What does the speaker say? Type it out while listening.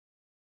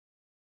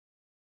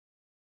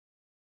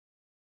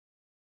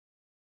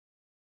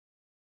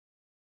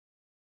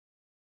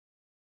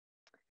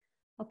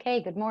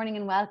Okay, good morning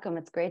and welcome.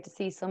 It's great to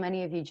see so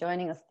many of you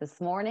joining us this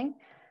morning.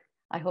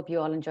 I hope you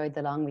all enjoyed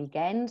the long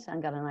weekend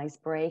and got a nice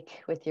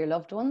break with your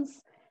loved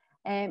ones.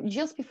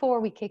 Just before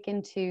we kick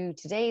into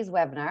today's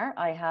webinar,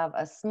 I have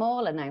a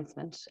small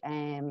announcement,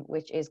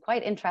 which is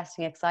quite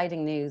interesting,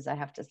 exciting news, I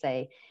have to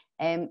say.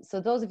 So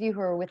those of you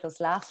who were with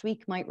us last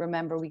week might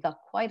remember we got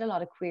quite a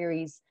lot of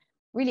queries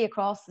really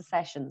across the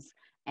sessions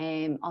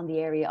on the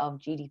area of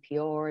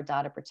GDPR,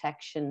 data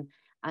protection,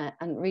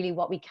 and really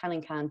what we can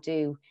and can't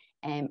do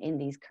in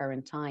these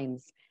current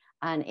times.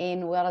 And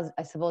in, well,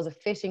 I suppose, a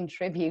fitting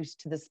tribute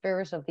to the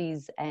spirit of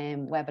these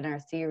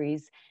webinar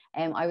series,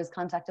 I was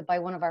contacted by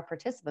one of our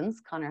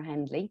participants, Conor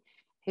Hendley,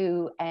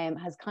 who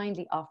has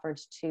kindly offered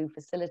to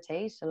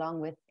facilitate, along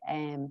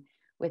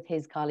with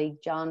his colleague,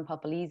 John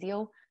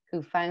Popolizio,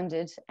 who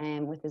founded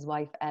with his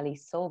wife, Ellie,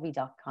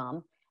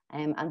 Sovi.com,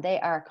 and they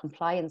are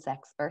compliance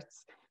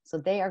experts. So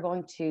they are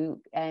going to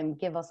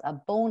give us a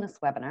bonus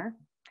webinar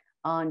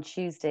on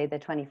Tuesday, the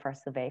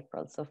 21st of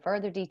April. So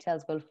further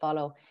details will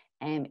follow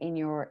in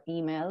your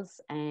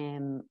emails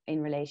in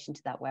relation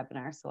to that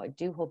webinar. So I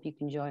do hope you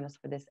can join us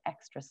for this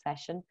extra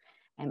session.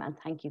 And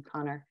thank you,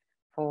 Conor,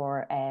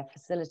 for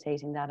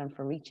facilitating that and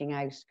for reaching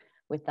out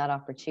with that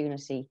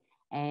opportunity.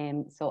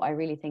 So I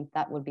really think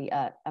that will be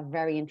a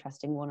very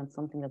interesting one and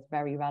something that's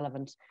very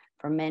relevant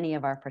for many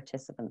of our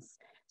participants.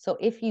 So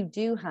if you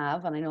do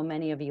have, and I know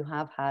many of you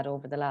have had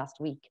over the last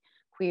week,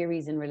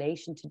 queries in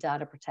relation to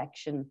data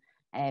protection,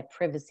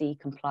 privacy,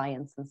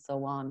 compliance, and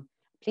so on,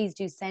 please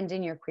do send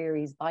in your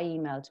queries by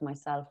email to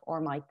myself or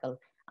Michael,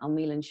 and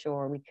we'll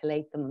ensure we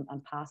collate them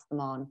and pass them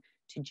on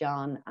to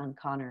John and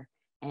Conor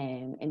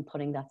in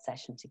putting that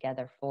session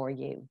together for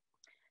you.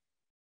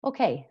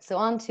 Okay, so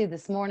on to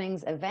this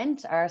morning's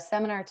event. Our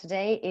seminar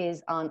today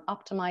is on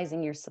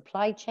optimizing your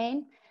supply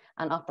chain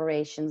and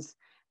operations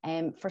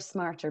for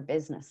smarter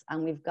business.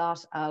 And we've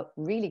got a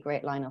really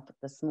great lineup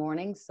this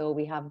morning. So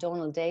we have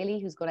Donal Daly,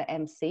 who's going to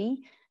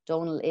MC.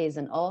 Donal is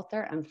an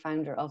author and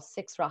founder of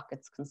Six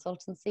Rockets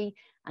Consultancy,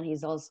 and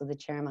he's also the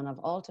chairman of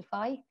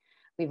Altify.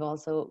 We've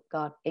also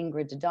got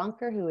Ingrid de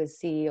Donker, who is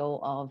CEO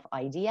of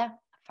IDEA,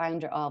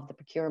 founder of the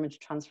Procurement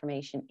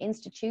Transformation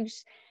Institute,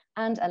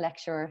 and a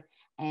lecturer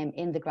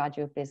in the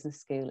Graduate Business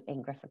School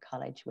in Griffith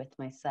College with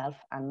myself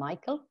and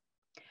Michael.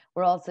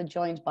 We're also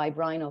joined by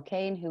Brian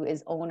O'Kane, who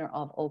is owner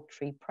of Oak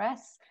Tree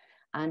Press,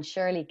 and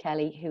Shirley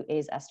Kelly, who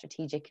is a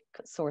strategic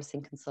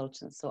sourcing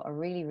consultant. So a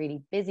really,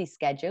 really busy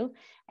schedule.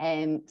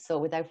 So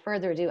without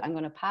further ado, I'm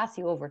going to pass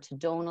you over to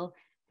Donal,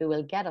 who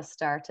will get us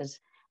started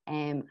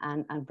and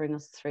bring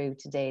us through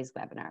today's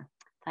webinar.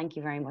 Thank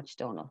you very much,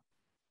 Donal.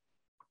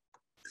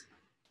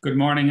 Good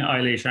morning,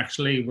 Eilish.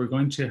 Actually, we're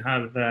going to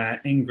have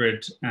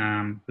Ingrid,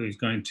 who's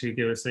going to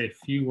give us a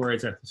few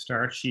words at the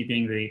start, she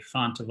being the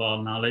font of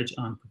all knowledge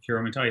on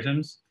procurement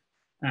items.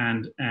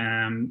 And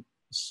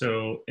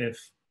so if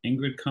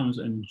Ingrid comes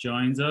and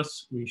joins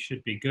us, we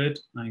should be good.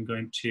 I'm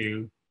going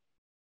to...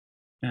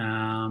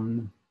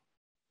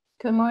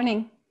 Good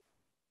morning.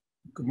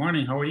 Good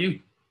morning, how are you?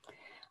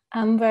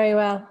 I'm very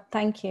well,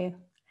 thank you.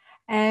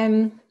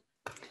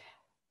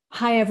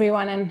 Hi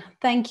everyone, and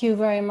thank you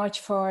very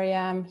much for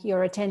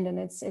your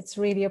attendance. It's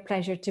really a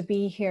pleasure to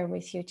be here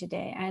with you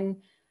today.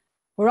 And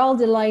we're all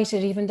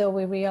delighted, even though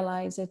we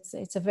realize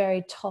it's a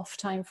very tough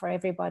time for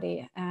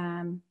everybody.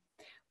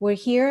 We're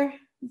here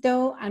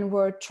though, and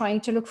we're trying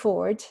to look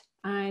forward.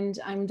 And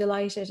I'm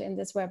delighted in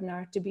this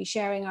webinar to be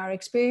sharing our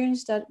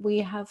experience that we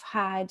have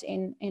had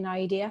in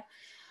IDEA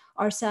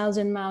ourselves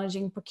in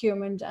managing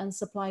procurement and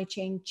supply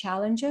chain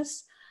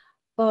challenges.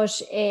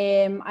 But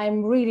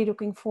I'm really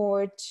looking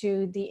forward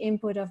to the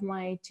input of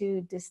my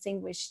two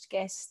distinguished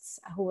guests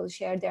who will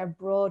share their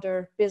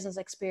broader business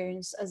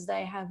experience as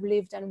they have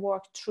lived and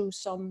worked through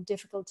some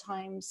difficult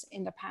times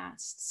in the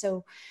past.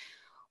 So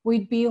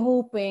we'd be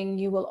hoping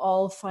you will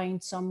all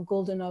find some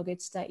golden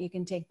nuggets that you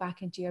can take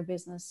back into your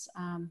business,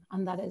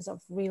 and that is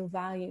of real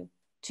value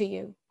to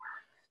you.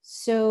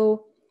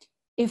 So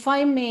if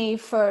I may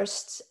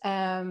first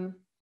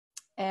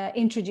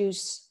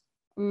introduce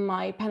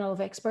my panel of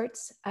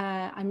experts.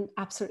 I'm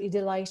absolutely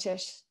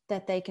delighted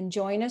that they can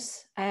join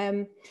us.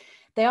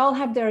 They all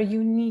have their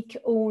unique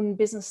own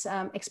business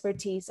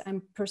expertise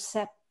and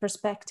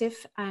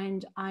perspective,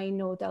 and I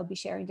know they'll be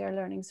sharing their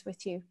learnings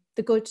with you,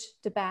 the good,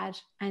 the bad,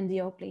 and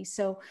the ugly.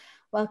 So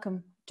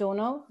welcome,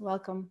 Donal,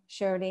 welcome,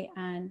 Shirley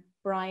and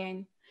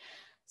Brian.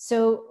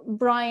 So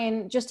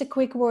Brian, just a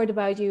quick word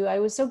about you. I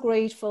was so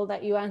grateful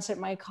that you answered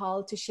my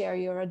call to share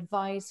your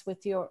advice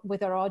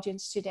with our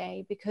audience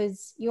today,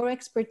 because your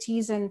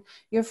expertise and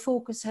your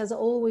focus has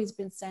always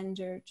been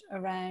centered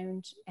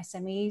around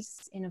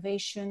SMEs,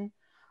 innovation,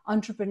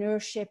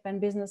 entrepreneurship and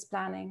business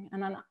planning.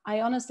 And I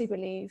honestly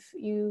believe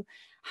you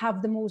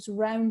have the most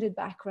rounded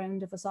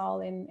background of us all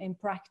in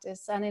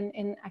practice and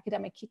in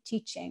academic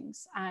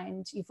teachings,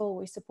 and you've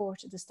always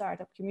supported the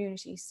startup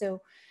community. So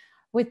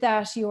with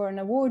that, you're an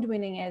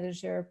award-winning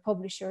editor,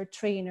 publisher,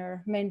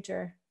 trainer,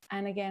 mentor.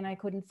 And again, I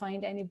couldn't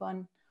find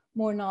anyone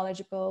more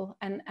knowledgeable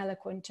and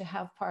eloquent to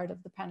have part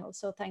of the panel.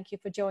 So thank you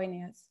for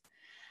joining us.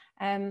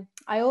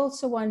 I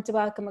also want to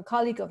welcome a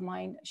colleague of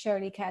mine,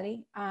 Shirley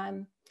Kelly.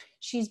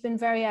 She's been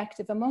very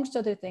active amongst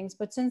other things,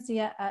 but since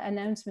the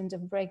announcement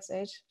of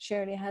Brexit,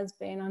 Shirley has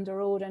been on the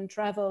road and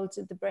travelled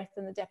to the breadth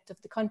and the depth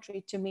of the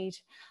country to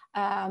meet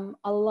a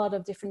lot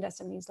of different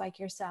SMEs like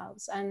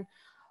yourselves. And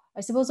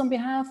I suppose on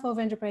behalf of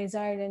Enterprise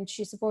Ireland,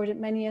 she supported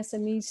many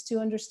SMEs to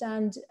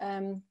understand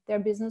their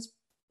business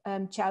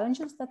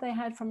challenges that they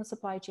had from a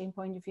supply chain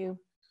point of view,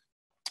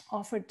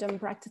 offered them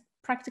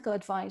practical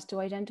advice to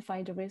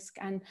identify the risk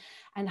and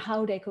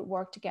how they could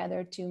work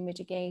together to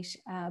mitigate,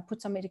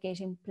 put some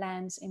mitigating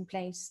plans in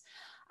place.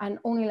 And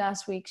only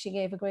last week, she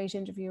gave a great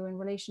interview in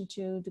relation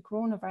to the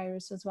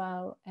coronavirus as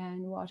well,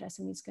 and what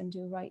SMEs can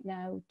do right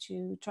now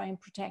to try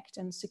and protect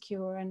and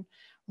secure and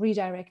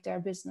redirect their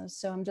business.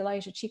 So I'm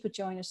delighted she could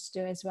join us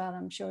today as well.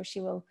 I'm sure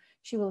she will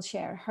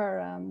share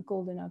her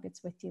golden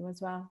nuggets with you as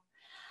well.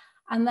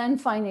 And then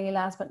finally,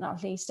 last but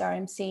not least, our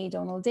MC,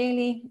 Donal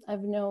Daly.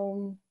 I've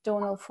known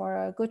Donal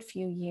for a good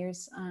few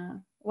years.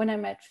 When I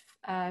met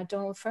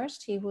Donal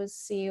first, he was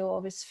CEO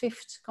of his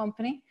 5th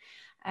company,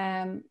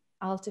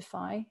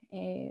 Altify.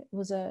 It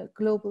was a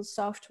global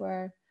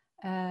software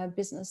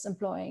business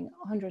employing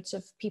hundreds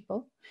of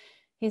people.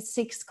 His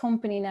 6th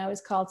company now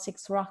is called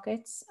 6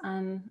 Rockets.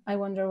 And I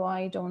wonder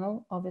why,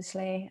 Donal,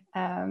 obviously,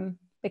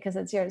 because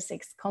it's your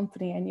 6th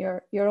company and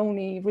you're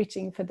only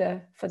reaching for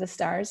the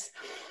stars.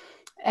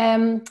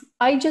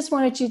 I just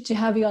wanted to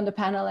have you on the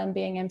panel and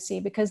being MC,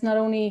 because not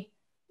only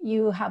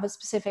you have a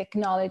specific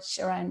knowledge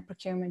around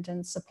procurement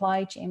and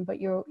supply chain,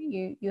 but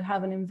you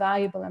have an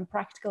invaluable and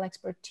practical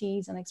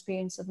expertise and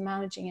experience of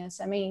managing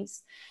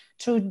SMEs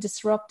through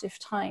disruptive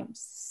times.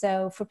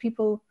 So for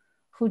people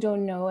who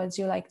don't know, as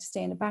you like to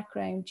stay in the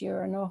background,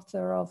 you're an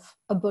author of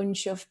a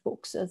bunch of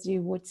books, as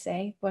you would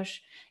say, but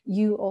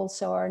you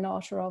also are an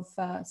author of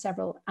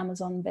several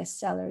Amazon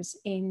bestsellers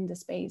in the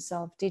space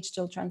of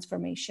digital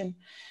transformation.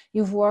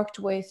 You've worked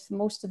with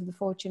most of the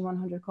Fortune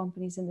 100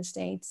 companies in the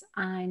States,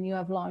 and you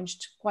have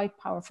launched quite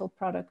powerful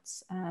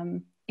products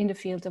in the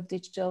field of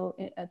digital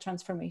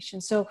transformation.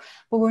 So,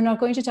 but we're not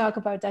going to talk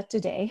about that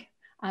today.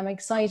 I'm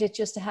excited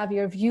just to have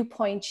your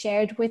viewpoint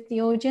shared with the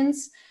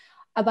audience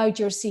about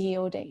your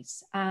CEO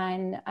days.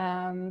 And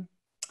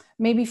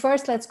maybe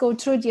first let's go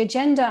through the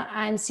agenda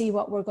and see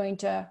what we're going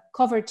to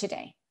cover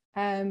today.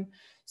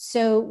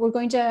 So we're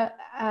going to,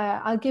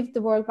 I'll give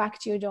the word back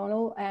to you,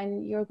 Donal,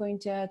 and you're going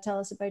to tell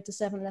us about the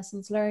 7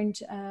 lessons learned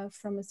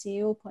from a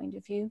CEO point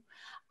of view.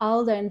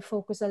 I'll then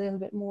focus a little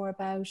bit more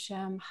about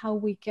how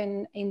we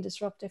can, in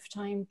disruptive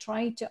time,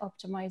 try to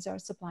optimize our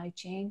supply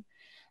chain.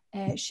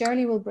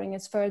 Shirley will bring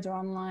us further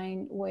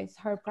online with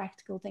her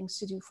practical things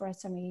to do for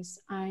SMEs,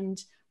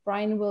 and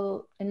Brian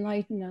will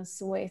enlighten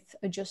us with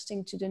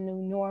adjusting to the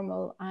new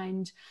normal,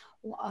 and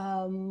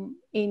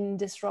in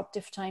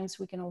disruptive times,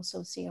 we can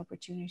also see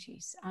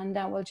opportunities. And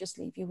that will just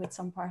leave you with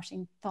some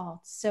parting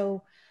thoughts.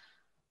 So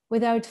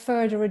without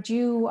further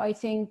ado, I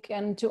think,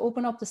 and to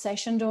open up the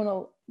session,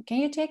 Donal, can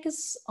you take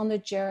us on the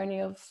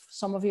journey of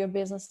some of your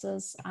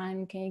businesses,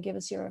 and can you give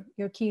us your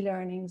key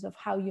learnings of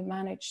how you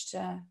managed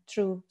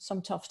through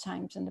some tough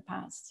times in the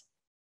past?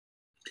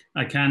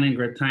 I can,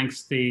 Ingrid,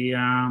 thanks.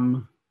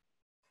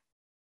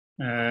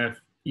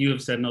 You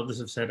have said, and others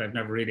have said, I've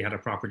never really had a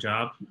proper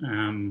job.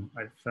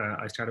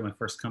 I started my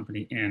first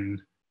company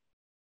in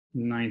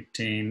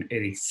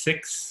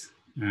 1986,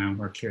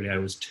 where clearly I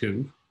was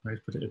 2, right?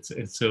 But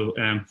it's so.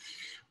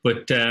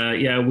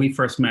 Yeah, we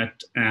first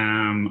met.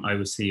 I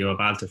was CEO of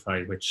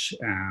Altify, which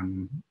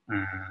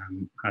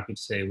happy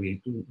to say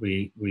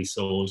we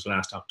sold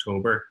last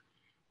October,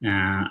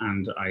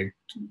 and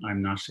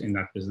I'm not in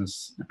that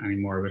business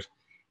anymore. But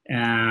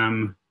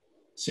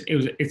so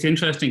it's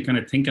interesting kind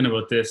of thinking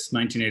about this.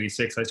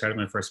 1986, I started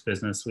my first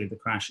business. We had the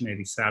crash in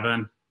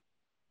 87.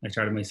 I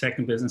started my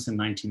second business in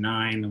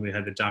 99, and we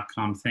had the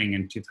dot-com thing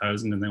in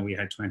 2000, and then we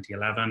had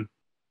 2011.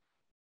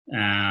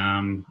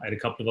 I had a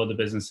couple of other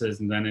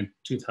businesses, and then in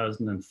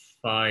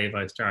 2005,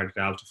 I started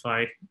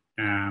Altify,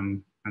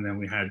 and then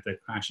we had the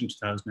crash in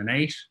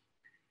 2008.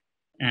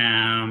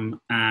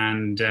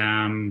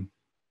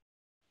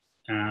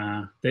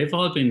 They've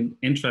all been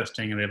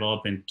interesting, and they've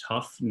all been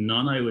tough.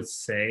 None, I would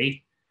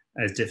say,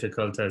 as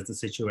difficult as the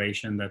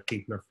situation that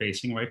people are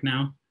facing right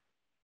now.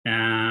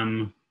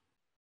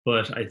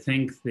 But I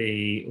think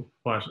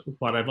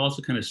what I've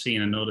also kind of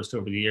seen and noticed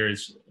over the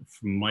years,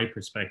 from my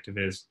perspective,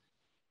 is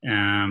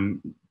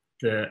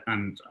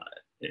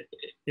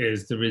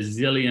the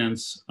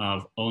resilience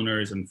of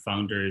owners and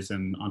founders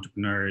and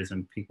entrepreneurs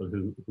and people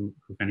who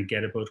kind of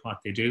get about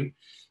what they do.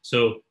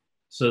 So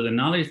the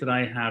knowledge that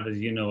I have, as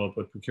you know,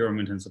 about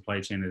procurement and supply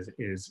chain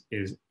is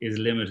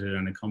limited,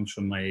 and it comes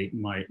from my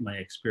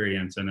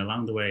experience. And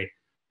along the way,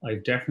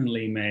 I've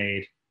definitely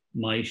made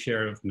my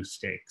share of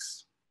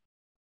mistakes.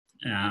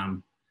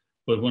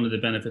 But one of the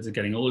benefits of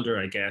getting older,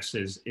 I guess,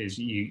 is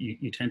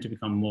you tend to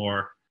become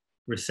more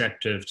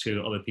receptive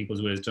to other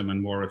people's wisdom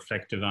and more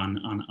reflective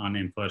on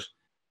input.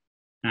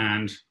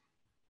 And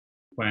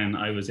when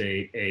I was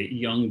a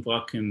young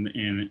buck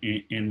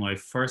in my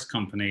first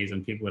companies,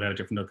 and people would have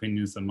different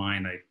opinions than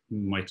mine, I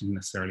mightn't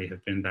necessarily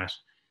have been that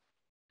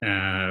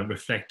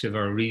reflective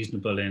or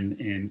reasonable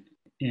in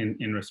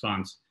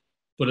response.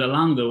 But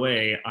along the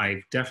way,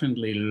 I've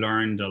definitely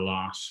learned a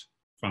lot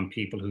from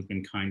people who've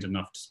been kind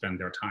enough to spend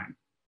their time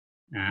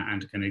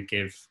and to kind of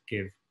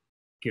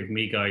give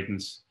me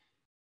guidance.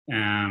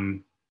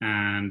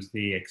 And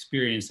the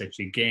experience that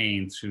you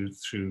gain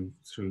through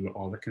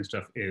all that kind of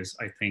stuff is,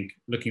 I think,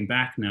 looking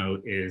back now,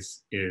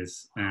 is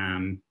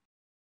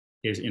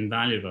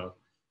invaluable.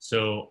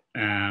 So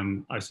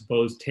I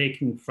suppose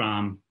taking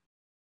from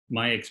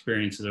my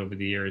experiences over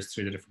the years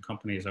through the different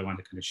companies, I want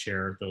to kind of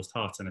share those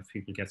thoughts, and if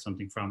people get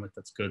something from it,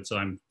 that's good. So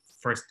I'm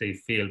firstly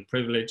feel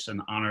privileged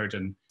and honoured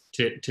and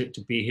to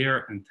be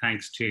here, and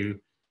thanks to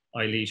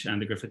Eilish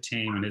and the Griffith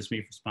team and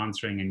ISME for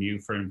sponsoring, and you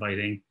for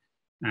inviting,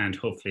 and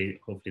hopefully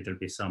there'll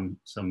be some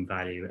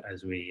value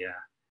as we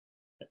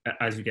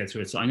get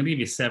through it. So I'm going to give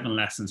you 7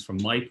 lessons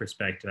from my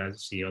perspective as a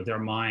CEO. They're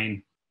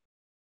mine,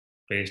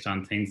 based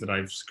on things that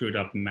I've screwed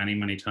up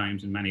many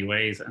times in many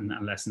ways, and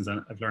lessons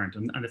I've learned.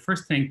 And the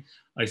first thing,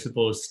 I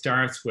suppose,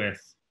 starts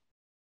with,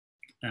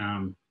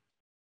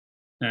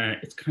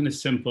 it's kind of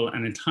simple,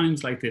 and in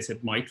times like this,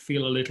 it might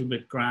feel a little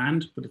bit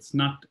grand, but it's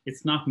not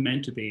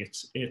meant to be.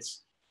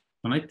 It's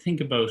when I think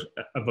about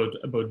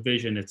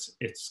vision,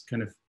 it's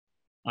kind of,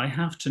 I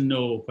have to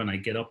know when I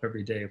get up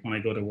every day, when I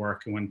go to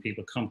work, and when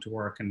people come to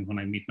work, and when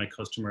I meet my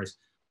customers,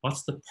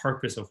 what's the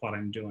purpose of what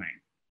I'm doing?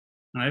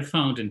 And I've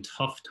found in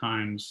tough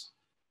times,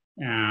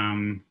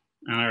 and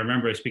I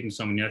remember speaking to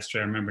someone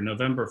yesterday, I remember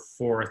November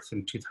 4th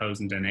in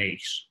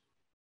 2008,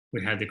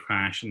 we had the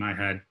crash, and I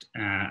had,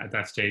 at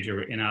that stage, we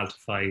were in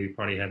Altify, we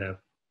probably had a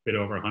bit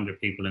over 100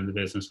 people in the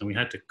business, and we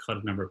had to cut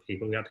a number of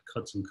people, we had to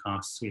cut some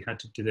costs, we had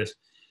to do this.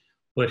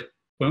 But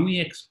when we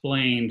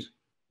explained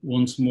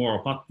once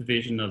more what the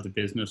vision of the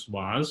business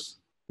was,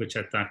 which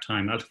at that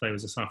time, Altify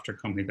was a software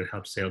company that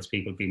helped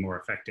salespeople be more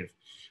effective.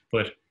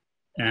 But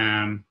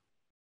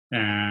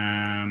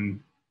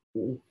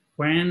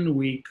when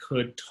we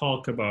could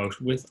talk about,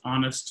 with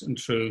honest and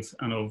truth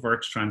and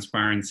overt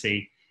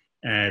transparency,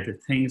 the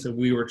things that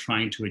we were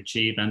trying to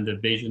achieve and the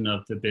vision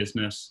of the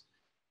business,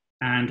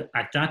 and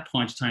at that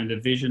point in time, the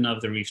vision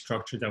of the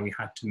restructure that we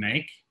had to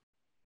make,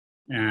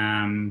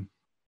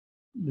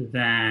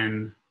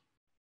 then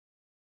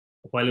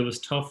while it was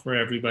tough for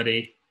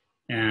everybody,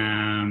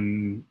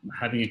 having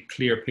a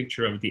clear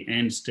picture of the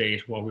end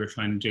state, what we were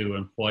trying to do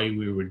and why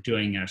we were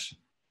doing it,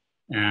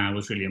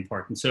 was really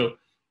important. So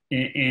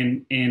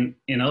in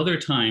other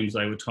times,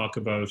 I would talk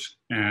about,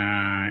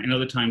 in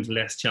other times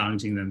less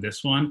challenging than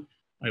this one,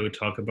 I would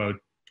talk about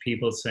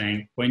people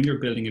saying, when you're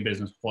building a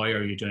business, why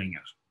are you doing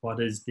it? What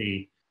is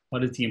the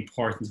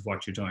importance of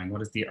what you're doing?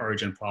 What is the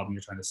urgent problem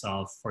you're trying to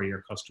solve for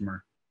your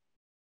customer?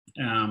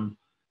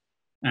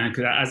 And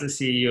because as a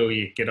CEO,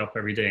 you get up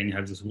every day and you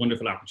have this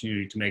wonderful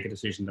opportunity to make a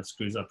decision that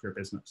screws up your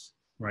business,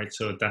 right?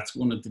 So that's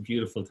one of the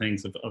beautiful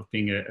things of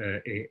being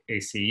a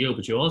CEO,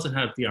 but you also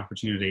have the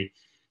opportunity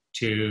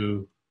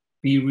to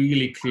be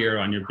really clear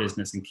on your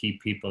business and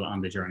keep people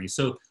on the journey.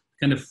 So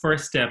kind of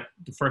first step,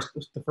 the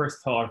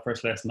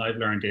first lesson I've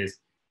learned is,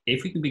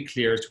 if we can be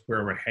clear as to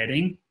where we're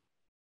heading,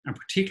 and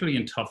particularly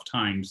in tough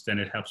times, then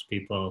it helps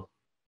people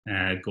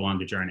go on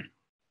the journey.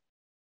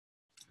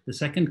 The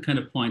second kind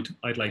of point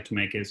I'd like to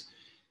make is,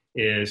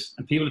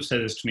 and people have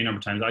said this to me a number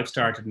of times, I've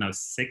started now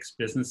 6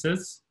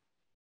 businesses.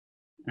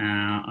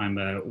 I'm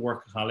a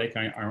workaholic,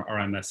 or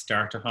I'm a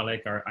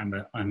startaholic, or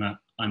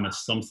I'm a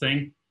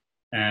something,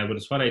 but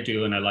it's what I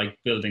do, and I like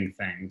building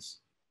things.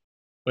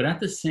 But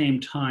at the same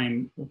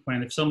time,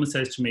 if someone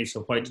says to me,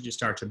 so why did you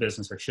start a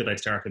business, or should I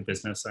start a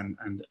business?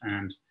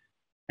 And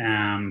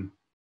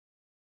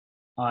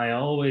I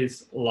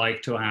always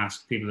like to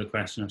ask people the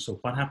question of, so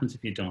what happens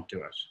if you don't do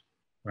it,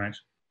 right?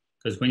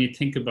 Because when you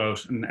think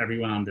about, and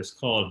everyone on this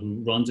call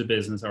who runs a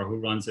business or who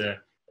runs a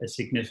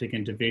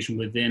significant division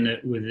within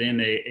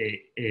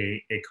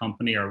a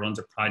company, or runs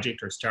a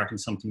project, or starting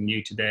something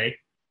new today,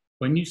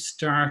 when you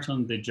start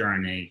on the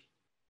journey,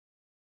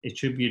 it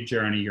should be a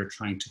journey you're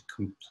trying to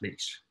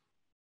complete,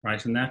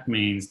 right? And that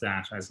means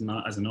that as an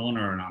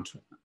owner or an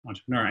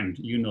entrepreneur, and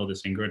you know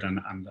this, Ingrid, and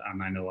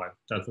I know I've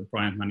dealt with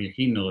Brian many,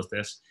 he knows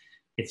this,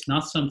 it's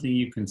not something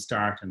you can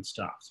start and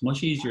stop. It's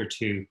much easier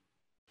to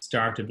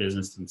start a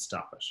business than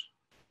stop it,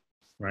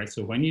 right?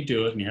 So when you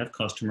do it, and you have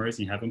customers,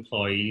 and you have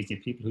employees, you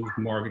have people whose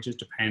mortgages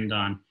depend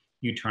on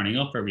you turning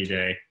up every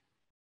day,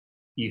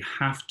 you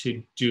have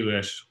to do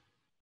it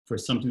for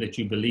something that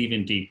you believe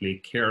in deeply,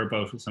 care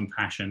about with some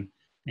passion,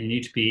 and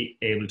you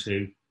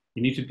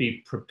need to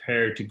be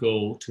prepared to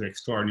go to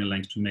extraordinary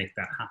lengths to make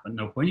that happen.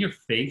 Now, when you're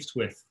faced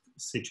with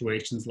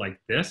situations like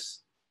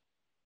this,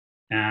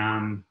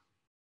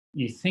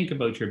 you think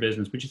about your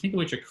business, but you think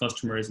about your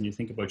customers, and you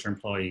think about your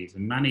employees.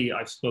 And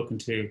I've spoken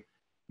to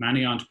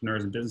many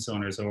entrepreneurs and business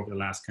owners over the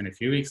last kind of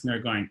few weeks, and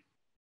they're going,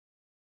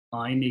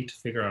 I need to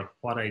figure out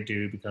what I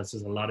do, because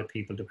there's a lot of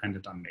people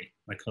dependent on me,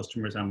 my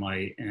customers and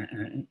my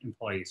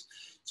employees.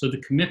 So the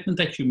commitment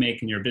that you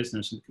make in your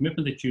business, and the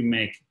commitment that you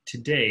make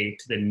today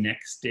to the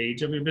next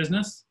stage of your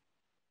business,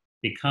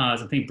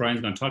 because I think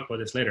Brian's going to talk about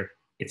this later,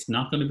 it's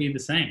not going to be the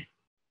same,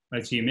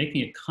 right? So you're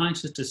making a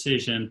conscious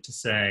decision to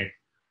say,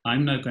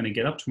 I'm now going to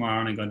get up tomorrow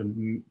and I'm going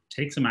to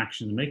take some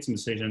actions and make some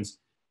decisions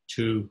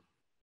to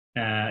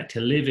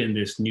live in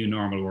this new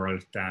normal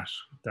world that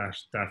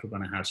we're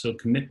going to have. So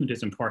commitment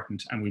is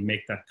important, and we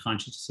make that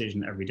conscious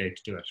decision every day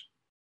to do it.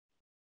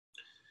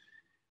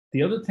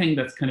 The other thing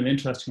that's kind of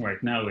interesting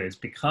right now is,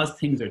 because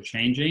things are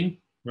changing,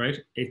 right?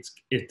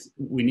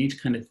 We need to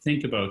kind of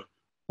think about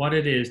what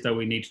it is that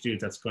we need to do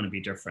that's going to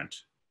be different,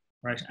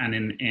 right? And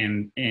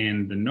in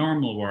the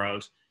normal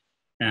world,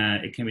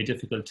 it can be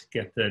difficult to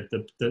get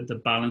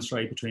the balance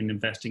right between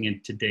investing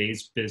in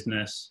today's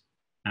business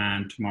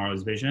and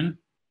tomorrow's vision.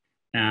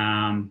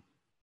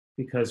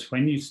 Because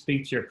when you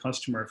speak to your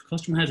customer, if a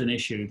customer has an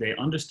issue, they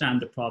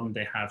understand the problem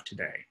they have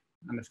today.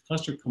 And if a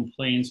customer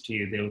complains to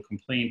you, they will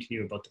complain to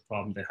you about the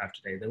problem they have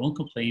today. They won't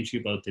complain to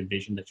you about the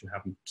vision that you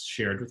haven't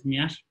shared with them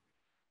yet,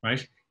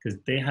 right? Because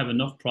they have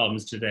enough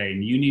problems today,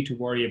 and you need to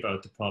worry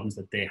about the problems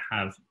that they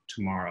have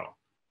tomorrow.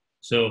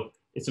 So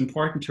it's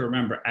important to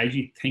remember as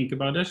you think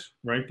about it,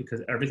 right?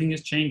 Because everything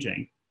is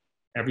changing.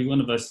 Every one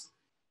of us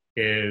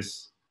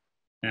is,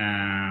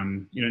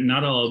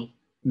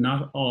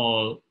 not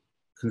all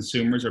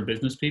consumers are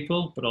business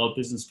people, but all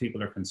business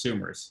people are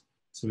consumers.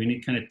 So we need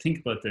to kind of think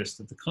about this,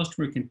 that the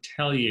customer can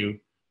tell you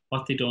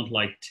what they don't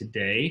like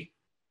today,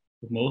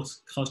 but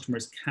most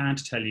customers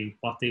can't tell you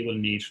what they will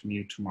need from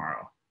you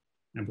tomorrow.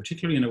 And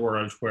particularly in a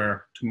world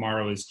where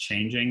tomorrow is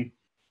changing,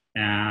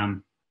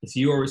 it's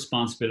your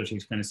responsibility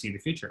to kind of see the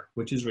future,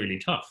 which is really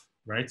tough,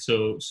 right?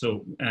 So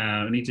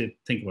we need to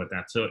think about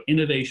that. So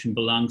innovation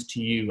belongs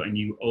to you, and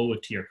you owe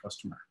it to your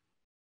customer.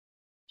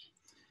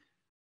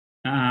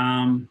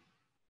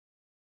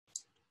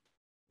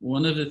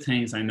 One of the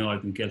things, I know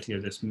I've been guilty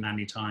of this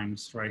many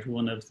times, right?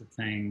 One of the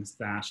things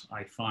that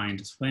I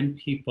find is when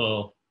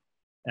people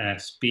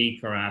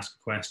speak or ask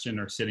a question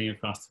or sitting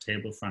across the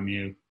table from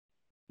you,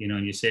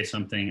 and you say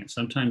something,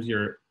 sometimes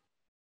you're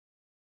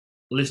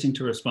listening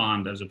to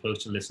respond as opposed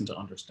to listen to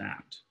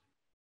understand.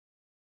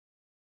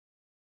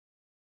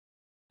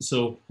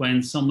 So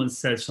when someone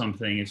says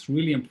something, it's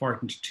really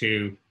important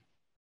to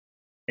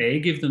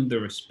give them the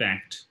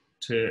respect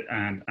to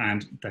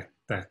and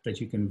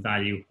that you can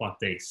value what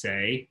they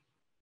say,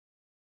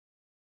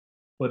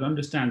 but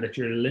understand that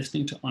you're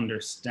listening to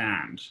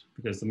understand,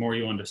 because the more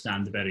you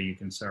understand, the better you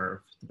can serve.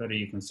 The better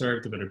you can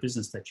serve, the better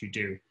business that you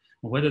do.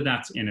 And whether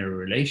that's in a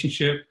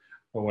relationship,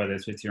 or whether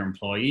it's with your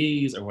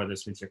employees, or whether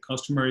it's with your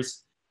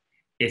customers,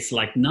 it's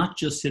like not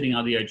just sitting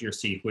on the edge of your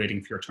seat waiting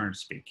for your turn to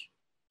speak,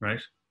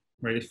 right?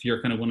 Right? If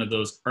you're kind of one of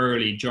those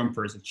early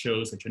jumpers, it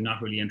shows that you're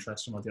not really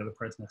interested in what the other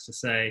person has to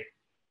say.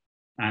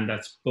 And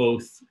that's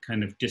both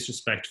kind of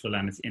disrespectful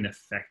and it's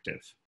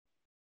ineffective.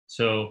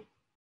 So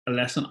a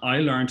lesson I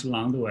learned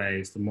along the way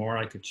is the more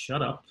I could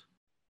shut up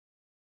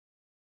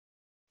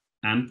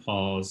and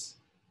pause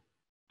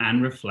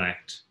and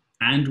reflect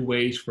and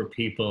wait for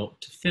people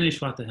to finish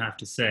what they have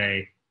to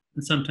say,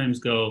 and sometimes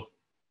go,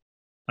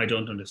 I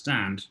don't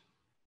understand,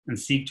 and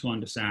seek to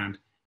understand,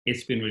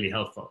 it's been really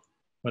helpful.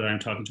 Whether I'm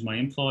talking to my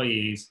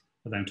employees,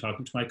 whether I'm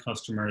talking to my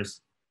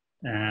customers,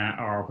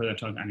 or whether I'm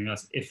talking to anyone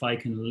else, if I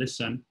can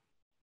listen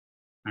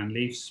and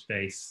leave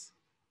space,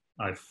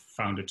 I've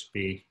found it to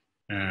be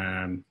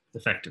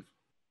effective.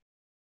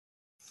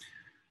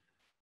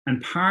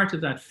 And part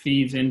of that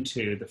feeds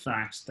into the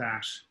fact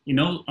that,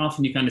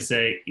 often you kind of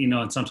say,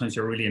 and sometimes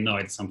you're really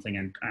annoyed at something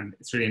and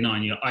it's really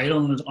annoying you. I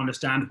don't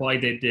understand why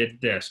they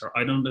did this, or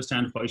I don't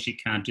understand why she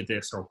can't do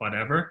this, or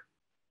whatever.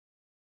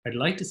 I'd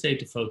like to say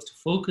to folks to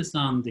focus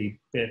on the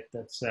bit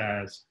that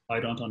says, I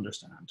don't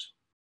understand.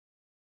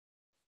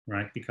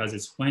 Right? Because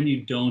it's when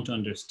you don't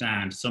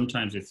understand,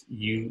 sometimes it's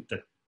you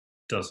that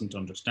doesn't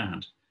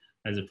understand,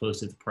 as opposed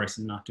to the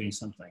person not doing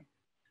something.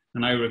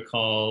 And I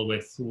recall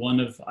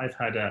I've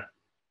had a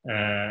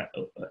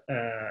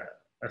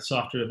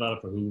software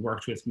developer who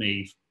worked with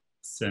me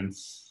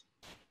since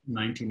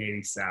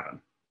 1987.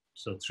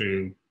 So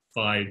through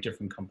 5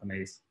 different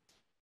companies,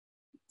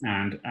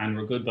 and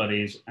we're good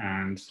buddies.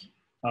 And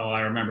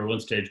I remember one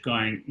stage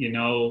going,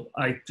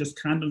 I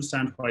just can't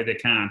understand why they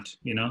can't,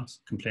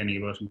 complaining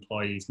about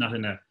employees, not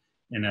in a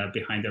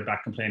behind their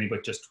back complaining,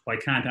 but just why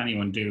can't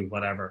anyone do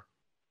whatever?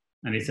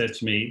 And he said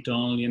to me,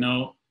 Donald,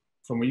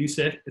 from where you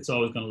sit, it's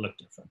always going to look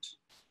different,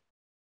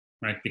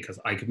 right? Because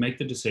I could make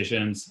the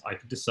decisions, I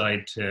could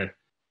decide to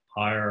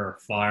hire or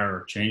fire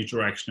or change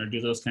direction or do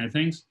those kind of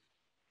things.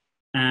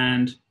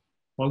 And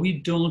what we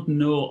don't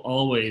know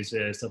always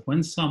is that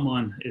when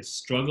someone is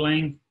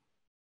struggling,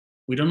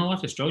 we don't know what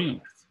they're struggling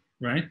with,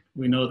 right?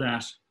 We know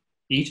that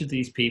each of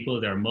these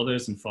people, they're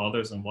mothers and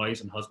fathers and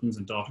wives and husbands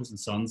and daughters and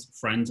sons,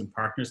 friends and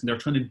partners, and they're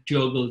trying to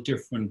juggle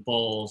different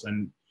balls.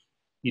 And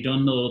you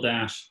don't know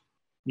that,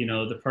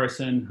 the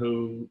person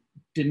who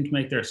didn't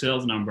make their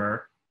sales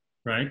number,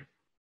 right,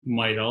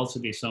 might also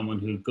be someone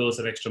who goes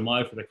that extra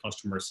mile for the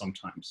customers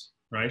sometimes,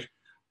 right?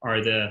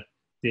 Or the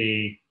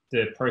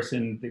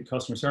person, the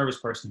customer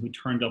service person who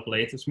turned up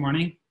late this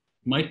morning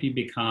might be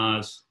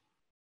because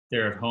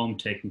they're at home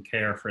taking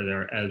care for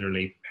their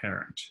elderly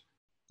parent.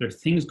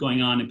 There's things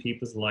going on in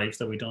people's lives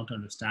that we don't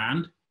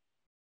understand.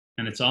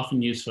 And it's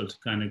often useful to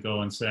kind of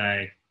go and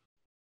say,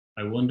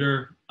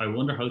 I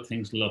wonder how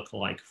things look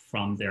like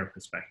from their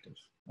perspective.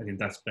 I think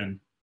that's been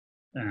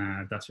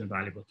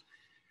valuable.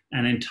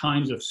 And in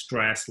times of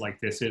stress, like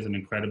this is an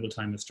incredible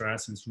time of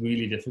stress, and it's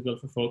really difficult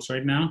for folks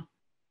right now,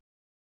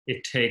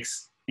 it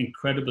takes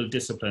incredible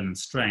discipline and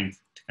strength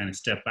to kind of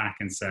step back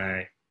and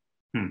say,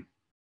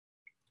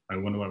 I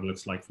wonder what it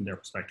looks like from their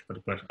perspective,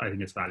 but I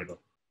think it's valuable.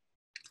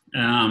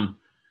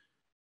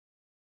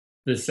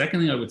 The second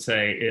thing I would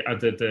say,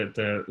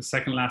 the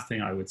second last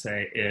thing I would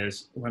say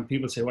is when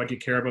people say, what do you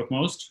care about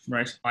most,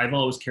 right? I've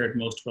always cared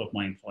most about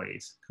my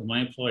employees, because my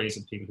employees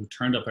are people who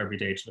turned up every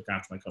day to look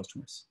after my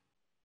customers.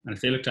 And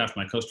if they looked after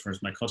my customers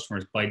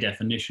by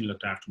definition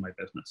looked after my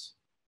business.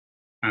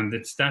 And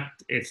it's that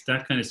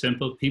kind of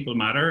simple. People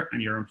matter,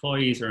 and your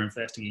employees are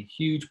investing a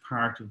huge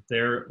part of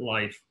their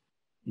life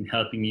in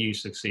helping you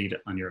succeed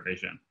on your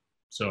vision.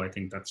 So I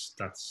think that's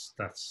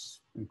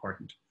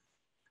important.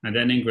 And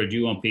then Ingrid,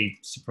 you won't be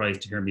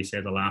surprised to hear me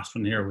say the last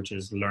one here, which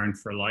is learn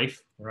for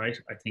life, right?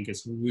 I think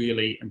it's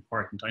really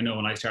important. I know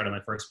when I started my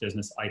first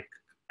business, I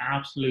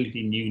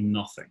absolutely knew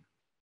nothing,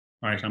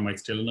 right? I might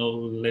still know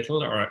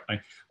little, or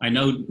I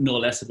know no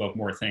less about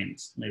more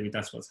things. Maybe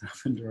that's what's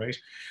happened, right?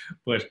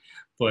 But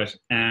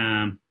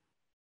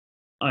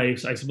I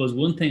suppose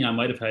one thing I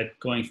might have had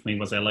going for me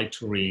was I like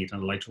to read,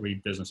 and I like to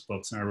read business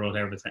books, and I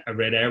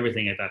read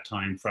everything at that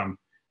time from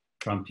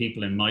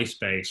people in my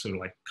space, sort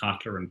of like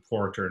Kotler and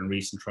Porter and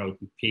Rees and Trout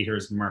and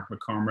Peters and Mark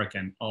McCormick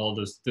and all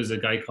this. There's a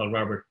guy called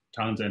Robert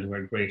Townsend who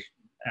had a great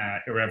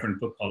irreverent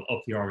book called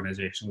Up the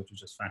Organization, which was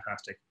just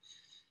fantastic.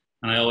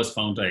 And I always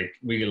found I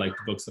really liked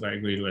the books that I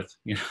agreed with,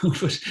 you know,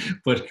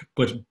 but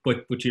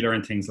you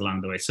learn things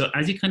along the way. So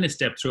as you kind of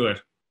step through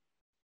it,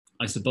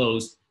 I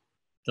suppose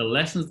the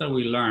lessons that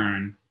we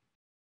learn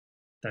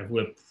that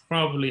will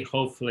probably,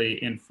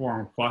 hopefully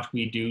inform what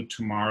we do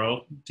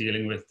tomorrow,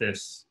 dealing with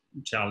this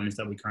challenge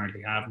that we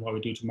currently have, and what we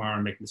do tomorrow,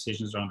 and making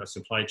decisions around our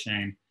supply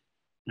chain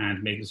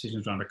and making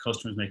decisions around our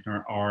customers, making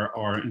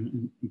our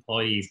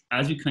employees.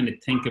 As you kind of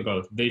think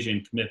about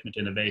vision, commitment,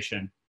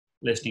 innovation,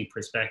 listening,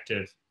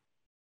 perspective,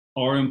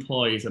 our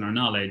employees and our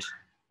knowledge,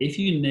 if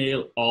you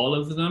nail all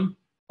of them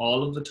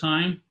all of the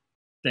time,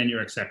 then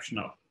you're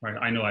exceptional, right?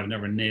 I know I've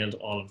never nailed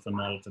all of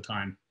them all of the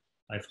time.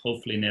 I've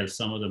hopefully nailed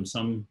some of them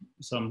some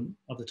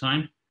of the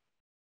time,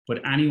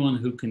 but anyone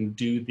who can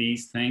do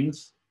these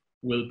things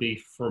will be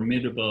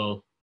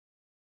formidable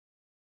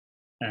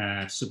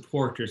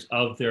supporters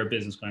of their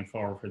business going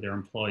forward for their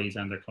employees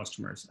and their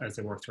customers as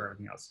they work through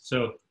everything else.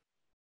 So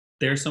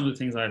there's some of the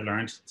things I've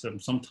learned.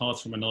 Some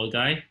thoughts from an old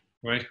guy,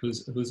 right,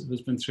 who's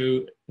been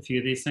through a few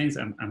of these things,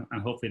 and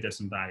hopefully there's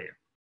some value.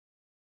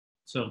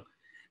 So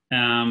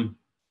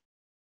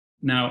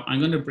now I'm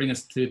going to bring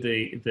us to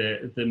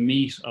the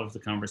meat of the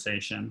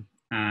conversation.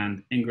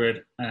 And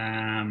Ingrid,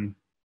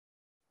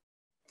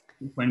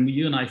 when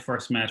you and I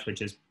first met,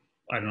 which is,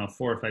 I don't know,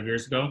 4 or 5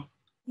 years ago.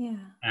 Yeah.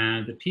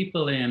 And the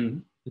people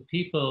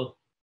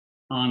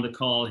on the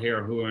call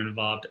here who are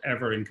involved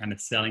ever in kind of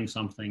selling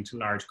something to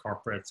large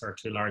corporates or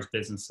to large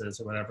businesses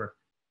or whatever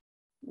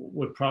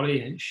would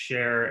probably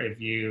share a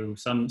view.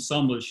 Some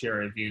will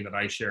share a view that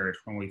I shared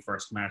when we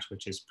first met,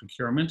 which is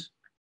procurement,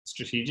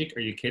 strategic.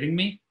 Are you kidding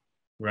me?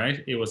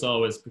 Right? It was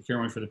always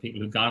procurement for the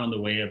people who got on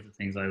the way of the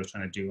things I was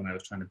trying to do when I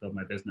was trying to build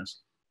my business.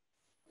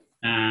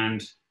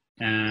 And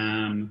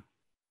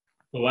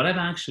but what I've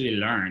actually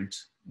learned,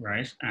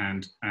 right,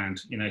 and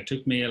you know, it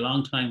took me a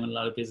long time in a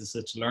lot of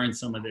businesses to learn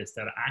some of this,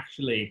 that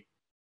actually,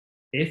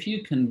 if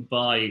you can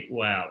buy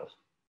well,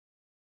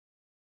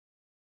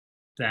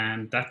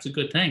 then that's a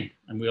good thing,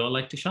 and we all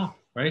like to shop,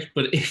 right?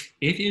 But if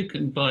you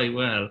can buy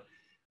well,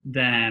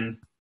 then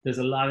there's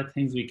a lot of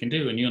things we can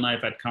do, and you and I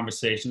have had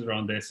conversations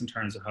around this in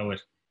terms of how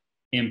it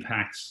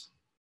impacts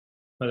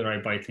whether I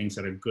buy things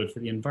that are good for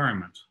the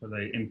environment, whether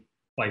I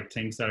buy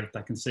things that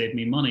can save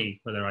me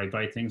money, whether I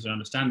buy things that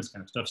understand this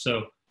kind of stuff.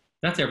 So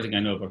that's everything I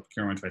know about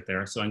procurement right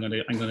there. So I'm going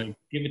to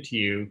give it to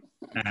you.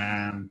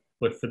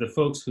 But for the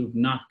folks who've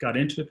not got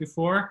into it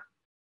before,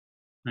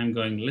 I'm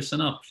going, listen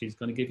up. She's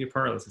going to give you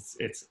pearls.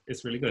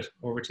 It's really good.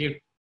 Over to you.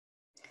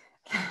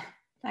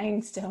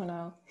 Thanks,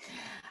 Donal.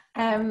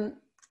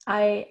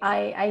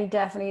 I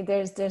definitely,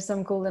 there's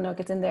some golden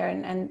nuggets in there,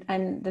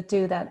 and the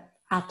two that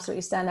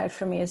absolutely stand out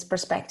for me is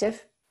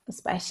perspective,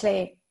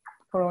 especially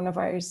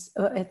coronavirus.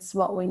 It's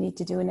what we need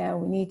to do now.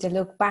 We need to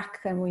look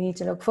back and we need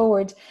to look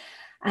forward,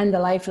 and the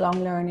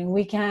lifelong learning.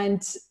 We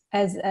can't,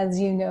 as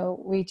you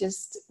know, we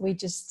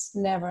just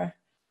never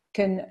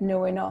can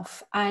know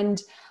enough.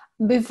 And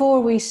before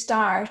we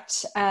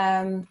start,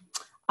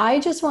 I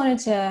just wanted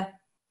to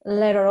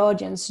let our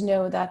audience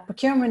know that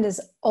procurement is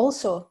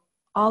also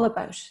all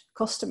about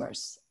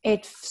customers.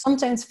 It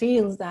sometimes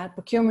feels that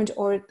procurement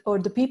or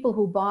the people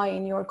who buy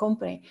in your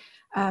company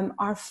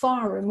are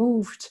far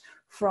removed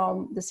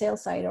from the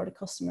sales side or the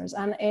customers,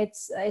 and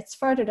it's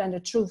further than the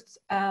truth,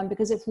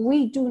 because if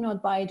we do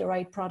not buy the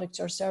right products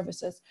or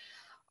services,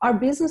 our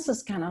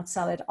businesses cannot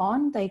sell it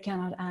on, they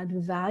cannot add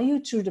value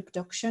to the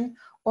production,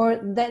 or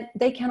that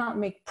they cannot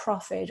make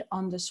profit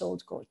on the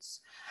sold goods.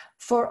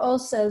 For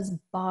us as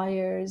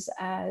buyers,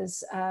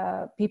 as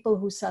people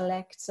who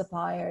select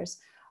suppliers,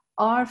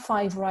 our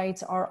 5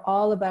 rights are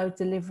all about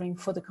delivering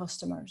for the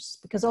customers,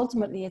 because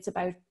ultimately it's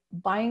about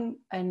buying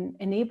and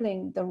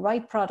enabling the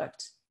right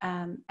product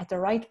at the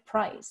right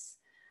price,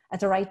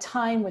 at the right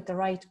time, with the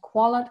right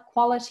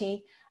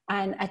quality,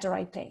 and at the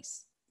right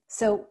place.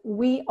 So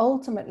we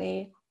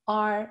ultimately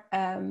are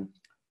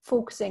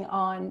focusing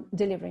on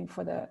delivering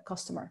for the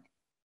customer.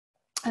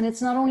 And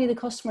it's not only the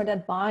customer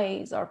that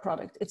buys our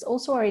product, it's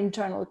also our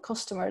internal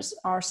customers,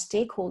 our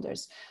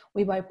stakeholders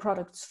we buy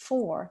products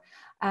for.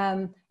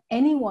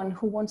 Anyone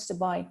who wants to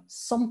buy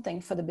something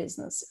for the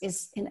business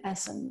is in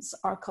essence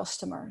our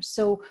customer.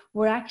 So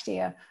we're actually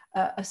a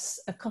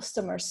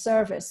customer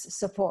service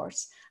support.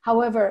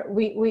 However,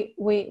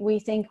 we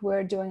think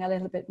we're doing a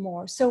little bit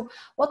more. So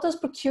what does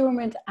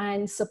procurement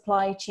and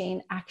supply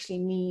chain actually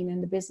mean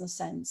in the business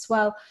sense?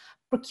 Well,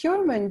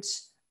 procurement,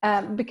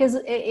 because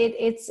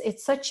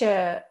it's such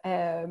a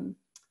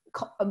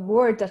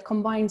word that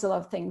combines a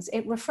lot of things.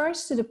 It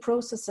refers to the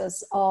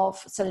processes of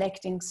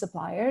selecting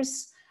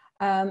suppliers,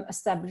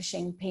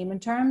 establishing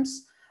payment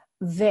terms,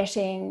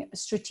 vetting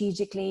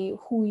strategically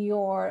who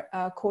your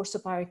core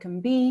supplier can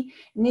be,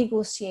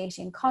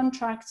 negotiating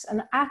contracts,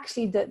 and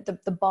actually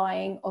the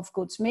buying of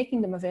goods,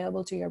 making them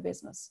available to your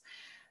business.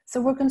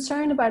 So we're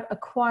concerned about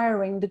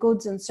acquiring the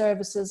goods and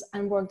services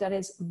and work that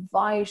is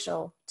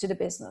vital to the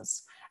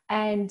business.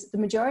 And the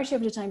majority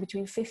of the time,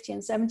 between 50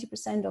 and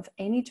 70% of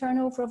any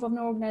turnover of an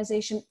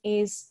organization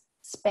is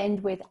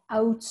spent with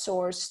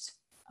outsourced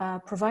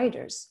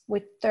providers,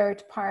 with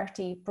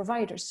third-party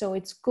providers. So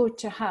it's good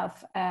to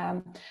have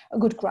a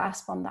good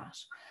grasp on that.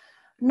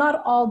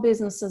 Not all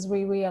businesses,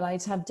 we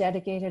realize, have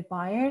dedicated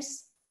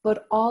buyers,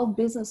 but all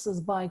businesses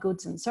buy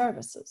goods and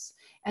services.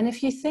 And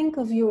if you think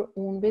of your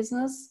own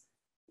business,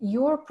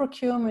 your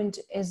procurement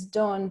is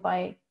done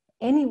by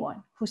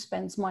anyone who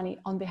spends money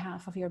on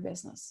behalf of your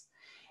business.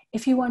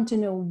 If you want to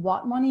know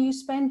what money you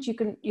spend, you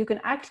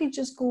can actually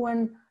just go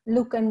and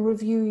look and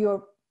review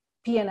your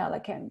P&L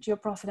account, your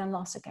profit and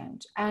loss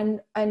account,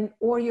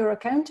 or your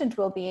accountant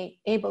will be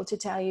able to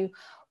tell you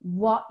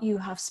what you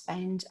have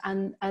spent,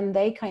 and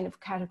they kind of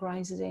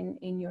categorize it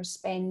in your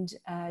spend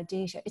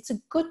data. It's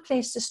a good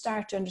place to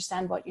start to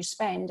understand what you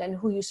spend and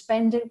who you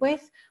spend it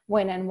with,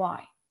 when and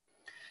why.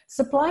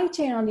 Supply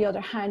chain, on the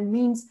other hand,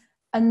 means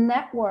a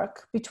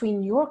network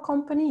between your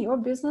company, your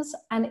business,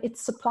 and its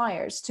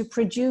suppliers to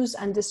produce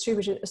and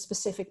distribute a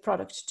specific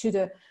product to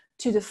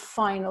the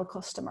final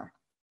customer.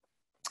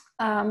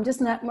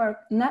 This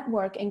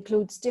network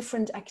includes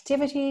different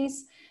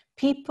activities,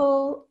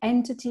 people,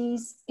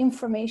 entities,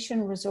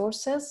 information,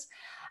 resources,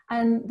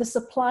 and the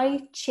supply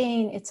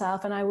chain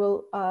itself, and I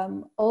will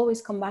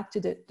always come back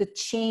to the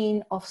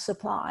chain of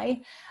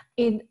supply.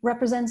 It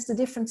represents the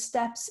different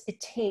steps it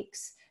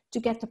takes to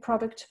get the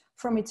product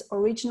from its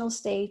original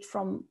state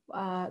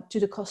to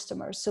the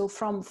customer. So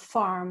from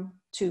farm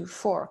to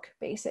fork,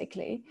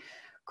 basically.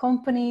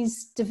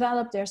 Companies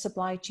develop their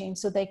supply chain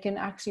so they can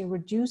actually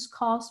reduce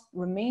costs,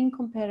 remain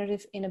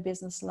competitive in a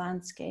business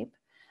landscape.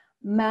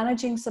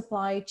 Managing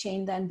supply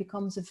chain then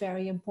becomes a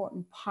very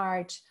important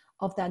part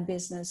of that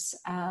business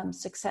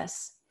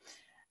success.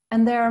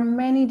 And there are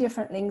many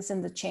different links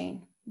in the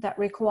chain that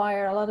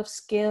require a lot of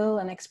skill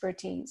and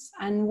expertise.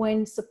 And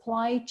when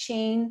supply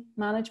chain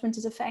management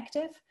is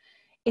effective,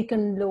 it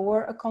can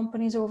lower a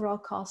company's overall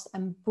cost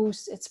and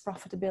boost its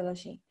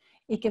profitability.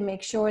 It can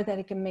make sure that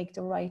it can make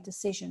the right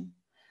decision.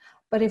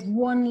 But if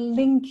one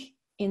link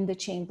in the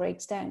chain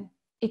breaks down,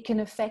 it can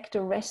affect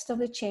the rest of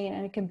the chain,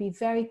 and it can be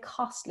very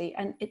costly,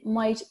 and it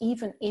might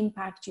even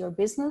impact your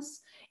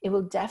business. It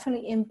will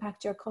definitely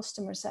impact your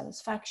customer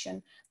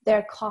satisfaction,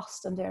 their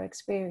cost, and their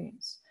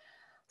experience.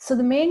 So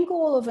the main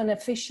goal of an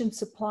efficient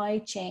supply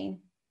chain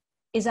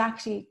is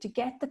actually to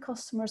get the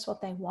customers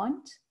what they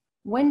want,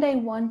 when they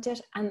want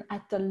it, and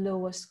at the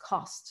lowest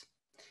cost.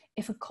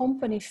 If a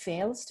company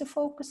fails to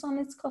focus on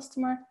its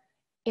customer,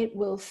 it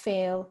will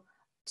fail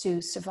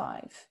to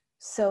survive.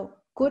 So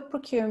good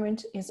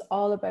procurement is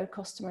all about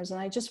customers, and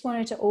I just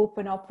wanted to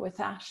open up with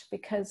that,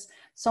 because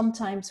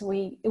sometimes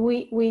we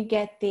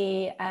get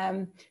the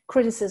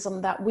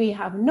criticism that we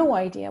have no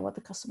idea what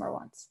the customer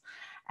wants.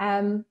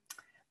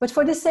 But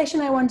for this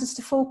session, I want us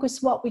to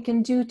focus what we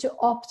can do to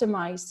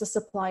optimize the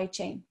supply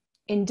chain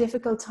in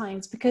difficult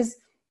times, because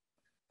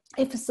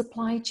if a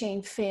supply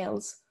chain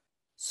fails,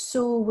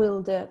 so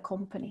will the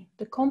company.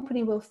 The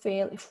company will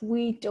fail if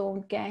we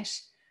don't get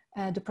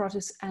the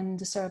products and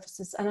the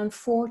services. And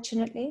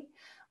unfortunately,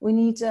 we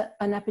need a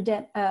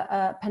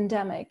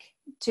pandemic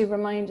to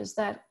remind us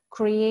that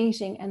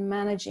creating and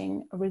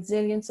managing a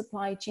resilient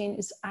supply chain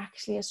is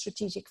actually a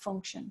strategic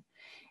function.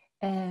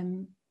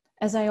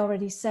 As I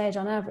already said,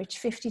 on average,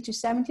 50 to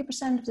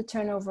 70% of the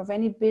turnover of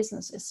any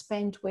business is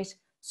spent with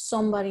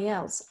somebody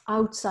else,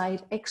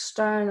 outside,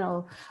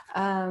 external,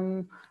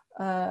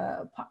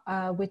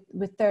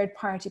 with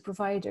third-party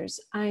providers.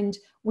 And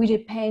we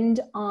depend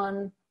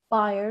on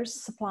buyers,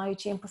 supply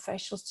chain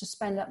professionals to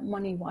spend that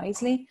money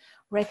wisely,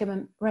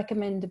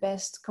 recommend the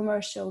best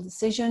commercial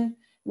decision,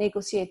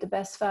 negotiate the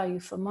best value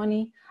for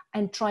money,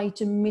 and try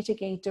to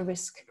mitigate the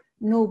risk.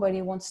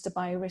 Nobody wants to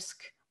buy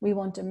risk. We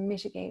want to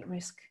mitigate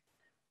risk.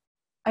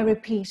 I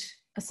repeat,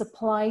 a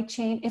supply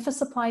chain, if a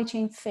supply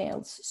chain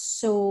fails,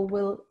 so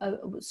will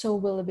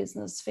a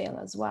business fail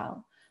as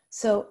well.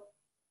 So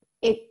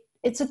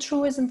it's a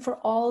truism for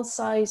all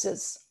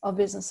sizes of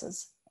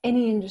businesses,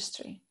 any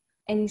industry,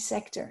 any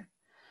sector.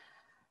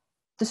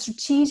 The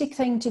strategic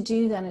thing to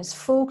do then is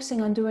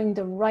focusing on doing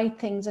the right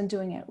things and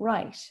doing it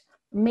right,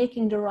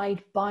 making the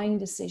right buying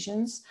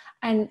decisions.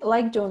 And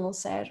like Donal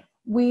said,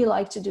 we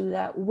like to do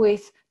that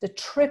with the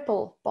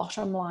triple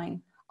bottom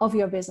line of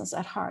your business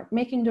at heart,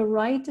 making the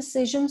right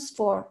decisions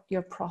for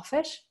your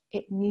profit.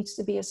 It needs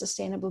to be a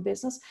sustainable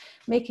business,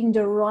 making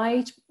the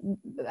right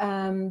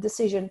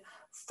decision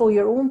for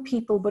your own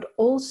people, but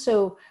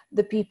also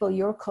the people,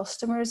 your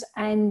customers,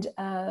 and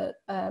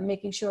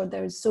making sure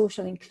there's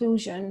social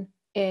inclusion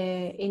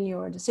in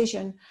your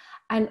decision.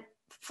 And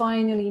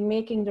finally,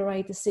 making the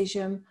right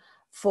decision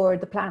for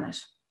the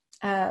planet.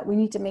 We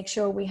need to make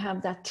sure we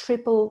have that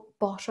triple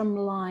bottom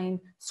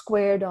line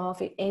squared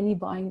off in any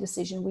buying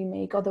decision we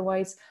make.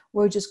 Otherwise,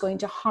 we're just going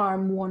to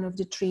harm one of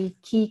the three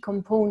key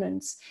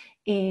components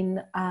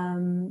in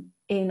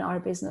our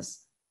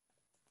business.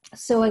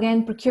 So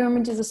again,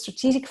 procurement is a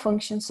strategic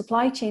function,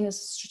 supply chain is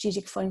a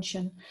strategic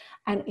function,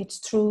 and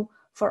it's true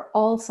for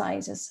all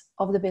sizes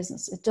of the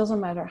business. It doesn't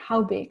matter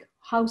how big,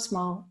 how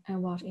small,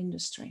 and what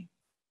industry.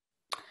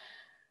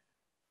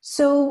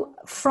 So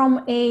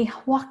from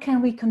what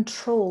can we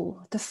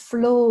control? The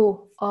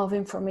flow of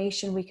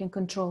information we can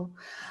control.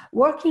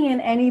 Working in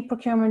any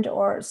procurement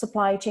or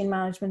supply chain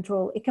management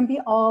role, it can be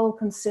all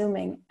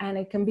consuming and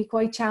it can be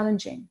quite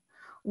challenging.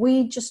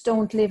 We just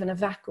don't live in a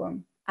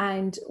vacuum,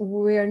 and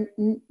we're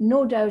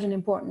no doubt an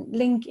important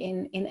link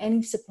in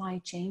any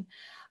supply chain,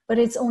 but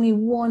it's only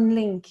one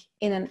link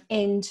in an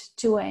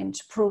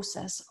end-to-end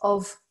process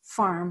of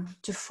farm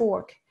to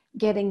fork,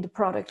 getting the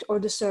product or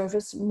the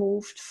service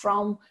moved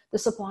from the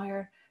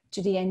supplier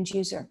to the end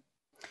user.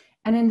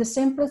 And in the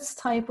simplest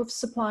type of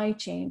supply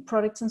chain,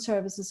 products and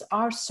services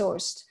are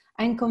sourced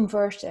and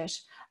converted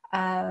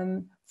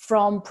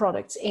from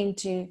products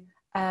into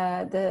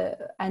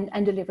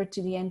and delivered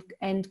to the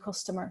end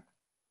customer.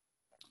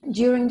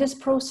 During this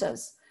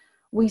process,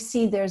 we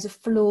see there's a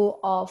flow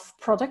of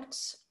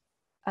products,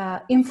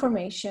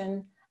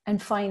 information,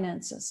 and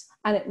finances,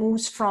 and it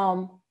moves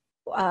from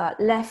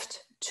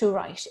left to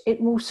right.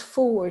 It moves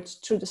forward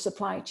through the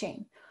supply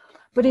chain.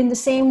 But in the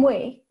same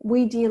way,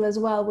 we deal as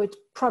well with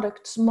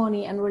products,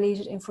 money, and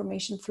related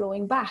information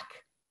flowing back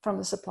from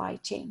the supply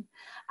chain.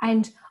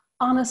 And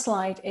on a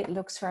slide, it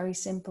looks very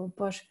simple,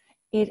 but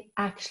it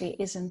actually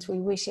isn't. We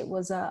wish it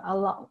was a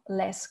lot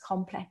less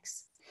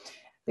complex,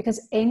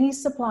 because any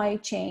supply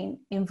chain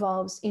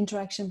involves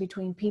interaction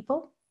between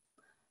people,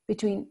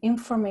 between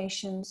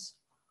informations,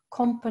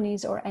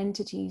 companies or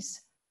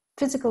entities,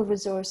 physical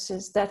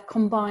resources that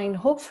combine,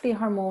 hopefully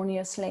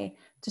harmoniously,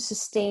 to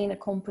sustain a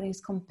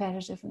company's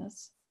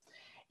competitiveness.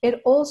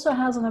 It also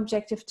has an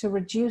objective to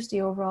reduce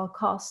the overall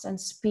cost and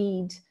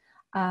speed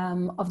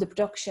of the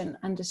production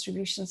and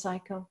distribution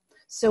cycle.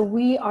 So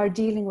we are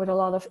dealing with a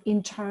lot of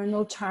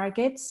internal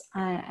targets,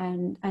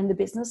 and the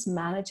business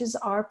manages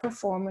our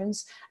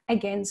performance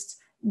against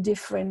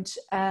different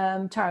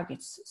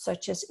targets,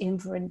 such as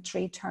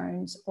inventory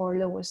turns or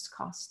lowest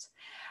cost.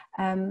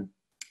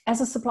 As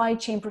a supply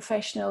chain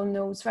professional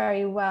knows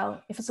very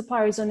well, if a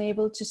supplier is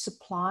unable to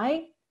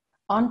supply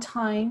on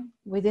time,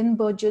 within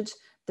budget,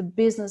 the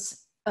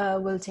business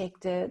will take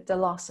the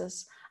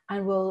losses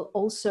and will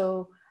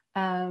also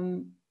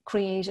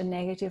create a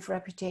negative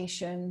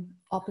reputation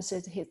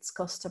opposite its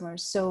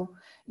customers. So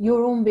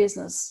your own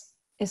business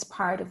is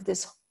part of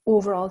this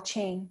overall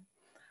chain.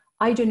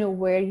 I don't know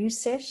where you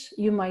sit.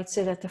 You might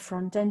sit at the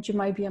front end, you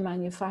might be a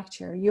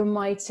manufacturer, you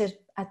might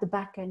sit at the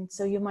back end,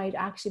 so you might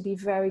actually be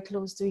very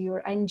close to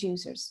your end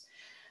users.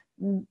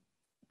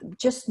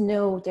 Just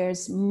know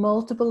there's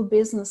multiple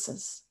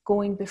businesses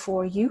going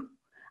before you,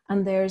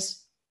 and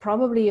there's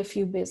probably a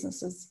few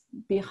businesses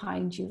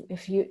behind you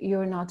if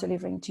you're not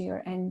delivering to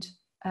your end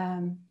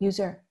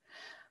user.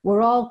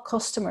 We're all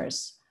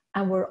customers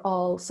and we're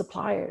all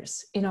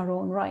suppliers in our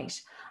own right.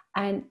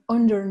 And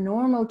under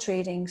normal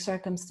trading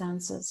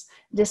circumstances,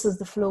 this is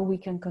the flow we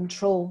can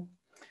control.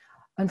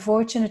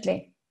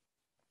 Unfortunately,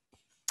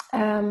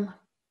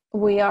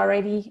 we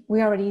already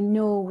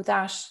know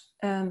that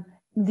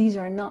these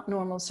are not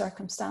normal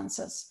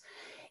circumstances.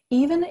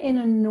 Even in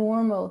a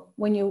normal,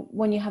 when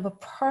you have a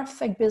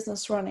perfect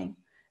business running,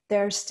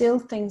 there are still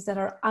things that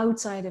are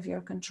outside of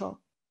your control.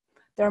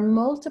 There are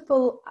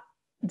multiple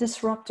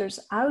disruptors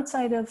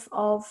outside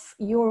of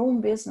your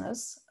own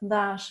business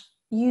that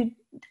you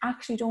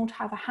actually don't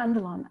have a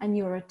handle on, and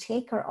you're a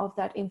taker of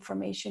that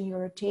information,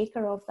 you're a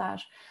taker of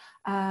that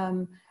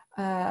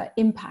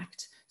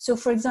impact. So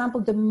for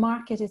example, the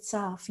market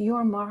itself,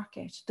 your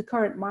market, the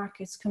current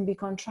markets can be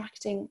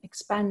contracting,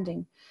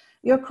 expanding.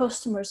 Your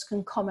customers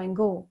can come and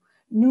go.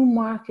 New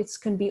markets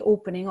can be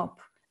opening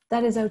up.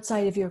 That is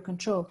outside of your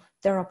control.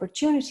 There are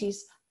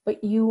opportunities,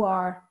 but you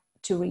are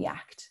to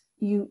react.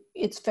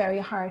 it's very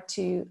hard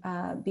to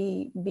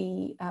be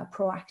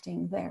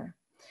proacting there.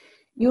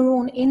 Your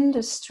own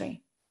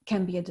industry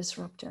can be a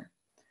disruptor.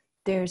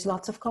 There's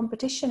lots of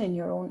competition in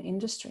your own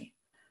industry.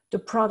 The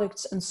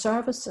products and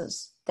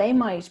services, they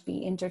might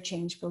be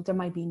interchangeable. There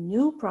might be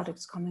new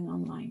products coming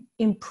online,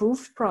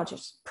 improved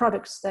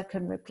products that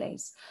can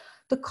replace.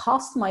 The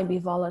cost might be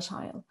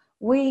volatile.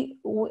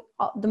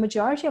 The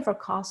majority of our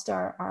costs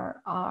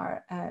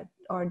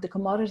or the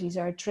commodities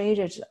are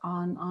traded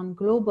on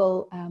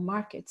global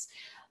markets,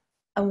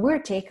 and we're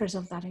takers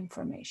of that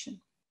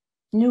information.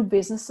 New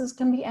businesses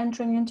can be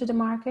entering into the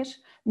market,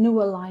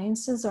 new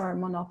alliances or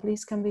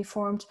monopolies can be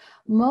formed,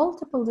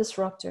 multiple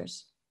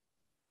disruptors.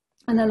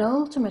 And then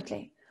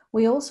ultimately,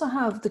 we also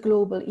have the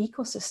global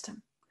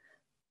ecosystem,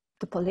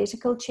 the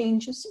political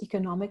changes,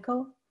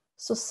 economical,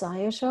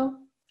 societal,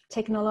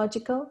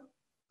 technological,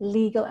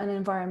 legal and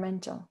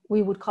environmental.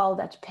 We would call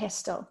that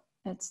PESTO.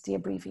 That's the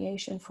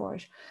abbreviation for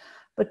it.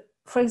 But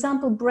for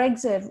example,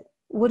 Brexit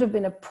would have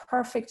been a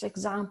perfect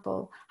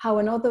example how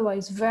an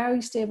otherwise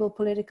very stable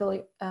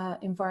political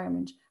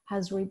environment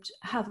has reaped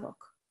havoc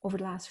over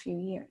the last few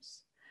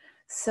years.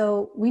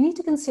 So we need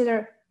to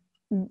consider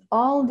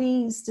all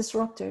these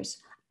disruptors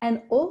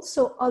and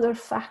also other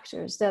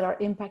factors that are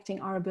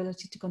impacting our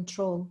ability to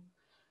control.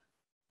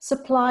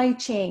 Supply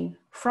chain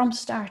from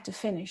start to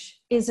finish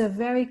is a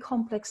very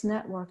complex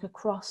network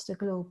across the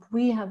globe.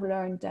 We have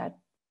learned that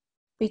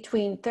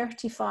between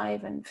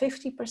 35 and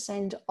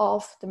 50%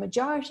 of the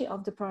majority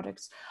of the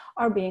products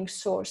are being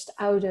sourced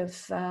out of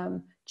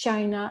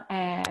China,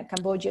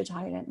 Cambodia,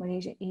 Thailand,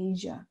 Malaysia,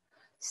 Asia.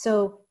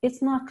 So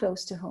it's not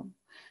close to home.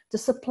 The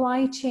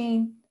supply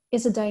chain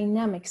is a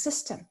dynamic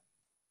system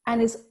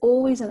and is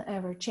always and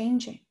ever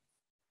changing.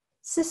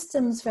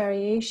 Systems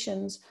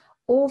variations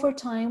over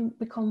time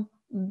become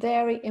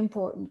very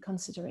important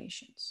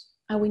considerations,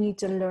 and we need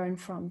to learn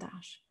from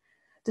that.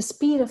 The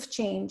speed of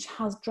change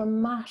has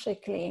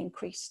dramatically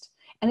increased,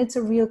 and it's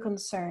a real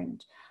concern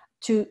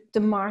to the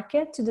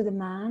market, to the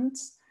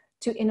demands,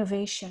 to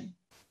innovation.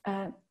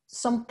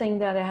 Something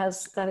that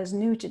is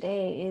new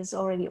today is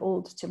already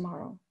old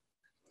tomorrow.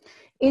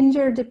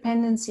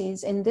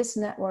 Interdependencies in this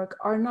network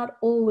are not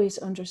always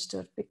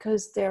understood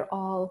because they're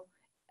all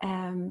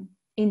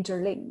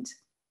interlinked.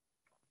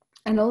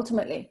 And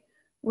ultimately,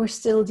 we're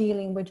still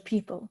dealing with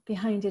people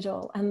behind it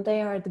all, and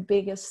they are the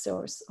biggest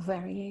source of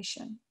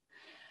variation.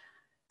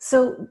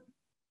 So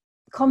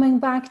coming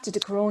back to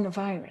the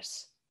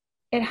coronavirus,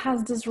 it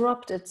has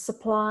disrupted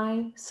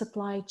supply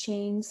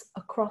chains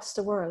across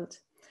the world.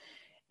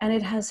 And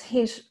it has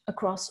hit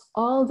across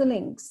all the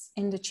links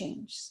in the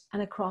chains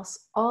and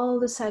across all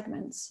the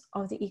segments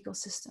of the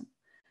ecosystem.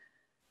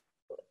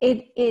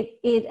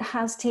 It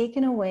has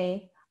taken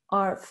away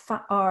our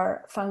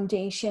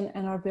foundation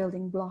and our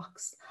building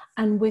blocks.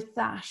 And with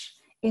that,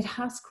 it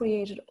has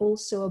created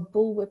also a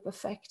bullwhip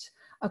effect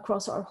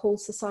across our whole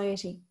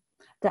society.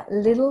 That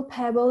little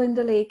pebble in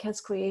the lake has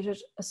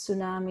created a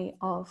tsunami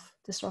of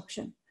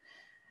disruption.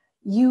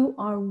 You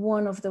are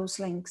one of those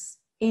links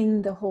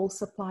in the whole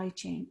supply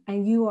chain,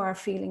 and you are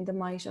feeling the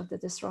might of the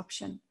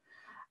disruption.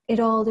 It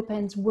all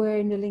depends where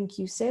in the link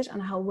you sit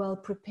and how well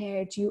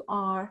prepared you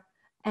are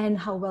and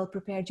how well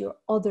prepared your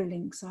other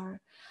links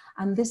are.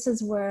 And this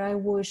is where I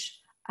would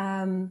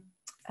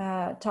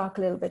talk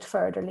a little bit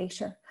further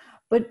later.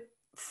 But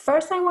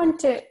first I want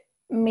to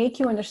make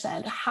you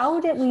understand, how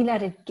did we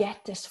let it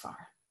get this far?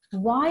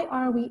 Why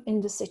are we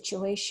in this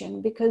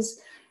situation? Because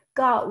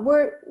God,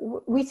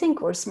 we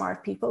think we're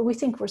smart people. We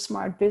think we're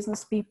smart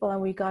business people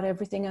and we got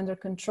everything under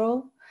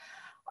control.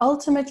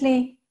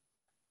 Ultimately,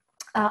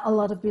 a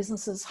lot of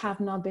businesses have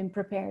not been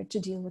prepared to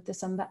deal with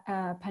this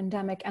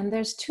pandemic. And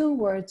there's two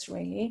words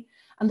really.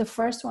 And the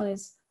first one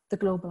is the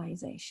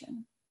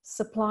globalization,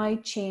 supply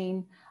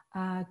chain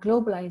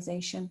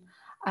globalization.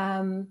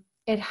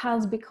 It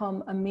has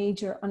become a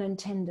major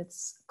unintended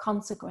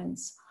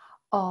consequence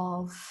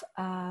of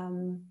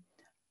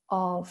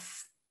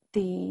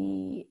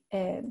the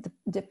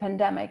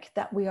pandemic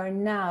that we are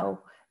now.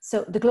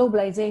 So the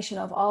globalization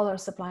of all our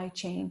supply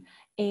chain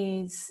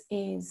is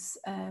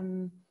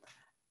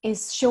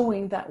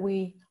showing that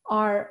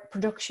our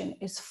production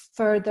is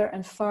further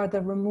and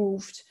further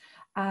removed,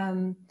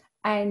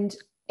 and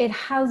it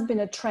has been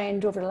a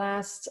trend over the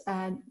last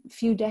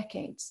few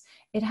decades.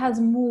 It has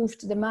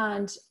moved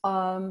demand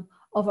of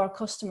our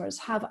customers,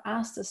 have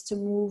asked us to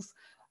move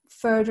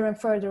further and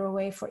further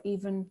away for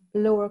even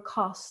lower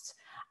costs.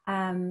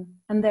 And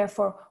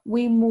therefore,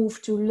 we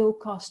move to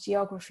low-cost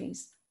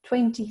geographies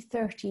 20,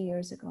 30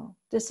 years ago.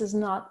 This is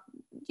not,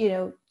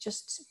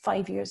 just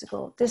 5 years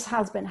ago. This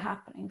has been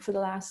happening for the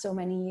last so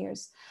many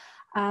years.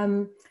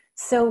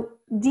 So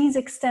these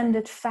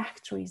extended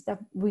factories that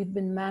we've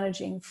been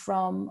managing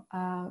from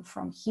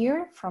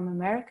here, from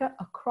America,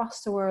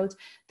 across the world,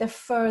 they're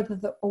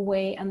further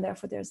away and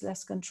therefore there's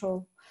less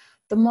control.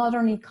 The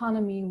modern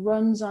economy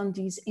runs on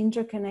these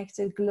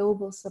interconnected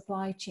global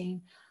supply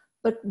chain,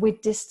 but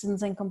with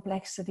distance and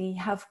complexity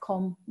have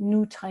come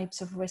new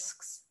types of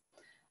risks.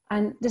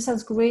 And this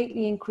has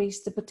greatly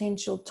increased the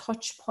potential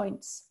touch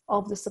points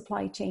of the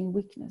supply chain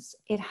weakness.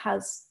 It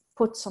has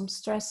put some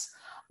stress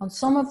on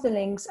some of the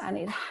links, and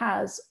it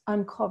has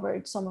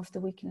uncovered some of the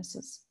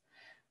weaknesses.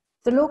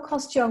 The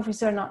low-cost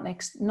geographies are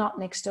not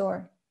next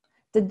door.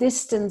 The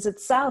distance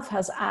itself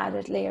has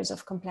added layers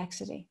of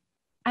complexity.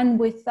 And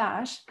with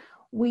that,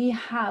 we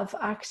have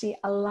actually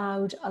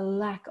allowed a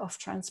lack of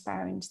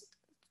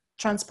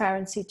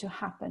transparency to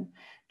happen.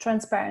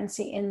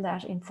 Transparency in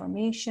that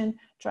information,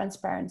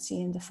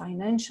 transparency in the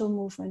financial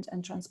movement,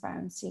 and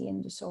transparency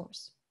in the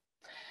source.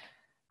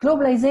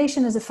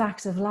 Globalization is a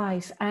fact of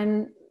life,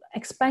 and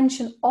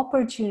expansion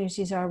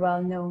opportunities are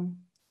well known.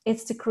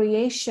 It's the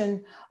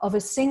creation of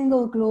a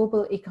single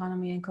global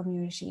economy and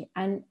community,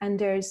 and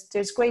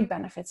there's great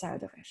benefits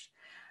out of it.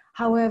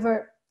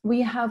 However,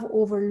 we have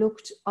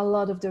overlooked a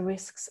lot of the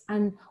risks,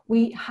 and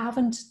we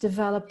haven't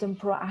developed them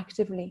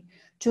proactively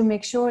to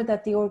make sure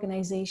that the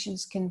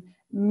organizations can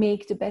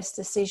make the best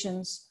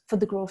decisions for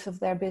the growth of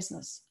their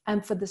business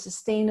and for the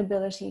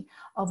sustainability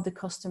of the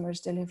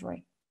customer's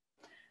delivery.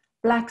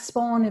 Black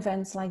swan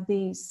events like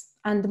these,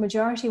 and the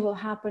majority will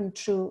happen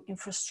through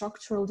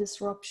infrastructural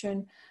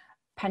disruption,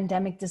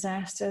 pandemic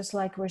disasters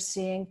like we're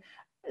seeing,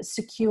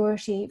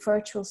 security,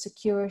 virtual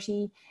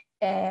security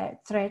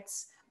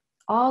threats.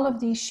 All of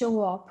these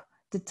show up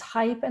the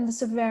type and the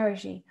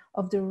severity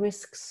of the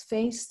risks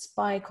faced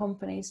by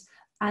companies,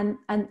 and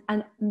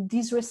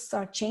these risks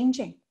are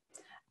changing.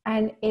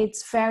 And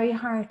it's very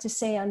hard to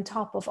stay on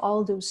top of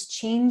all those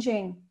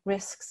changing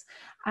risks.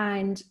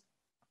 And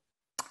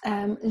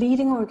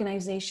leading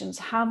organizations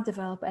have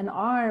developed and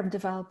are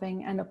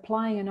developing and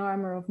applying an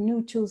armor of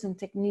new tools and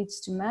techniques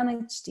to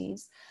manage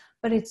these,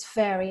 but it's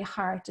very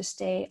hard to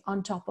stay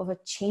on top of a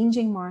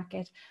changing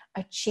market,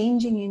 a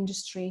changing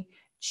industry,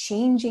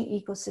 changing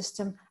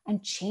ecosystem,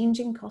 and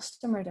changing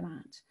customer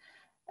demand.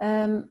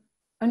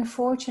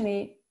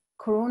 Unfortunately,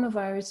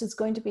 coronavirus is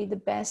going to be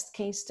the best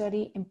case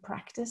study in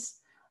practice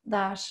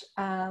that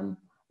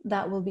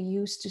will be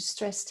used to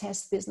stress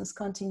test business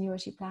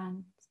continuity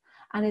plans.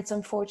 And it's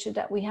unfortunate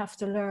that we have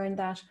to learn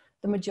that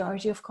the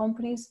majority of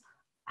companies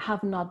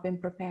have not been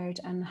prepared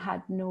and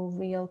had no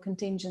real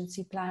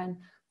contingency plan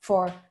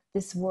for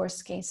this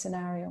worst case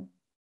scenario.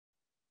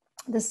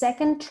 The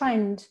second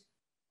trend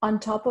on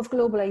top of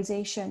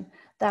globalization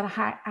that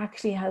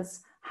actually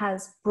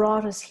has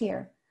brought us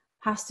here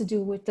has to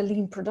do with the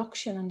lean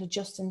production and the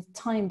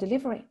just-in-time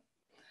delivery.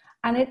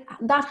 And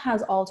that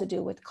has all to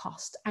do with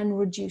cost and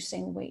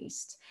reducing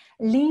waste.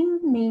 Lean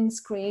means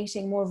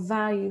creating more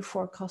value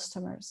for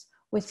customers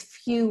with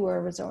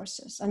fewer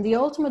resources. And the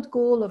ultimate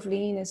goal of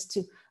lean is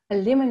to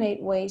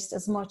eliminate waste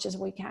as much as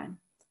we can,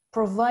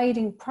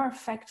 providing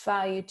perfect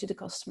value to the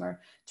customer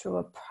through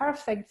a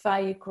perfect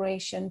value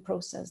creation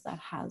process that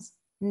has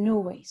no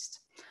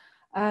waste.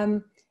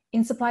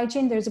 In supply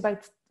chain, there's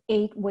about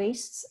 8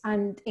 wastes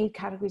and 8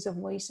 categories of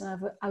waste, and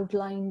I've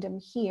outlined them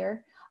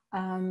here.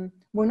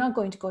 We're not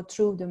going to go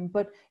through them,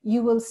 but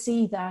you will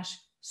see that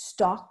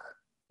stock,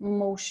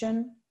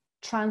 motion,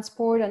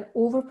 transport, and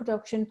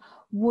overproduction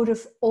would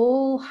have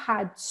all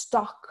had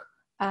stock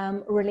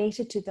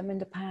related to them in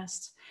the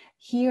past.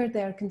 Here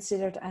they're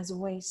considered as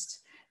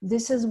waste.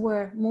 This is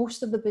where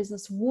most of the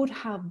business would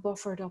have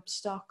buffered up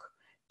stock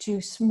to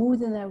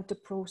smoothen out the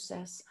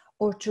process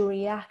or to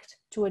react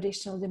to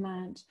additional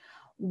demand.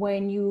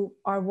 When you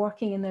are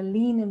working in a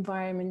lean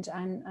environment,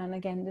 and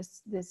again,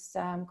 this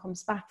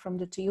comes back from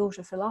the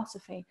Toyota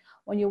philosophy,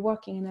 when you're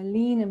working in a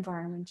lean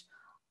environment,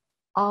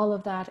 all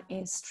of that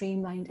is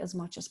streamlined as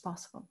much as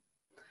possible.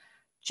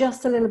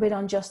 Just a little bit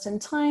on just in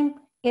time,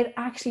 it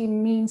actually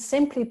means,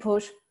 simply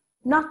put,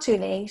 not too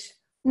late,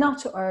 not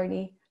too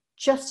early,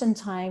 just in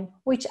time,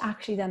 which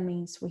actually then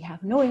means we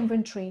have no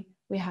inventory,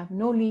 we have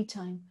no lead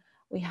time,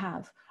 we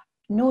have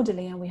no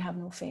delay, and we have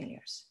no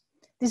failures.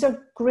 These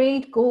are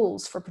great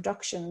goals for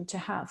production to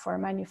have for a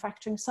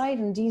manufacturing side,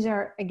 and these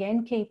are,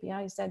 again,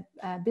 KPIs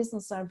that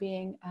businesses are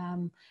being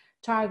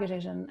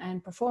targeted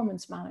and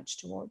performance managed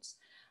towards.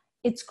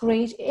 It's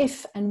great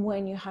if and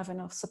when you have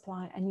enough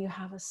supply and you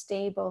have a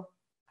stable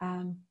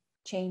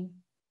chain.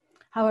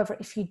 However,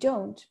 if you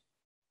don't,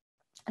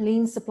 a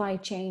lean supply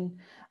chain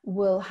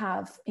will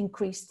have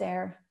increased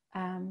their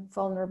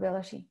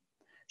vulnerability.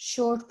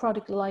 Short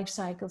product life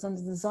cycles and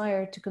the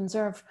desire to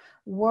conserve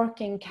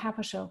working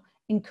capital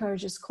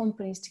encourages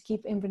companies to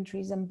keep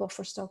inventories and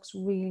buffer stocks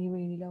really,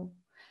 really low.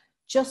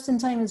 Just in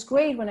time is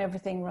great when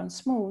everything runs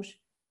smooth.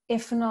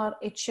 If not,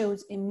 it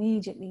shows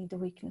immediately the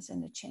weakness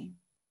in the chain.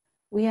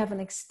 We have an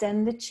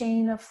extended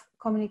chain of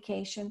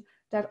communication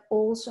that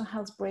also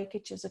has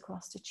breakages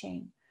across the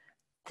chain.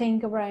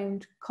 Think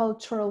around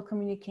cultural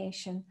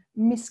communication,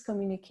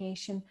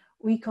 miscommunication.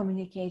 We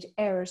communicate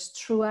errors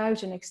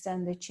throughout an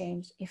extended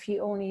chain. If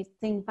you only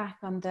think back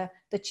on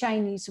the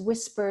Chinese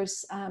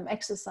whispers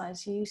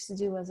exercise you used to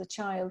do as a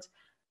child,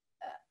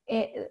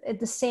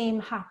 the same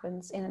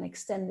happens in an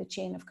extended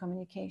chain of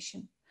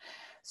communication.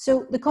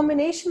 So the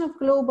combination of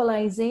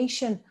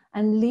globalization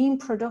and lean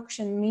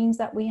production means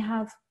that we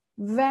have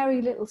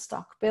very little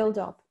stock build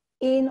up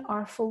in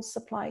our full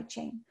supply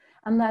chain.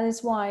 And that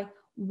is why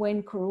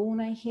when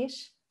Corona hit,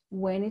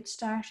 when it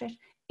started,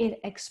 it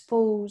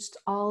exposed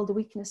all the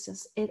weaknesses.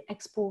 It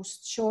exposed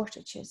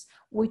shortages,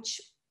 which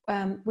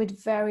with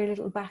very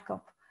little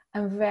backup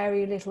and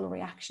very little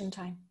reaction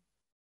time.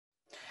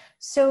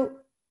 So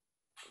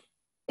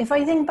if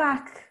I think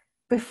back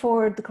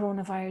before the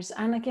coronavirus,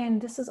 and again,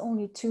 this is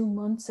only 2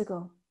 months ago,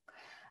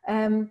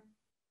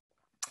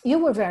 you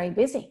were very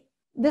busy.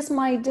 This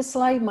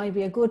slide might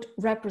be a good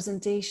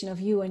representation of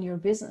you and your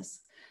business.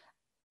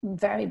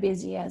 Very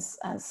busy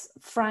as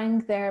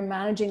Frank there,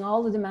 managing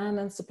all the demand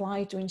and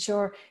supply to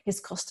ensure his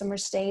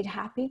customers stayed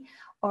happy,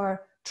 or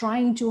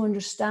trying to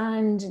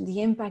understand the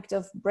impact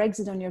of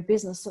Brexit on your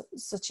business,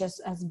 such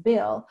as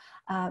Bill,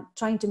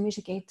 trying to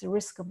mitigate the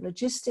risk of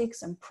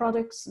logistics and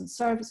products and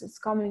services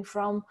coming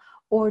from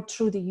or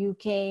through the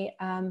UK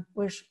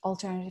with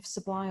alternative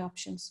supply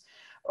options.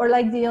 Or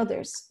like the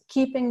others,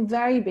 keeping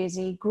very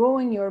busy,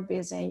 growing your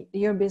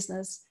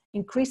business,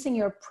 increasing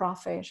your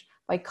profit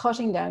by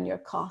cutting down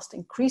your cost,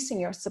 increasing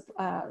your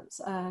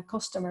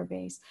customer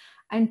base,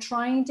 and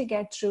trying to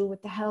get through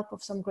with the help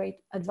of some great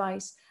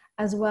advice,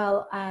 as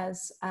well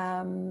as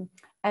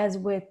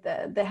with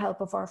the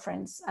help of our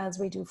friends, as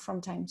we do from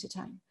time to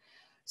time.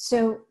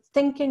 So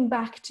thinking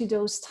back to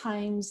those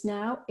times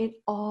now, it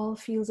all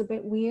feels a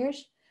bit weird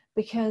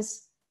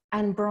because,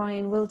 and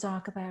Brian will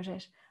talk about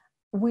it,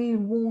 we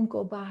won't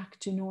go back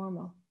to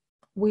normal.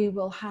 We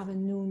will have a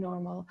new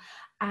normal.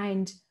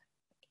 And,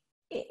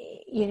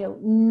 you know,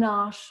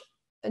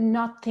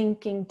 not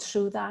thinking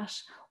through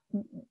that,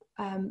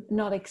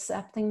 not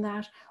accepting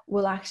that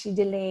will actually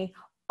delay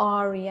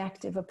our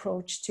reactive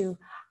approach to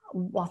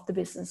what the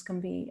business can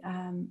be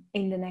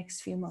in the next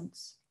few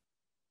months.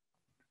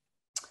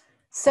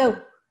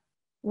 So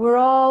we're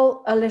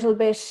all a little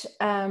bit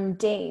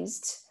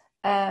dazed.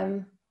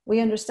 We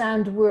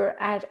understand we're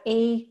at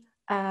a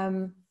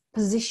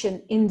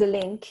position in the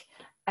link,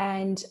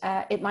 and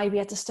it might be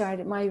at the start,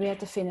 it might be at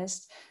the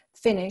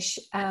finish.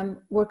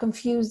 We're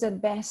confused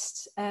at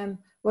best.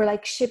 We're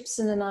like ships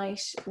in the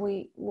night.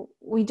 We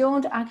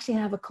don't actually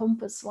have a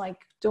compass,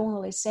 like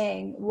Donal is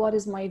saying. What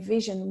is my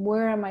vision?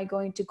 Where am I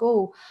going to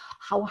go?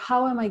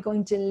 How am I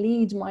going to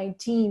lead my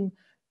team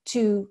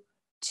to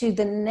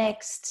the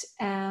next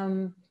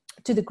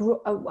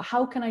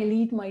how can I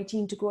lead my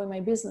team to grow my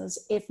business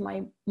if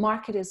my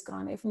market is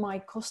gone, if my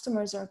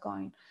customers are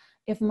gone,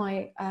 if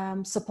my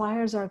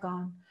suppliers are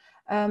gone?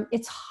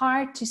 It's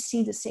hard to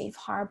see the safe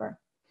harbor,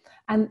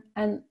 and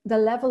the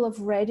level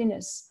of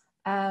readiness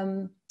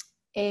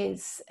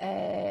is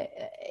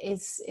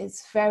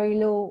very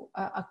low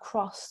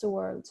across the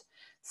world.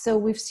 So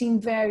we've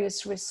seen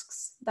various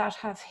risks that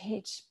have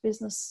hit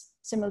business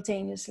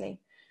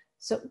simultaneously.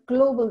 So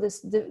global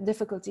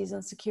difficulties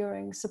in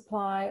securing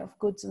supply of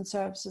goods and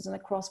services and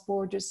across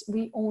borders,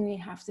 we only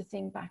have to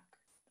think back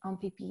on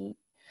PPE.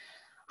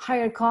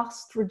 Higher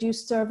cost,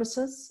 reduced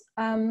services,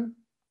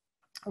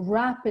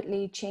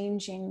 rapidly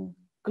changing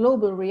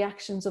global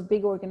reactions of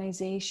big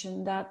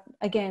organizations that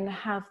again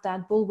have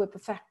that bullwhip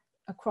effect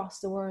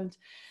across the world,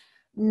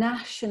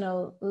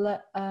 national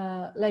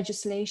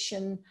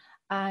legislation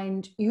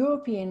and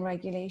European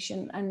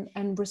regulation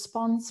and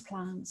response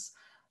plans,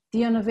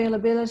 the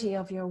unavailability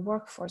of your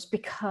workforce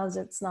because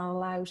it's not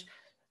allowed.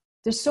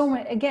 There's so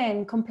many,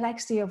 again,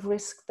 complexity of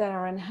risk that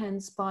are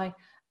enhanced by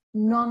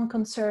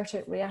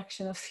non-concerted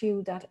reaction of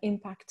few that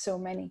impact so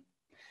many.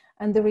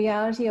 And the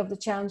reality of the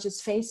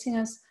challenges facing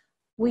us,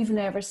 we've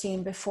never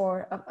seen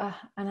before.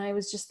 And I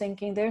was just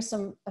thinking, there's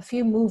a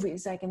few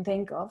movies I can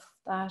think of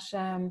that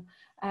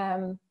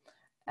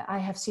I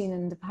have seen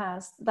in the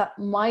past that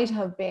might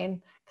have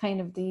been kind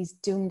of these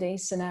doomsday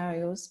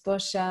scenarios,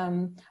 but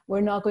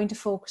we're not going to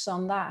focus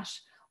on that.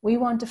 We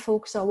want to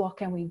focus on what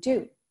can we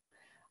do.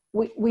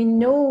 We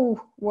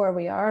know where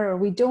we are, or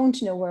we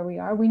don't know where we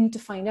are. We need to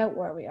find out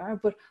where we are,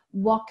 but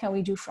what can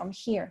we do from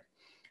here?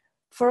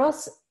 For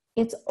us,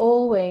 it's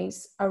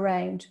always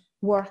around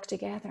work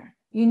together.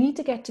 You need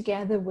to get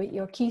together with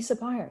your key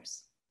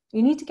suppliers.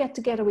 You need to get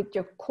together with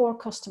your core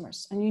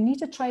customers, and you need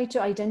to try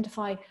to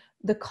identify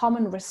the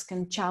common risk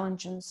and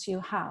challenges you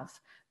have,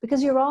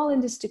 because you're all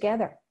in this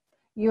together.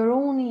 You're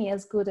only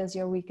as good as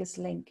your weakest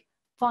link.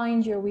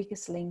 Find your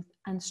weakest link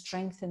and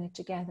strengthen it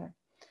together.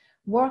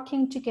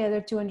 Working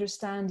together to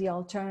understand the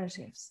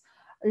alternatives.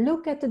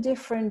 Look at the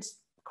different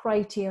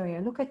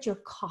criteria. Look at your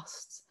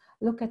costs.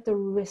 Look at the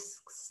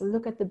risks.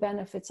 Look at the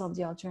benefits of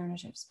the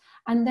alternatives.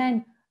 And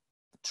then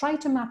try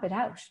to map it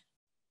out.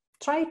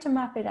 Try to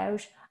map it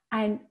out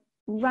and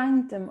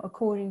rank them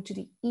according to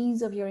the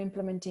ease of your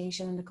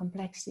implementation and the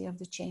complexity of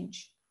the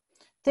change.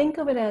 Think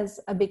of it as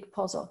a big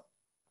puzzle.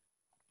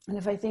 And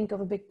if I think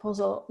of a big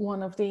puzzle,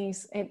 one of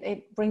these,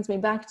 it brings me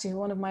back to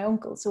one of my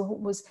uncles who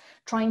was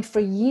trying for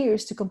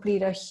years to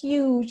complete a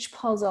huge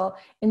puzzle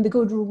in the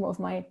good room of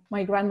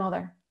my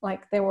grandmother.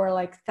 Like there were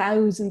like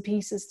 1,000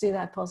 pieces to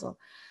that puzzle.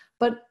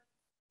 But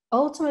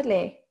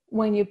ultimately,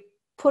 when you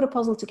put a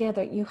puzzle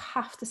together, you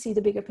have to see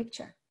the bigger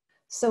picture.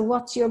 So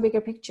what's your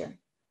bigger picture?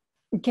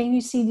 Can you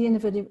see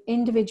the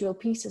individual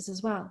pieces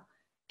as well?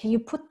 Can you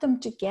put them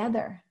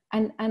together?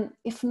 And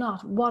if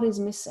not, what is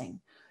missing?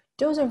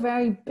 Those are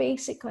very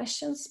basic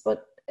questions,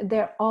 but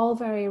they're all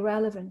very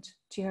relevant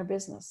to your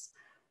business.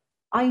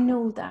 I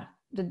know that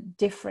the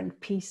different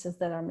pieces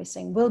that are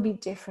missing will be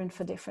different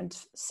for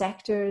different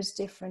sectors,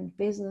 different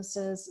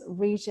businesses,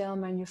 retail,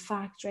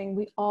 manufacturing.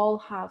 We all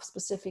have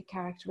specific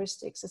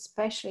characteristics,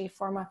 especially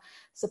from a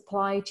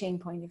supply chain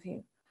point of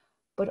view.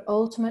 But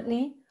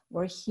ultimately,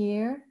 we're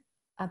here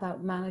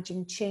about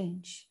managing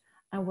change,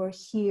 and we're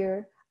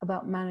here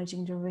about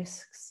managing the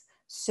risks.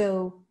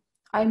 So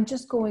I'm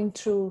just going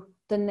through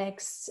the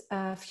next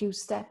few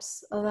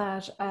steps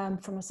that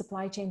from a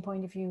supply chain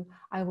point of view,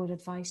 I would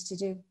advise to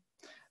do.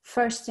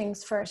 First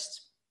things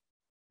first,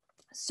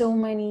 so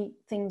many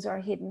things are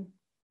hidden.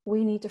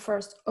 We need to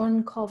first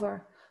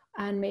uncover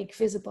and make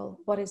visible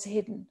what is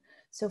hidden.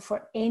 So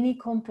for any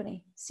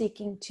company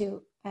seeking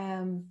to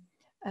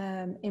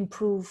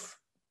improve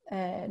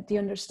the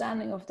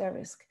understanding of their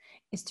risk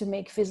is to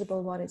make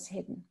visible what is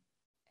hidden.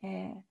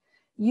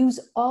 Use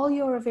all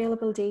your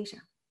available data.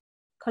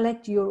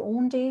 Collect your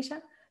own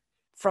data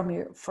from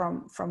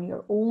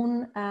your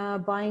own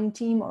buying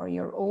team or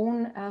your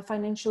own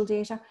financial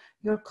data,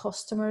 your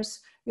customers,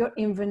 your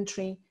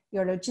inventory,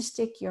 your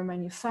logistic, your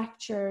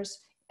manufacturers,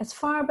 as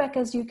far back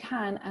as you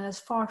can and as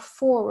far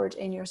forward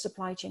in your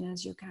supply chain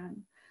as you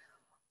can.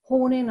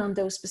 Hone in on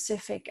those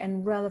specific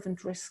and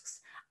relevant risks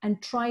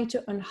and try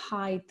to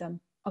unhide them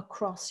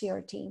across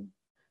your team.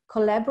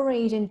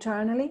 Collaborate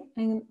internally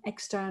and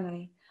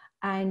externally,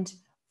 and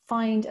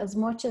find as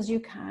much as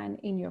you can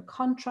in your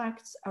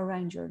contracts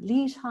around your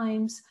lead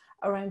times,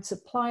 around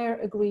supplier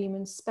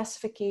agreements,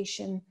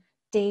 specification,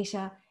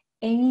 data,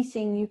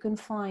 anything you can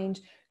find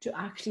to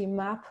actually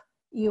map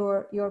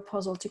your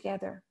puzzle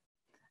together.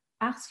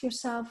 Ask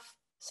yourself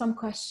some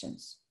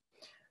questions.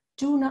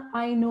 Do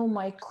I know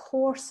my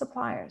core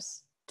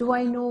suppliers? Do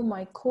I know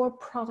my core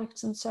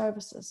products and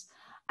services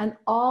and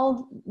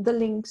all the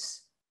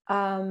links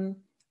in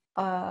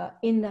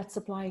that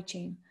supply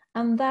chain?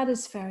 And that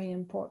is very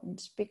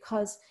important,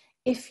 because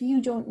if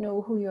you don't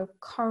know who your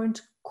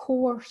current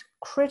core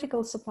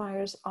critical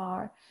suppliers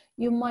are,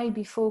 you might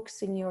be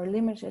focusing your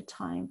limited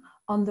time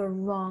on the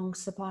wrong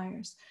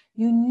suppliers.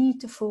 You need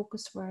to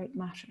focus where it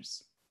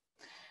matters.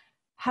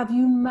 Have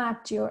you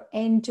mapped your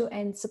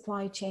end-to-end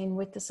supply chain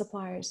with the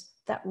suppliers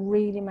that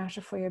really matter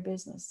for your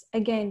business?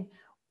 Again,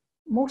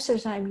 most of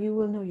the time you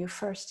will know your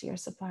first tier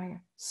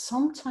supplier,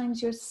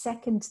 sometimes your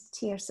second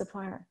tier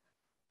supplier.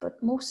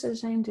 But most of the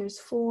time there's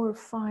 4 or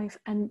 5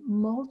 and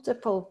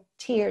multiple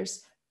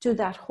tiers to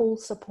that whole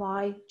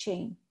supply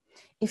chain.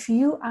 If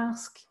you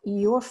ask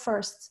your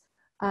first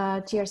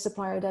tier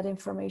supplier that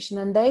information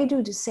and they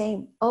do the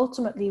same,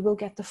 ultimately we'll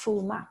get the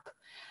full map.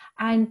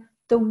 And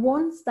the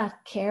ones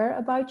that care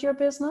about your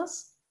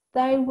business,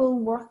 they will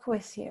work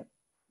with you.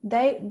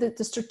 The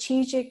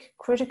strategic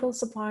critical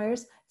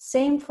suppliers,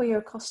 same for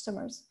your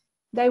customers.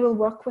 They will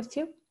work with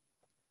you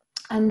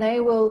and they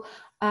will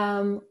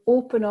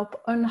open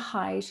up,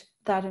 unhide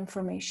that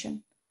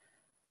information.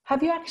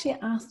 Have you actually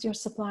asked your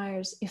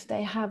suppliers if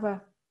they have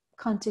a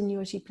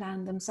continuity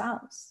plan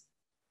themselves?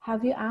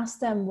 Have you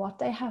asked them what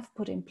they have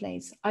put in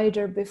place,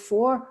 either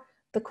before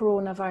the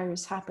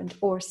coronavirus happened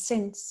or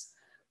since?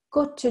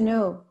 Good to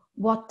know.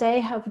 What they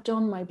have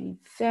done might be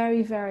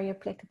very, very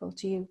applicable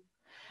to you.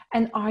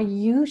 And are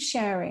you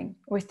sharing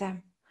with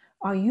them?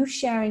 Are you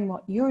sharing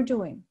what you're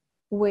doing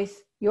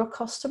with your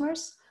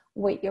customers,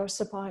 with your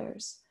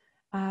suppliers?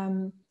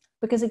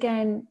 Because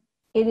again,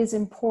 it is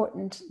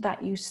important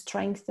that you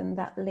strengthen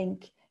that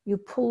link, you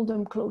pull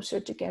them closer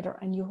together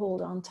and you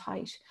hold on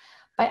tight.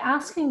 By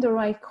asking the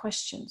right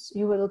questions,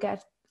 you will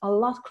get a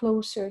lot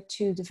closer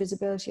to the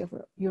visibility of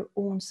your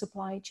own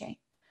supply chain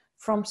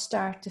from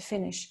start to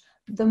finish.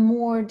 The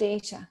more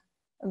data,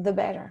 the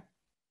better.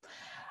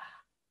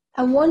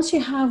 And once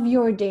you have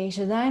your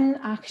data, then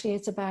actually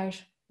it's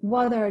about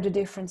what are the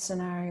different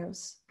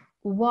scenarios?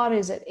 What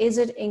is it? Is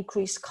it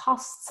increased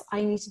costs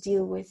I need to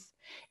deal with?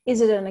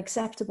 Is it an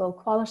acceptable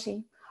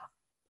quality?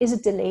 Is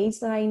it delays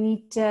that I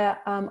need to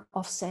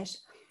offset?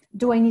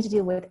 Do I need to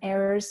deal with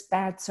errors,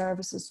 bad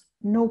services,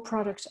 no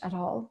product at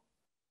all?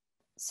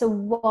 So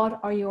what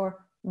are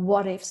your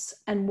what ifs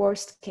and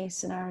worst case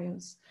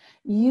scenarios?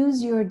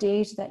 Use your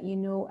data that you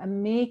know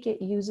and make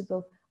it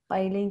usable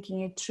by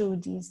linking it through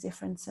these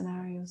different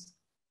scenarios.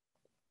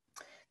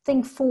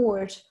 Think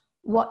forward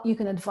what you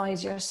can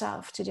advise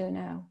yourself to do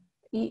now,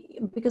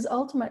 because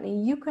ultimately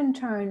you can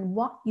turn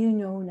what you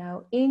know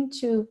now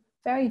into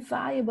very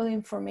valuable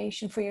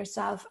information for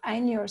yourself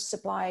and your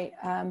supply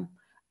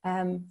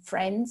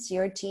friends,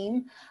 your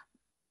team,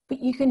 but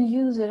you can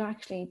use it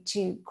actually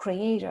to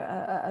create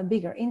a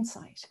bigger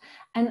insight.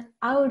 And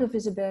out of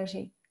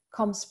visibility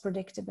comes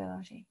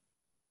predictability.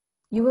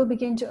 You will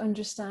begin to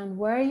understand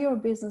where your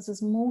business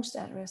is most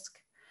at risk,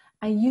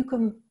 and you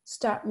can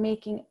start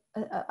making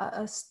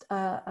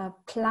a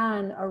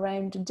plan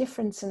around the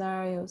different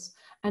scenarios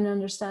and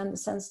understand the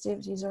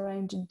sensitivities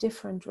around the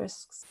different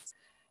risks.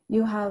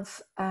 You have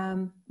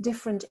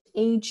different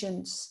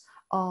agents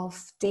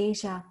of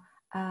data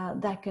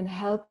that can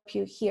help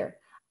you here.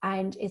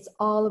 And it's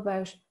all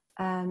about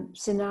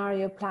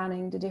scenario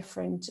planning the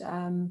different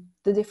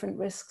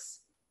risks.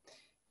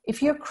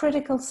 If your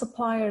critical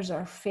suppliers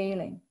are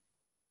failing,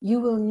 you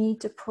will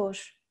need to put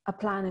a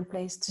plan in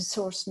place to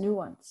source new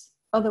ones.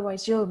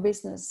 Otherwise, your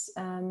business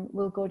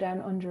will go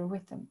down under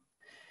with them.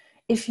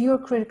 If your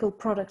critical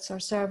products or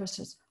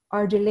services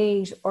are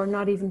delayed or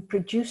not even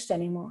produced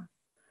anymore,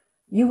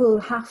 you will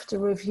have to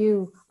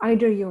review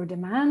either your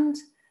demand,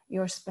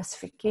 your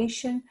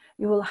specification.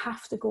 You will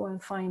have to go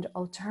and find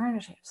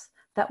alternatives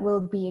that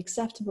will be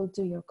acceptable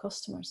to your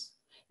customers.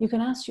 You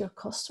can ask your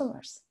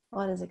customers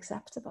what is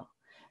acceptable.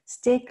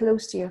 Stay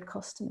close to your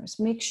customers.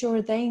 Make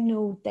sure they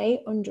know,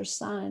 they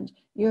understand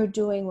you're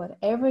doing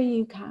whatever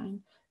you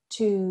can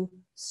to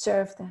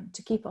serve them,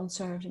 to keep on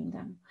serving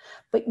them.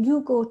 But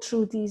you go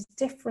through these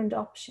different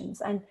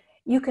options and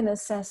you can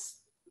assess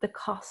the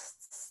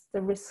costs,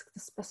 the risk, the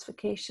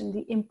specification,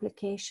 the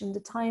implication, the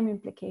time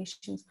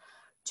implications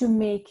to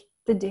make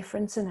the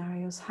different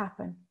scenarios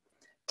happen.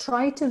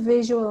 Try to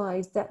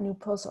visualize that new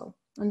puzzle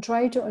and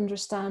try to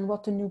understand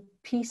what the new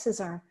pieces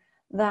are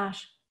that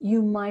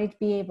you might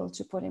be able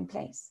to put in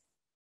place.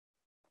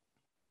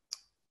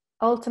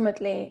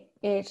 Ultimately,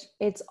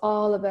 it's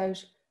all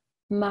about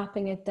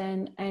mapping it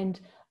then and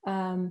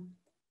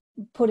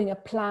putting a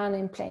plan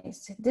in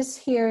place. This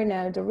here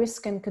now, the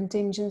risk and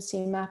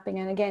contingency mapping,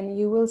 and again,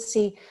 you will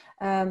see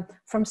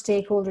from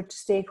stakeholder to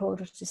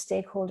stakeholder to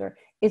stakeholder,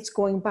 it's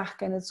going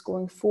back and it's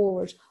going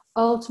forward.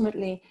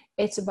 Ultimately,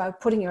 it's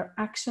about putting your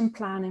action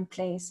plan in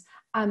place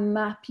and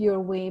map your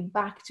way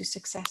back to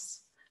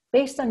success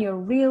based on your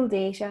real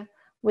data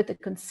with a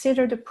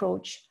considered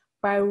approach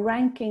by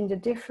ranking the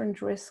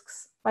different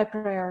risks by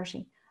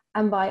priority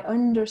and by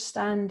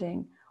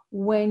understanding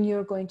when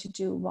you're going to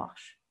do what.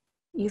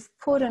 You've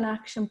put an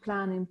action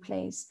plan in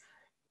place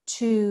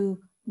to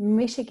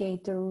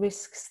mitigate the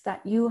risks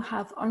that you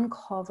have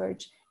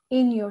uncovered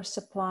in your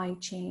supply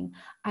chain,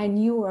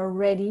 and you are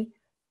ready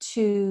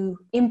to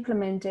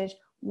implement it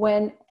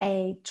when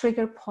a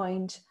trigger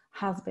point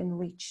has been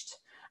reached.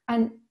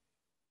 And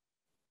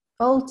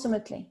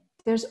ultimately,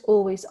 there's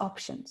always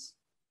options.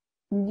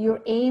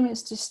 Your aim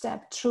is to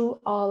step through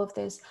all of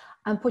this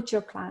and put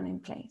your plan in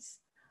place.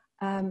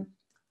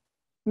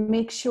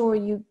 Make sure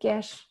you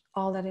get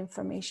all that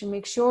information.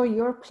 Make sure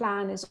your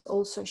plan is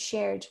also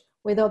shared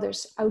with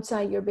others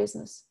outside your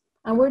business.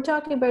 And we're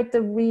talking about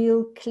the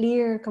real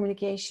clear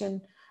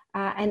communication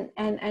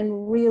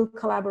and real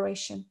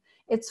collaboration.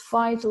 It's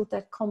vital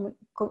that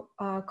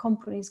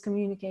companies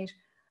communicate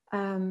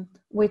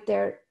with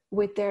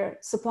their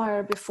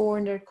supplier before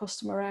and their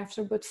customer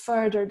after, but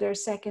further their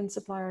second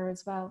supplier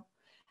as well.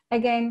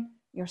 Again,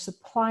 your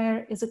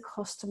supplier is a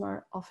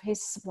customer of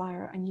his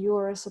supplier and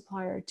you're a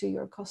supplier to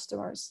your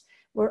customers.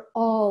 We're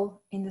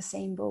all in the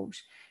same boat.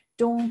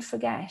 Don't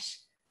forget,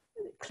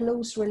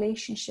 close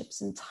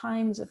relationships in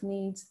times of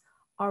needs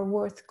are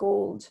worth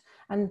gold.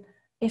 And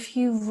if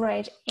you've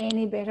read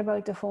any bit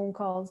about the phone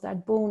calls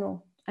that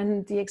Bono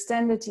and the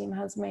extended team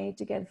has made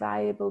to get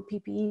valuable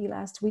PPE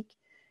last week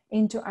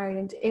into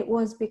Ireland, it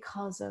was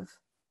because of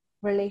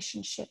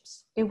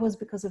relationships. It was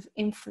because of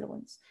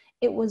influence.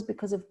 It was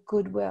because of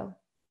goodwill.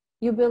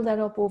 You build that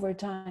up over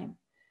time.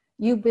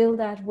 You build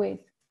that with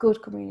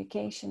good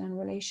communication and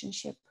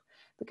relationship,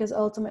 because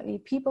ultimately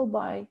people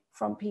buy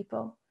from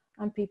people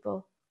and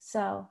people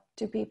sell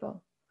to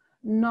people.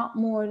 Not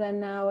more than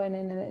now, and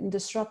in a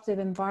disruptive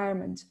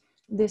environment,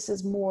 this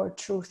is more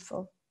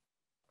truthful.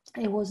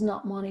 It was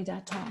not money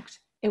that talked.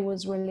 It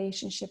was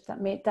relationship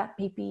that made that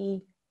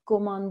PPE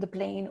come on the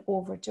plane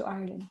over to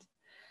Ireland.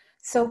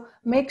 So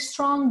make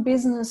strong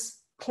business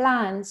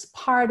plans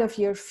part of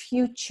your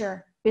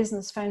future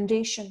business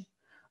foundation.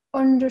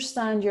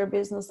 Understand your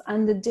business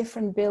and the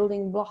different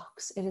building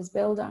blocks it is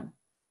built on.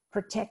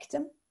 Protect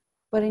them,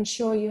 but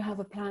ensure you have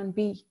a plan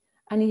B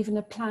and even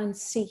a plan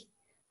C,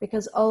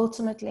 because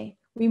ultimately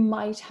we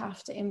might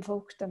have to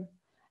invoke them.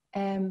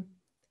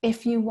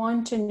 If you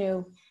want to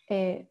know,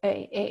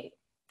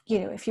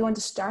 if you want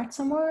to start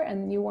somewhere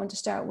and you want to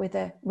start with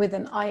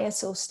an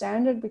ISO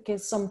standard,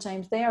 because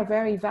sometimes they are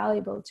very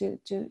valuable to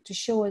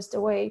show us the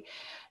way.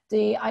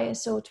 The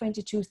ISO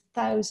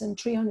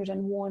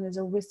 22301 is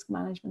a risk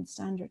management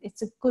standard.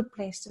 It's a good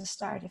place to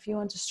start if you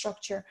want to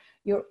structure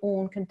your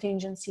own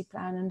contingency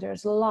plan, and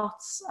there's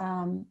lots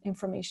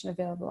information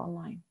available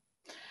online.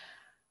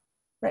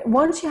 Right.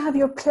 Once you have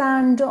your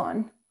plan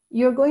done,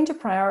 you're going to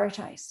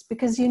prioritize,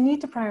 because you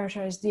need to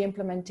prioritize the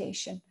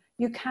implementation.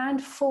 You can't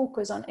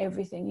focus on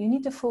everything. You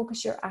need to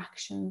focus your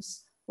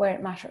actions where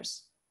it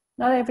matters.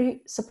 Not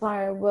every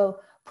supplier will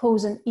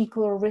pose an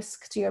equal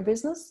risk to your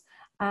business.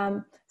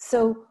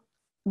 So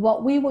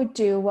what we would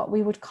do, what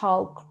we would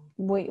call,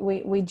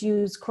 we'd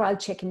use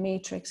CrowdCheck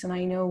matrix. And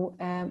I know,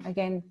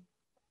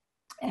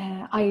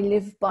 I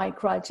live by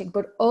CrowdCheck,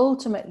 but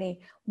ultimately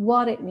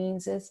what it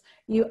means is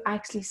you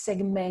actually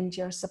segment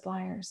your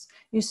suppliers.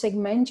 You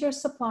segment your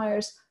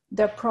suppliers,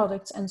 their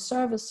products and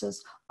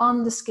services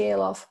on the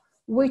scale of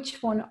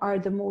which one are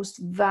the most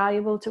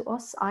valuable to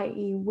us,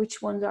 i.e.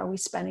 which ones are we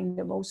spending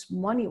the most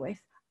money with,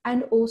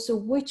 and also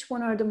which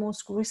one are the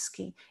most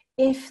risky.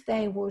 If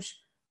they would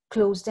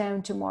close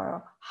down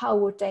tomorrow, how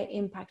would they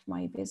impact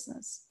my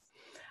business?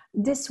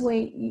 This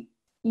way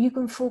you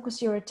can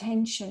focus your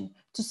attention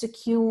to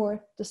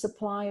secure the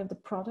supply of the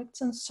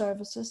products and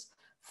services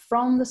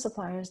from the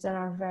suppliers that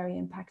are very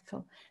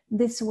impactful.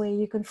 This way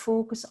you can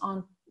focus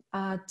on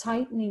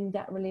tightening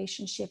that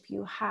relationship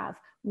you have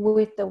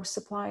with those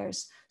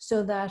suppliers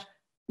so that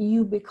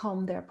you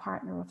become their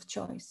partner of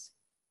choice.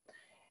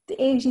 The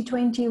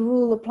 80-20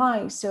 rule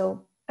applies.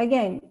 So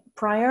again,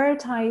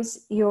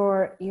 prioritize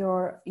your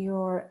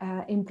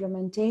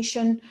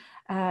implementation.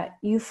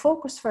 You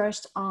focus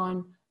first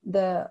on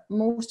the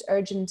most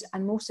urgent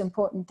and most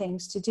important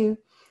things to do,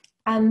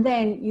 and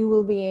then you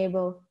will be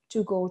able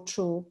to go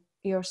through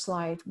your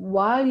slide.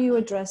 While you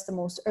address the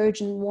most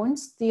urgent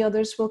ones, the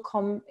others will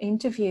come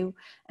into view,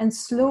 and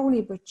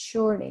slowly but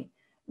surely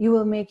you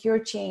will make your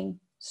chain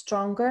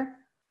stronger,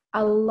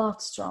 a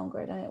lot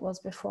stronger than it was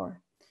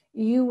before.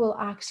 You will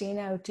actually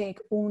now take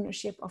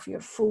ownership of your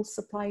full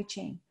supply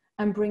chain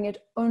and bring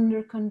it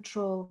under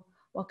control,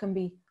 what can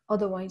be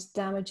otherwise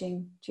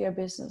damaging to your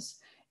business.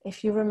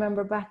 If you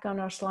remember back on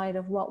our slide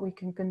of what we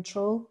can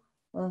control,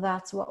 well,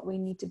 that's what we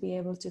need to be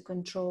able to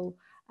control.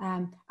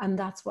 And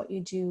that's what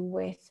you do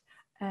with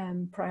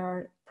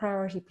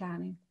priority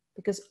planning,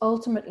 because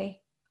ultimately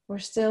we're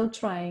still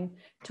trying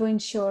to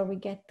ensure we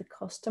get the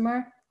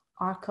customer,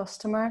 our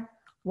customer,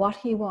 what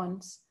he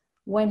wants,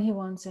 when he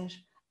wants it,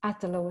 at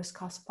the lowest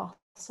cost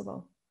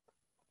possible.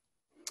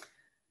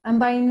 And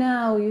by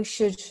now you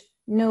should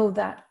know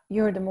that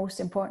you're the most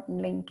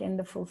important link in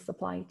the full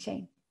supply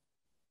chain,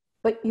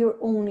 but you're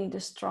only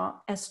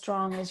as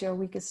strong as your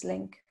weakest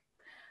link.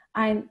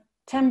 And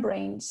 10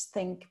 brains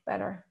think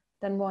better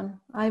than one.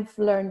 I've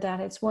learned that.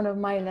 It's one of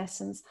my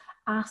lessons.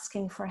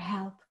 Asking for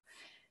help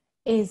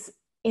is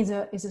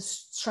a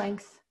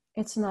strength.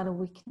 It's not a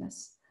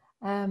weakness.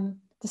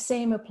 The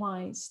same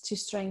applies to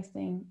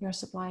strengthening your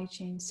supply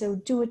chain. So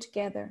do it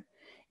together.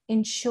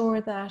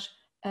 Ensure that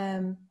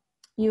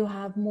you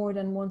have more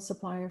than one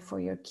supplier for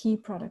your key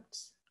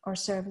products or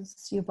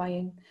services you buy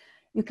in.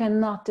 You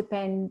cannot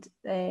depend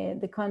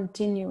the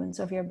continuance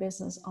of your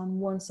business on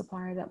one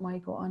supplier that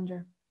might go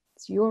under.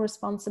 It's your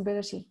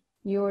responsibility.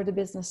 You're the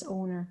business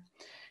owner.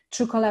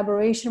 Through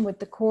collaboration with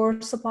the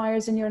core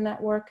suppliers in your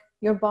network,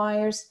 your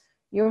buyers,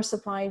 your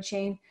supply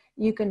chain,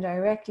 you can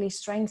directly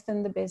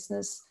strengthen the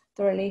business,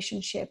 the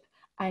relationship,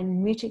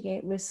 and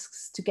mitigate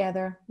risks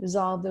together,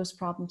 resolve those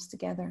problems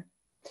together.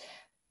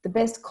 The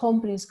best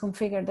companies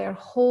configure their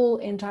whole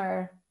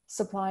entire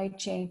supply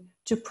chain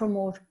to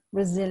promote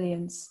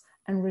resilience,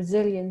 and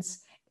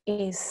resilience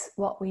is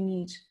what we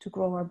need to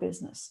grow our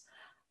business.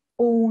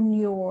 Own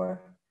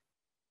your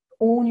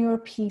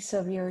piece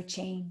of your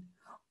chain,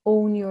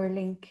 own your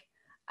link,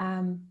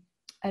 and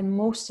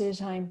most of the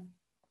time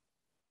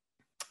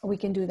we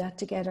can do that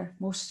together.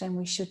 Most of the time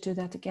we should do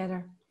that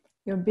together.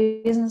 Your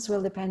business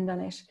will depend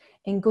on it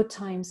in good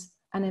times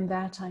and in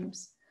bad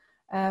times.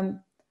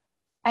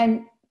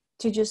 And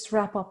to just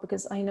wrap up,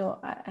 because I know,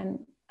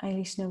 and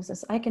Eilish knows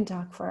this, I can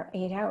talk for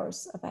 8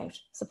 hours about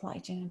supply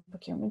chain and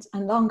procurement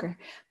and longer,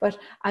 but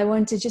I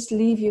want to just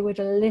leave you with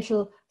a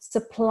little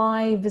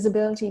supply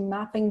visibility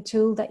mapping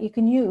tool that you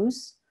can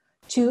use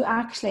to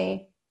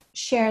actually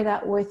share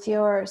that with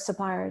your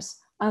suppliers,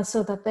 and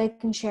so that they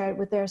can share it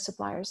with their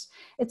suppliers.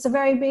 It's a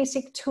very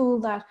basic tool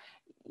that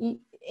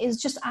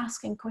is just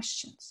asking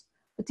questions,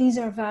 but these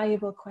are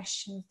valuable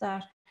questions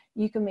that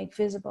you can make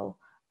visible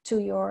to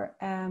your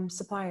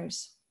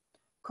suppliers.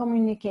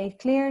 Communicate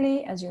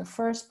clearly as your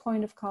first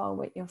point of call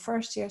with your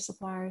first tier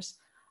suppliers,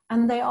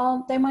 and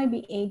they might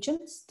be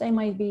agents, they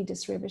might be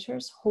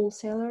distributors,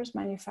 wholesalers,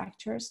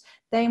 manufacturers.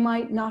 They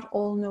might not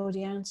all know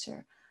the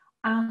answer.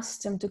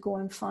 Ask them to go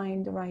and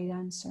find the right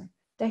answer.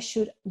 They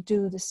should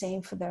do the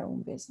same for their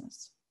own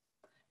business.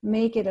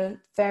 Make it a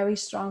very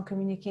strong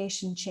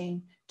communication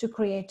chain to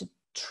create a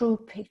true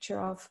picture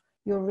of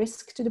your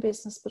risk to the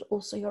business, but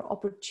also your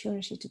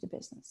opportunity to the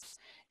business.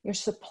 Your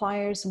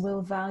suppliers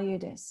will value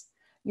this.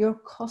 Your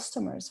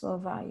customers will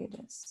value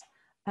this.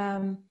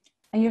 And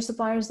your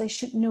suppliers, they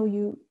should know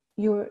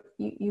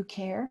you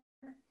care,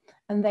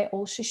 and they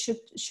also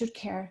should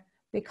care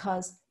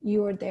because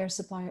you're their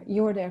supplier,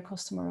 you're their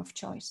customer of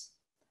choice.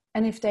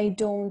 And if they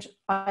don't,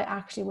 I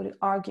actually would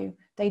argue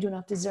they do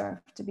not deserve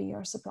to be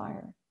your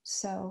supplier.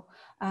 So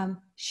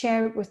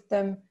share it with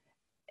them,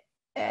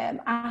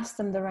 ask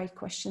them the right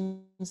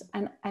questions,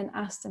 and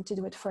ask them to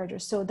do it further,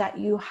 so that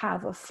you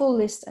have a full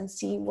list and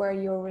see where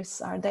your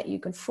risks are that you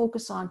can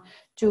focus on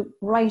to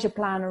write a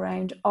plan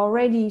around.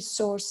 Already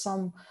source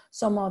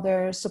some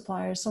other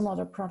suppliers, some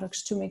other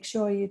products to make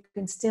sure you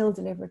can still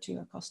deliver to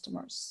your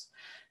customers.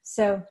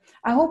 So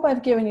I hope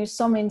I've given you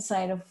some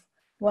insight of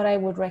what I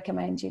would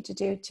recommend you to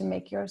do to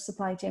make your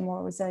supply chain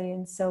more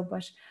resilient. So,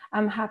 but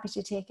I'm happy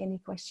to take any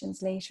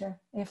questions later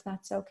if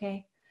that's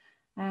okay.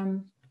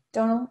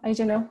 Donald, I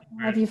don't know,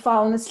 have you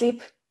fallen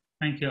asleep?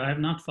 Thank you. I have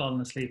not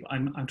fallen asleep.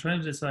 I'm trying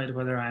to decide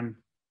whether I'm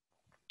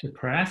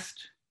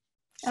depressed,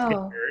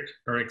 scared,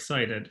 or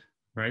excited,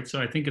 right?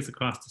 So I think it's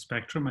across the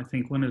spectrum. I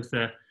think one of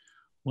the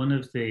when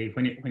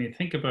you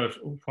think about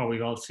what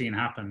we've all seen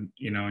happen,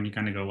 you know, and you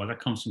kind of go, well, that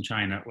comes from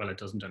China. Well, it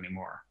doesn't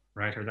anymore,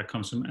 right? Or that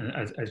comes from,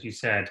 as you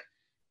said,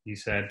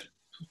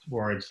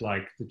 words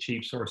like the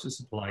cheap source of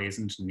supply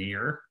isn't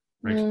near,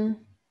 right?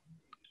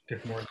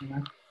 Different words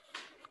than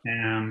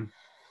that.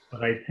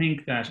 But I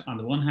think that on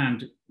the one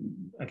hand,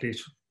 at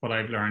least what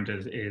I've learned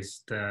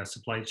is the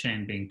supply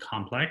chain being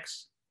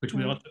complex, which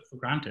we all took for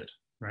granted,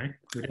 right?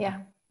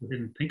 We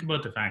didn't think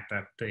about the fact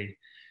that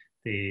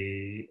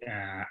the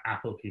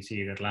Apple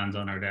PC that lands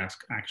on our desk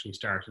actually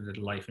started its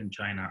life in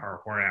China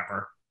or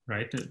wherever,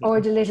 right?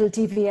 Or the little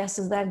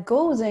TVSs that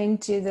goes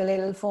into the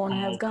little phone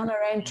has gone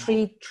around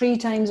three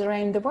times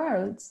around the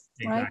world,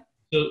 right?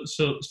 Exactly.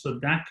 So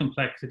that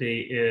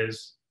complexity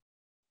is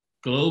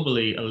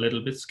globally a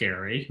little bit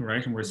scary,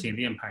 right? And we're seeing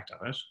the impact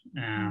of it.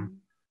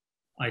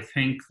 I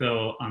think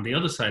though, on the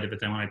other side of it,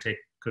 then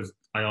because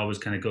I always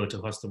kind of go to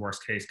what's the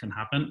worst case can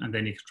happen, and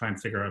then you can try and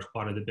figure out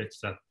what are the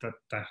bits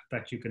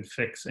that you can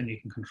fix and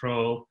you can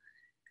control.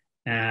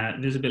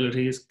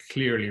 Visibility is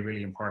clearly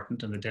really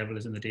important, and the devil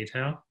is in the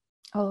detail.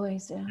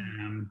 Always, yeah.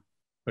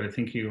 But I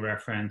think you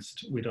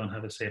referenced we don't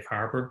have a safe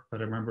harbor.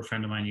 But I remember a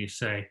friend of mine used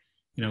to say,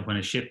 you know, when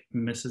a ship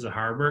misses a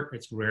harbor,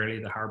 it's rarely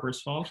the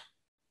harbor's fault.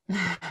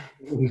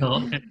 We all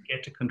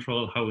get to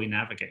control how we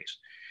navigate.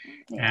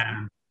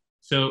 Yeah.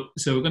 So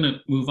we're going to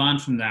move on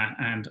from that,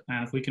 and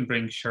if we can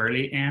bring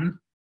Shirley in.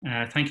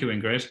 Thank you,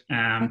 Ingrid.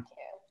 Thank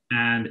you.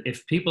 And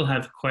if people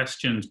have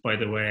questions, by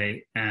the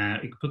way, you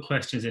can put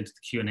questions into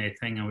the Q&A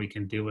thing, and we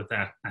can deal with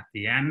that at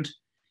the end.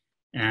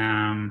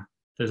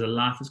 There's a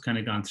lot that's kind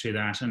of gone through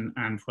that,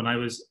 and when I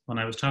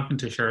was talking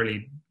to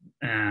Shirley,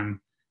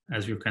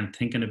 as we were kind of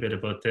thinking a bit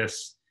about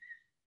this,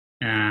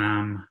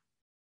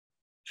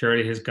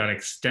 Shirley has got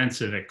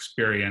extensive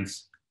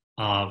experience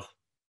of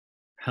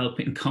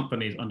helping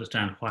companies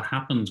understand what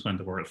happens when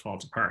the world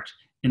falls apart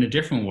in a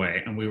different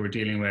way. And we were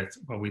dealing with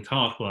what we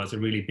thought was a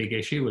really big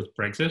issue with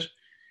Brexit,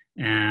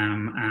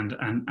 and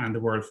the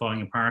world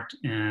falling apart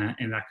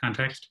in that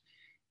context.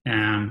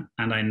 And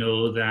I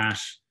know that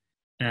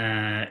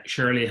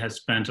Shirley has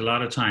spent a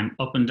lot of time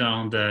up and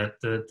down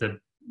the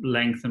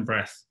length and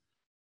breadth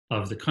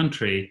of the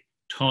country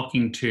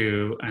talking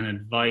to and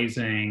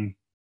advising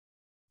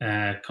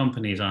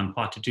companies on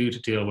what to do to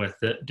deal with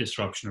the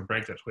disruption of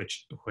Brexit,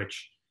 which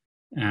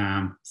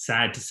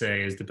sad to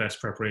say is the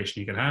best preparation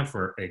you could have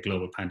for a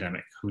global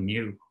pandemic. Who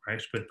knew,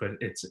 right? But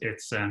it's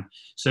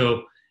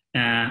so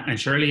and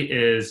Shirley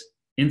is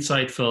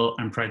insightful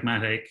and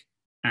pragmatic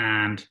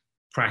and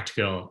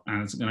practical,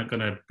 and it's going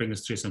to bring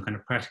us through some kind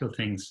of practical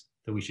things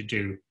that we should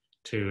do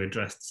to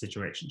address the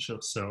situation.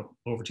 So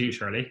over to you,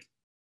 Shirley.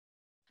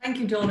 Thank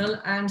you, Donal,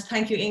 and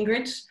thank you,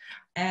 Ingrid.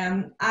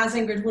 As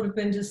Ingrid would have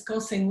been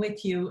discussing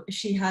with you,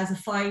 she has a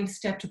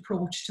 5-step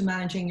approach to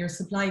managing your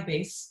supply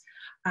base.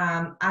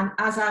 And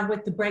as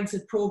with the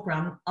Brexit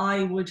programme,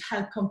 I would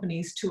help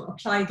companies to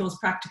apply those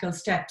practical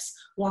steps.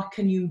 What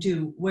can you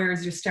do? Where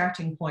is your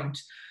starting point?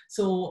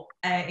 So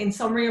in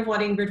summary of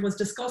what Ingrid was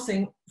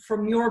discussing,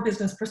 from your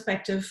business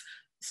perspective,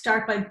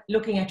 start by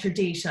looking at your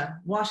data.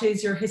 What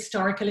is your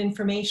historical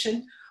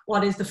information?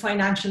 What is the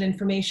financial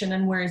information,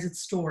 and where is it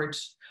stored?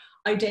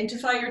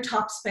 Identify your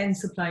top spend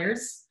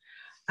suppliers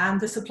and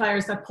the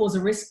suppliers that pose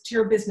a risk to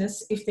your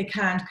business if they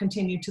can't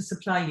continue to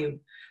supply you.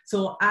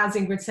 So as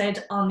Ingrid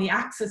said, on the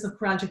axis of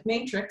Coralgic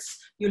Matrix,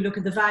 you look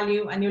at the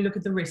value and you look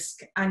at the risk,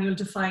 and you'll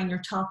define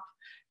your top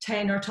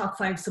 10 or top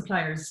 5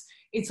 suppliers.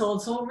 It's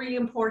also really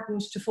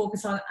important to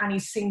focus on any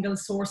single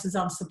sources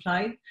of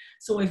supply.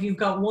 So if you've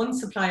got one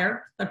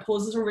supplier that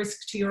poses a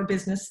risk to your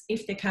business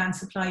if they can't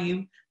supply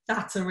you,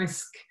 that's a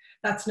risk.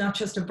 That's not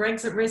just a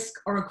Brexit risk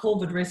or a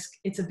COVID risk,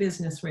 it's a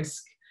business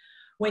risk.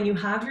 When you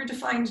have your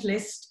defined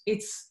list,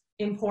 it's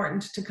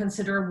important to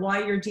consider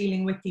why you're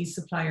dealing with these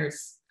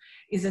suppliers.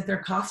 Is it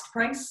their cost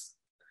price?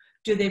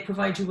 Do they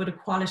provide you with a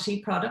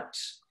quality product?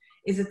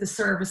 Is it the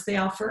service they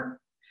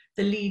offer?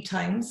 The lead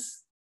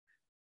times?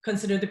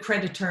 Consider the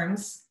credit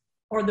terms,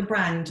 or the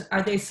brand.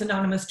 Are they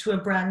synonymous to a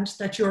brand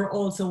that you're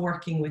also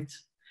working with?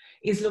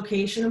 Is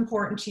location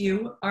important to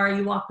you? Are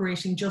you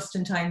operating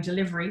just-in-time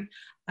delivery?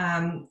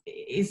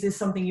 Is this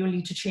something you'll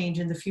need to change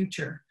in the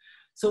future?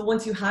 So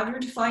once you have your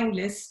defined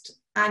list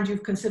and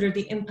you've considered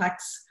the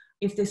impacts,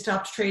 if they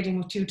stopped trading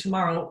with you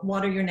tomorrow,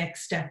 what are your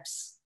next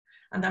steps?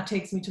 And that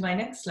takes me to my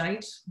next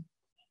slide,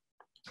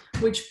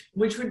 which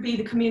would be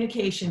the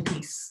communication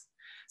piece.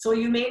 So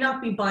you may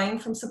not be buying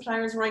from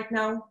suppliers right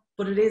now,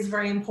 but it is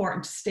very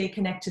important to stay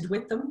connected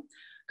with them.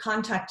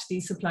 Contact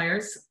these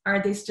suppliers.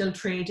 Are they still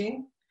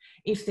trading?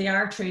 If they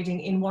are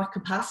trading, in what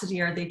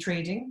capacity are they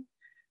trading?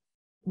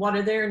 What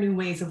are their new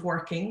ways of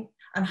working?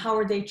 And how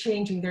are they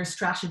changing their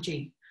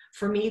strategy?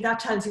 For me, that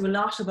tells you a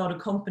lot about a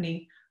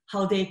company,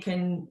 how they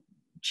can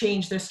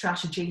change their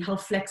strategy, how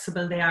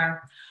flexible they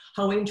are,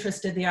 how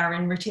interested they are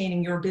in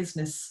retaining your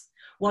business.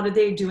 What are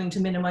they doing to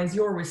minimize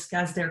your risk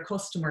as their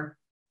customer?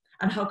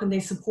 And how can they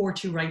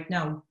support you right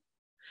now?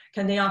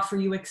 Can they offer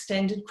you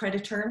extended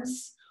credit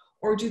terms?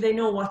 Or do they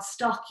know what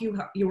stock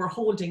you are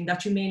holding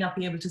that you may not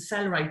be able to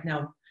sell right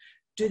now?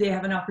 Do they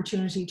have an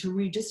opportunity to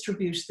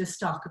redistribute this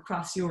stock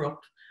across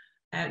Europe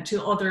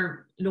to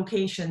other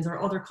locations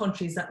or other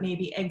countries that may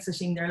be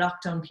exiting their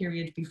lockdown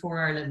period before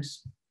Ireland?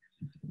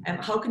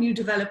 How can you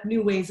develop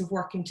new ways of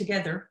working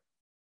together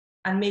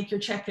and make your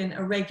check-in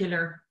a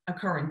regular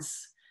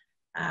occurrence.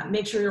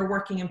 Make sure you're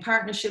working in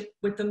partnership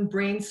with them,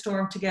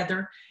 brainstorm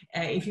together.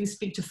 If you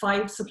speak to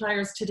 5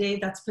 suppliers today,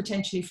 that's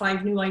potentially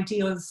 5 new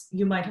ideas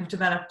you might have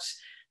developed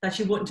that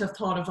you wouldn't have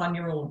thought of on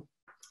your own.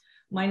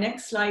 My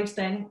next slide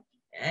then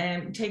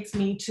takes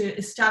me to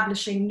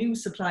establishing new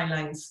supply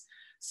lines.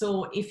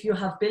 So if you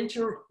have built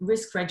your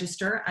risk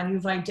register and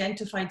you've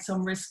identified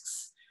some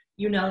risks,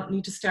 you now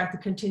need to start the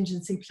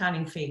contingency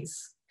planning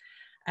phase.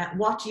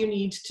 What do you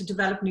need to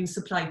develop new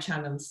supply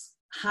channels?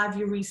 Have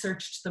you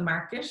researched the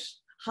market?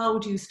 How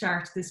do you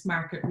start this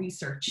market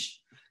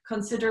research?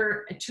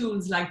 Consider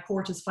tools like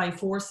Porter's 5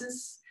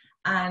 Forces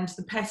and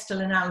the pestle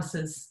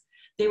analysis.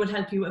 They will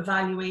help you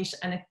evaluate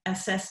and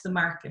assess the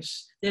market.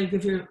 They'll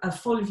give you a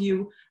full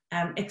view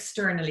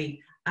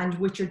externally, and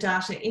with your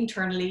data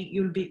internally,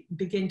 you'll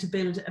begin to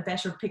build a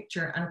better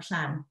picture and a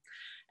plan.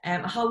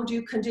 How would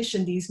you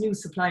condition these new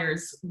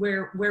suppliers?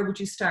 Where would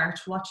you start?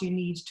 What do you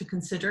need to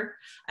consider?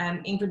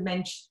 Ingrid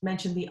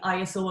mentioned the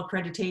ISO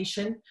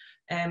accreditation.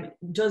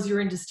 Does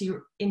your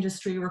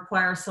industry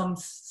require some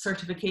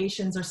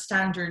certifications or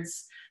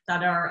standards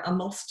that are a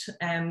must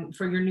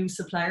for your new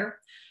supplier?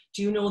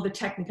 Do you know the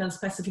technical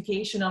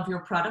specification of your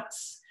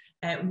products?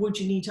 Would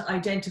you need to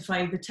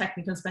identify the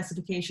technical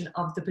specification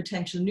of the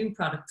potential new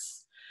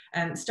products?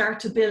 Start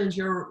to build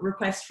your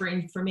request for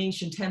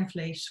information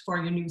template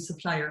for your new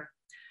supplier.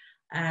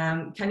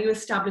 Can you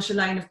establish a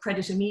line of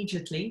credit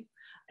immediately?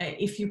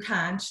 If you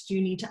can't, do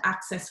you need to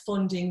access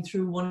funding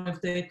through one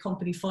of the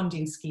company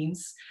funding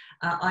schemes?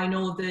 I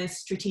know the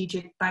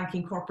Strategic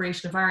Banking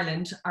Corporation of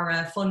Ireland are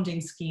a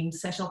funding scheme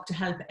set up to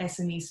help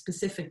SMEs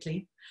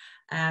specifically.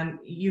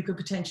 You could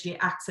potentially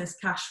access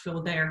cash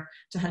flow there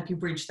to help you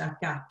bridge that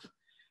gap.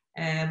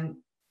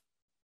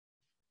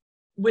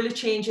 Will a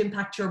change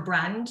impact your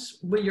brand?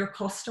 Will your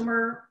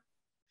customer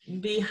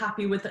be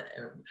happy with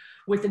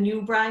a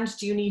new brand?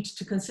 Do you need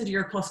to consider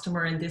your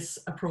customer in this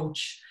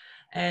approach?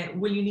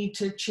 Will you need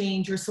to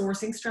change your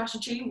sourcing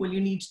strategy? Will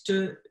you need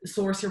to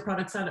source your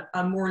products at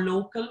a more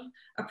local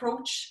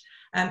approach?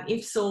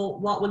 If so,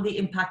 what will the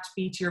impact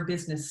be to your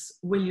business?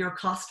 Will your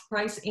cost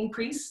price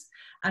increase?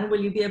 And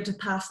will you be able to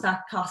pass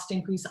that cost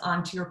increase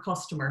on to your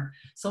customer?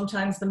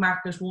 Sometimes the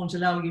market won't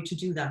allow you to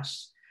do that.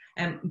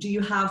 Do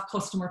you have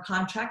customer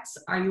contracts?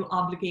 Are you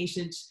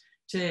obligated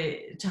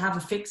to have a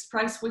fixed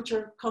price with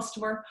your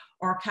customer,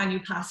 or can you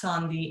pass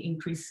on the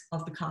increase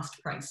of the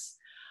cost price?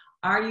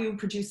 Are you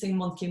producing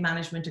monthly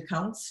management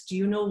accounts? Do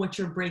you know what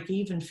your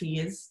break-even fee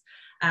is?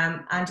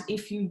 And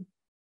if you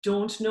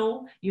don't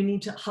know, you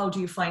need to, how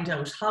do you find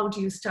out? How do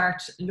you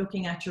start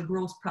looking at your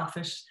gross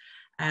profit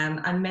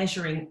and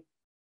measuring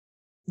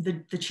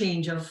the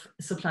change of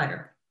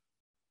supplier?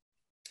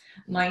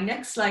 My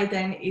next slide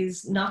then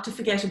is not to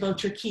forget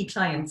about your key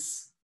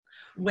clients.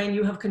 When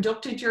you have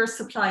conducted your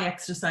supply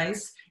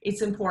exercise,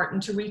 it's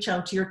important to reach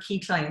out to your key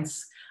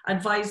clients,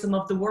 advise them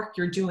of the work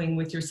you're doing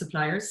with your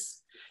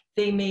suppliers.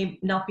 They may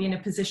not be in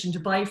a position to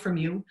buy from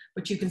you,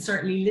 but you can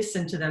certainly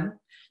listen to them.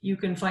 You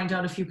can find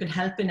out if you can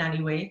help in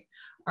any way.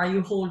 Are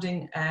you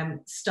holding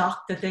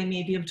stock that they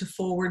may be able to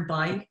forward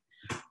buy?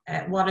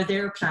 What are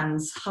their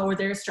plans? How are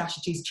their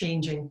strategies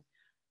changing?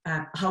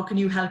 How can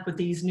you help with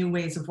these new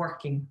ways of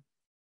working?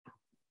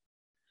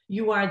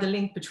 You are the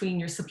link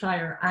between your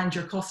supplier and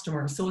your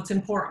customer, so it's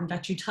important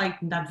that you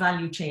tighten that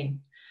value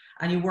chain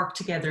and you work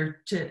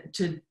together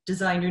to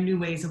design your new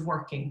ways of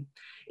working.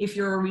 If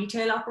you're a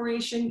retail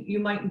operation, you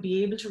mightn't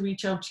be able to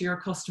reach out to your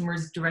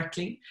customers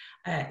directly.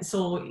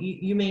 So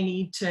you may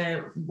need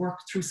to work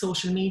through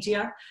social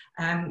media.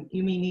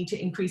 You may need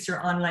to increase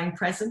your online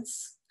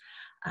presence.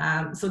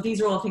 So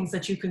these are all things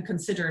that you can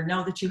consider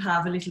now that you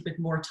have a little bit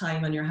more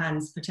time on your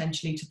hands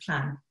potentially to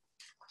plan.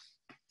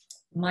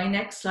 My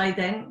next slide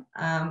then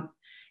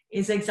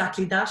is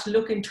exactly that.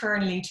 Look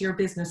internally to your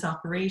business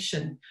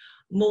operation.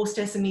 Most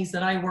SMEs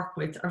that I work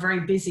with are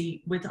very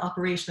busy with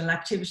operational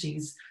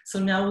activities. So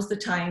now is the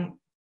time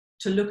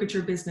to look at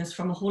your business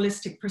from a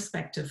holistic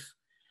perspective.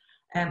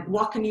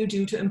 What can you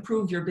do to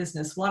improve your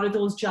business? What are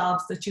those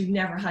jobs that you've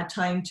never had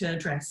time to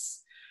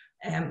address?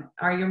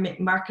 Are your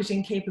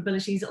marketing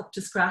capabilities up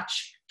to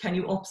scratch? Can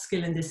you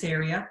upskill in this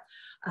area?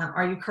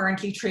 Are you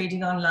currently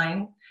trading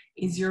online?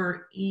 Is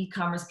your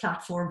e-commerce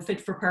platform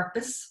fit for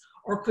purpose?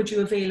 Or could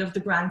you avail of the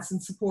grants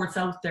and supports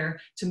out there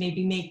to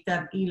maybe make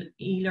that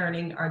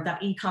e-learning or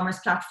that e-commerce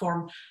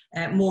platform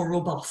more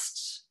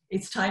robust?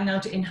 It's time now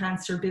to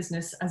enhance your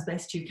business as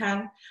best you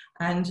can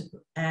and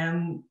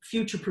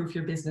future-proof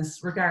your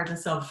business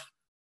regardless of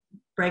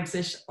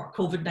Brexit or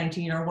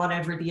COVID-19 or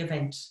whatever the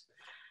event.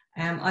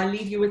 I'll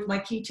leave you with my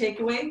key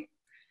takeaway.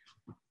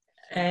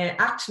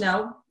 Act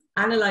now,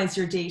 analyze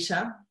your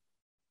data,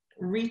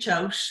 reach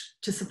out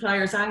to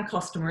suppliers and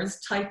customers,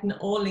 tighten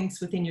all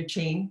links within your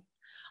chain,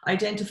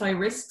 identify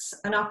risks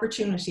and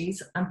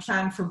opportunities and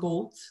plan for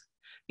both.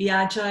 Be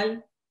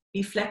agile,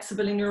 be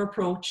flexible in your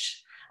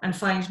approach, and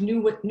find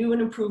new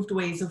and improved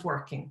ways of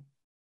working.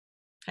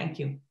 Thank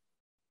you.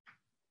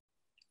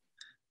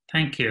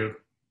 Thank you.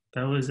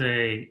 That was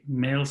a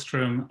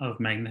maelstrom of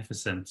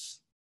magnificence.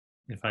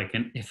 if I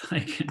can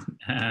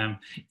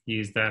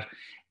use that.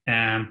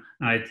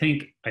 I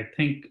think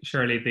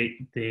Shirley,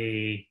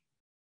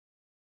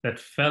 that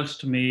felt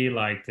to me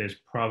like there's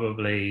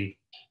probably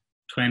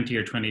 20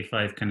 or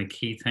 25 kind of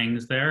key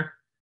things there.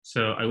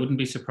 So I wouldn't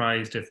be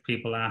surprised if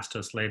people asked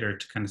us later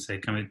to kind of say,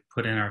 can we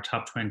put in our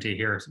top 20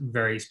 here,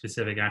 very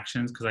specific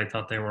actions, because I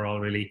thought they were all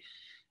really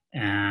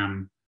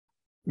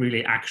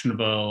really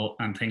actionable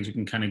and things we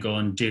can kind of go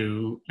and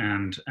do,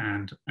 and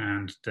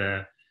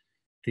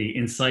the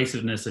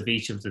incisiveness of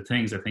each of the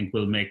things I think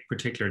will make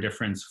particular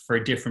difference for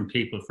different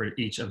people for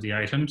each of the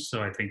items.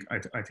 So I think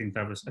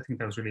that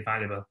was really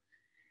valuable.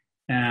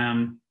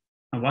 And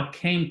what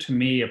came to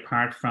me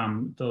apart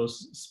from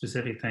those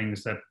specific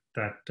things that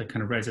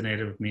kind of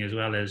resonated with me as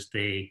well is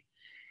the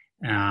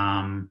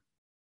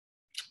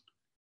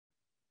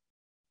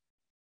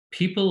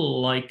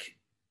people like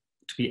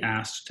to be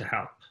asked to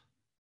help.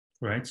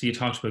 Right, so you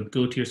talked about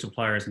go to your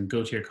suppliers and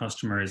go to your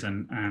customers,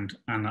 and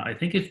I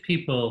think if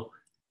people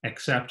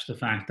accept the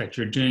fact that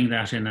you're doing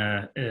that in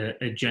a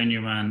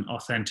genuine,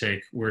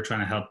 authentic, we're trying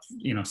to help,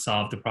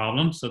 solve the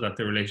problem so that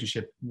the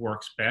relationship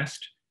works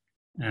best.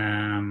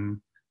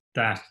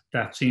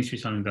 That seems to be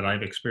something that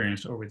I've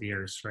experienced over the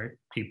years. Right,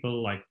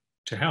 people like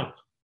to help.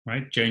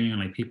 Right,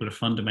 genuinely, people are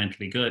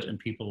fundamentally good, and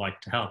people like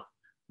to help.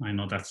 I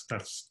know does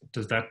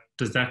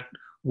that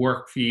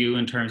work for you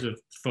in terms of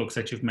folks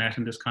that you've met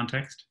in this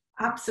context?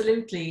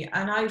 Absolutely.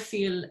 And I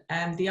feel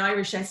the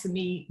Irish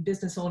SME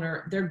business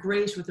owner, they're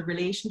great with the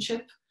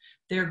relationship.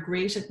 They're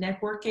great at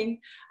networking.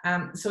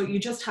 So you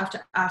just have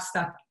to ask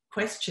that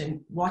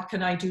question, what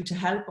can I do to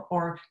help?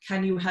 Or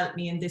can you help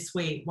me in this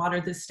way? What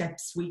are the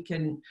steps we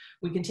can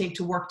take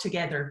to work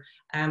together?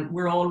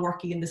 We're all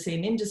working in the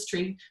same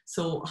industry.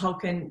 So how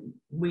can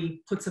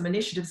we put some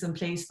initiatives in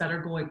place that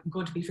are going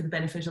to be for the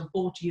benefit of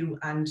both you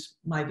and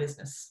my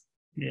business?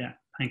 Yeah.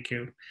 Thank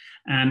you.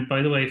 And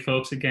by the way,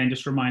 folks, again,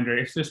 just a reminder,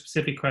 if there's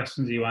specific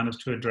questions you want us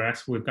to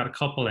address, we've got a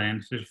couple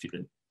in. So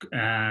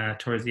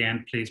towards the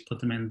end, please put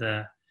them in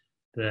the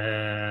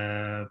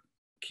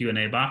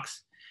Q&A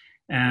box.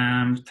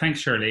 Thanks,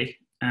 Shirley.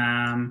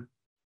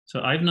 So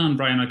I've known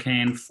Brian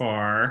O'Kane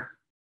for,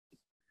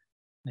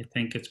 I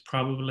think it's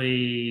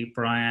probably,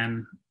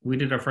 Brian, we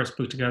did our first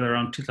book together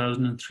around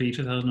 2003,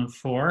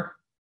 2004.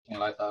 Something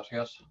like that,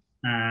 yes.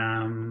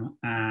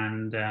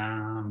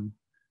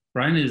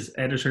 Brian is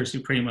editor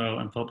supremo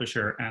and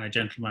publisher and a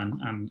gentleman,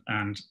 and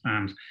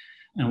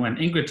when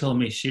Ingrid told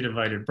me she'd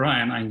invited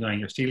Brian, I'm going,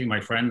 you're stealing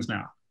my friends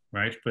now,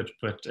 right?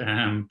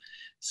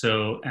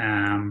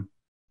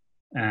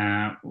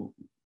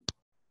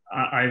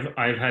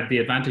 I've had the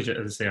advantage, as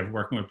I say, of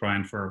working with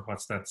Brian for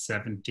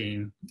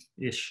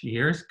 17-ish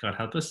years, God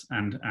help us,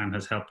 and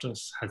has helped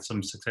us, had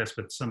some success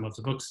with some of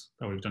the books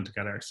that we've done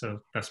together. So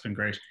that's been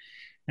great.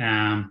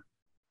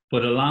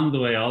 But along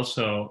the way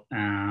also,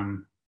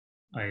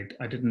 I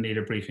didn't need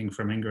a briefing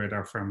from Ingrid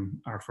or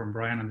from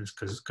Brian on this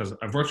because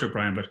I've worked with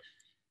Brian, but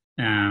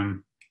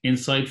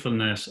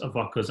insightfulness of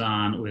what goes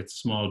on with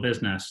small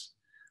business,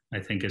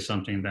 I think, is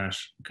something that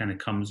kind of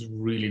comes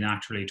really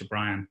naturally to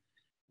Brian.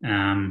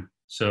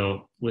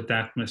 So with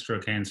that, Mr.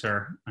 O'Kane,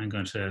 sir, I'm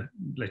going to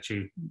let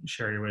you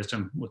share your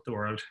wisdom with the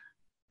world.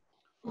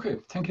 Okay,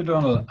 thank you,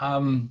 Donald.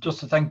 Just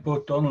to thank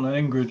both Donald and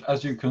Ingrid.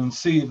 As you can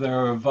see,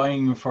 they're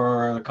vying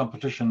for a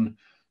competition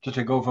to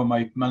take over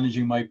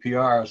managing my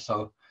PR.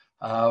 So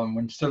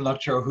we're still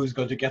not sure who's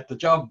going to get the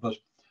job,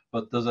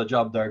 but there's a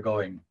job there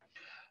going.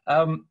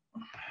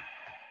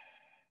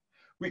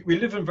 We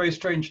live in very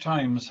strange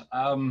times,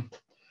 and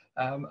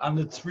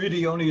it's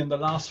really only in the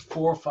last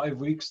 4 or 5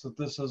 weeks that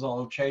this has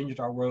all changed.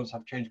 Our worlds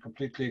have changed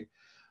completely,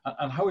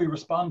 and how we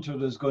respond to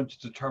it is going to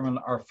determine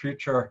our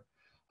future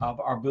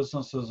of our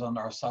businesses and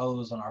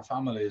ourselves and our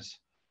families.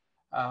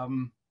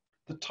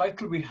 The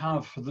title we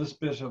have for this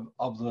bit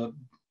of the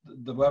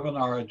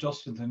webinar,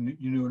 Adjusting to the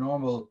New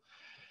Normal.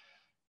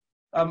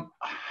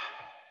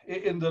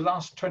 In the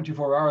last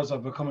 24 hours,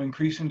 I've become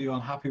increasingly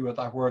unhappy with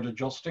that word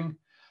adjusting.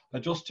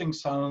 Adjusting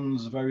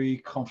sounds very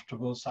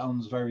comfortable,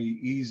 sounds very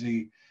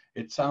easy.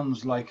 It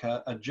sounds like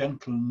a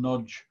gentle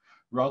nudge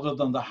rather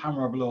than the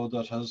hammer blow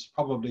that has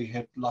probably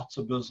hit lots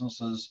of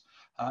businesses,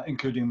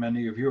 including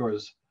many of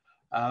yours.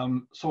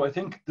 So I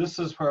think this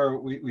is where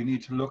we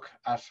need to look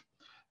at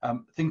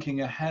thinking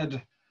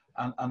ahead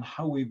and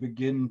how we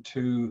begin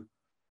to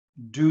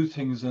do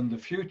things in the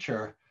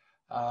future.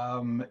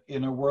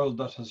 In a world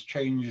that has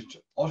changed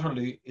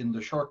utterly in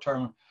the short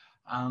term,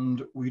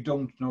 and we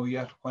don't know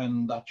yet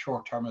when that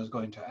short term is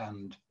going to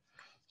end.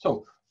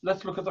 So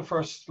let's look at the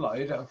first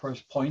slide,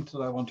 first point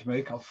that I want to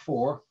make of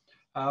 4.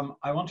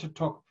 I want to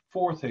talk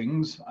 4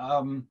 things,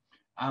 and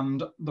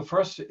the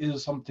first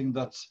is something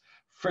that's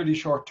fairly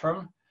short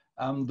term.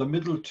 The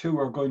middle 2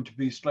 are going to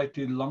be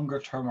slightly longer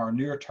term or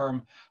near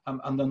term,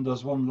 and then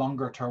there's one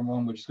longer term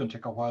one which is going to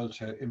take a while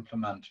to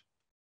implement.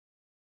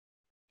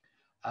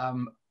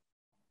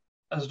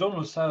 As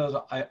Donald said,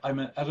 I'm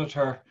an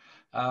editor.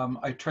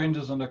 I trained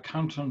as an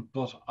accountant,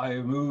 but I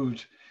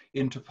moved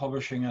into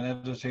publishing and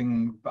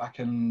editing back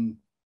in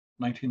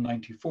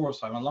 1994,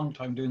 so I'm a long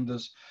time doing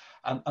this.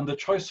 And the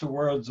choice of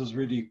words is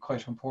really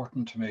quite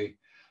important to me.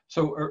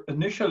 So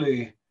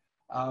initially,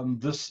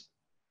 this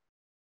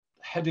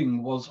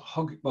heading was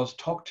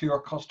talk to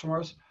your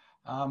customers.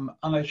 And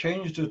I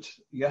changed it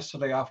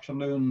yesterday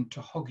afternoon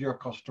to hug your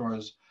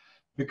customers,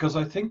 because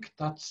I think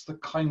that's the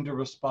kind of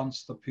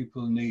response that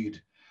people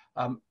need.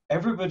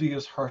 Everybody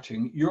is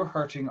hurting. You're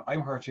hurting,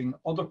 I'm hurting,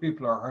 other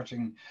people are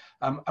hurting.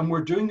 And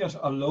we're doing it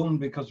alone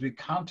because we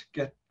can't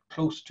get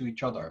close to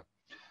each other.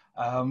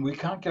 We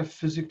can't get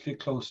physically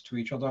close to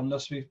each other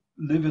unless we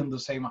live in the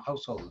same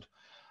household.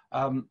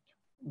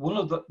 One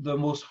of the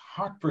most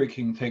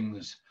heartbreaking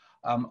things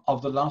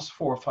of the last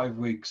 4 or 5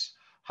 weeks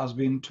has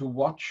been to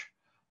watch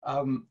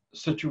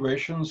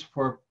situations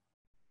where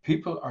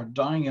people are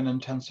dying in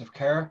intensive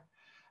care,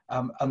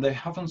 and they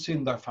haven't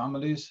seen their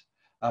families.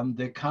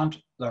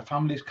 Their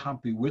families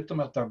can't be with them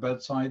at their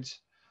bedsides.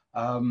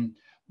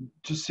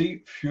 To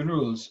see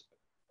funerals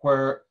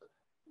where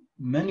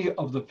many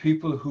of the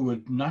people who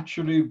would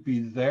naturally be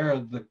there,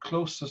 the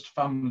closest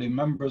family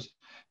members,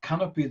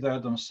 cannot be there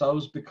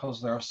themselves because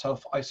they're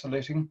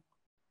self-isolating.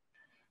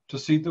 To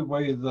see the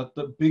way that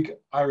the big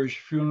Irish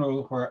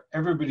funeral, where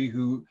everybody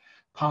who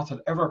path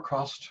had ever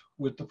crossed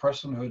with the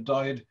person who had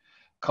died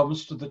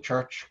comes to the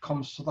church,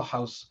 comes to the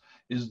house,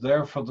 is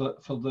there for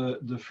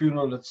the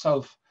funeral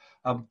itself,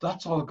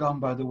 that's all gone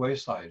by the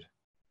wayside.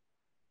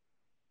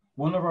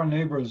 One of our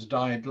neighbours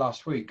died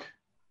last week.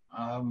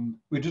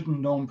 We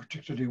didn't know him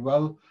particularly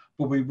well,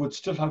 but we would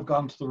still have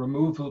gone to the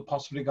removal,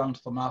 possibly gone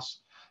to the mass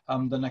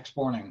the next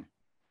morning.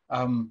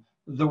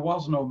 There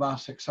was no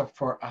mass except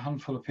for a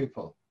handful of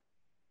people.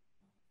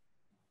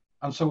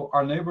 And so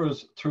our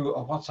neighbours, through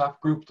a WhatsApp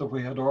group that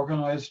we had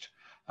organised,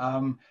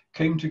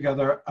 came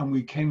together, and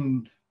we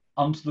came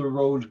onto the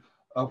road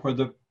where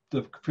the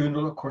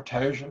funeral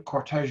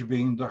cortege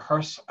being the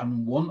hearse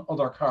and one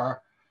other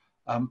car,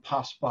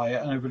 passed by,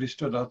 and everybody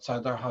stood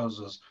outside their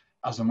houses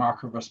as a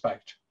mark of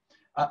respect.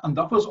 And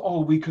that was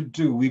all we could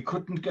do. We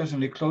couldn't get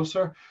any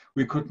closer.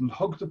 We couldn't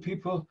hug the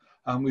people,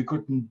 and we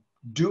couldn't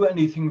do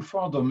anything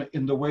for them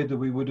in the way that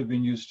we would have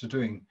been used to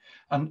doing.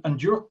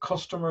 And your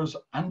customers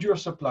and your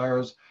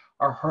suppliers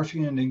are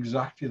hurting in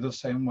exactly the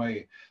same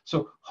way.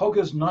 So hug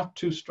is not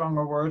too strong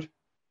a word.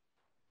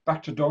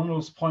 Back to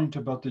Donald's point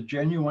about the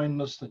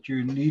genuineness that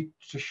you need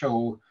to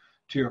show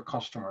to your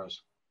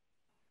customers.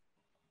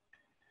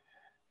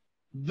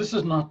 This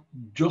is not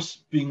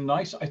just being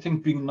nice. I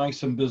think being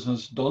nice in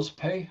business does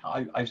pay.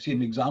 I've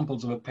seen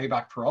examples of it pay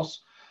back for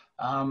us.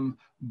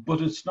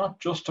 But it's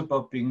not just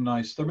about being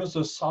nice. There is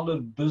a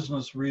solid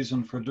business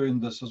reason for doing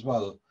this as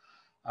well.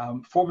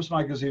 Forbes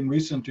magazine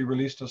recently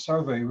released a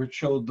survey which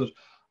showed that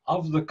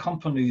of the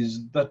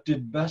companies that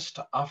did best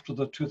after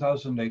the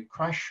 2008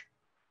 crash,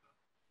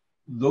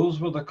 those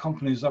were the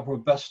companies that were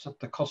best at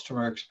the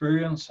customer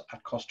experience,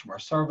 at customer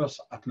service,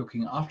 at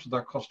looking after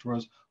their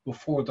customers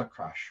before the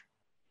crash.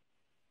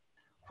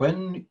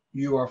 When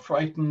you are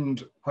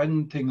frightened,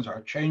 when things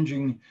are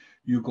changing,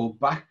 you go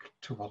back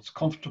to what's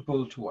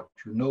comfortable, to what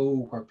you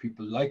know, where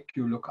people like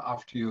you, look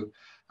after you.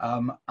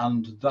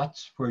 And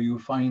that's where you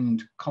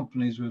find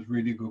companies with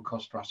really good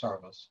customer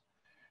service.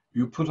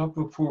 You put up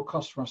with poor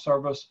customer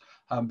service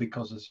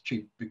because it's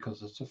cheap,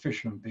 because it's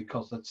efficient,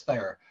 because it's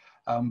there.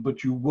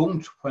 But you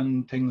won't,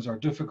 when things are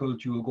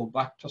difficult, you will go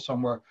back to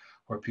somewhere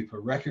where people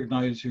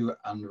recognize you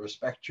and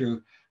respect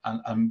you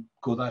and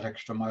go that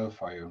extra mile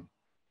for you.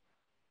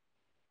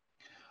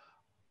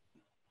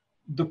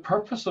 The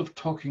purpose of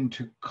talking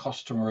to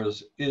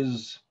customers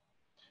is,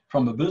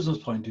 from a business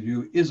point of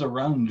view, is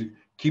around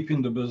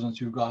keeping the business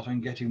you've got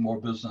and getting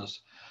more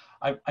business.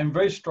 I'm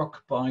very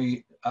struck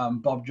by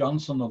Bob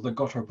Johnson of the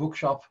Gutter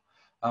Bookshop.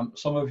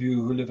 Some of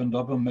you who live in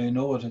Dublin may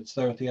know it. It's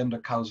there at the end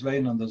of Cowes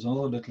Lane, and there's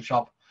another little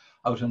shop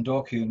out in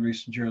Dalkey in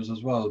recent years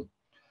as well.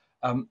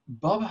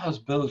 Bob has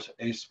built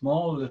a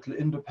small little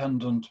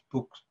independent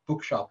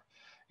bookshop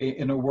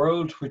in a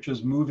world which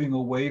is moving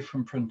away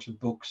from printed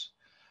books,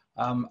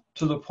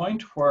 to the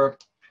point where,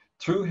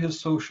 through his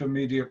social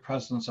media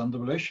presence and the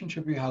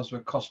relationship he has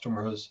with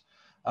customers,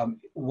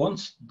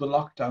 once the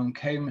lockdown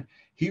came,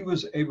 he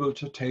was able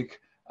to take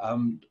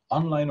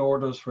online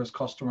orders for his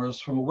customers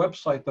from a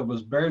website that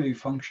was barely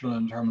functional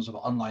in terms of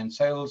online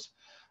sales,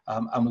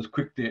 and was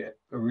quickly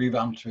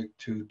revamped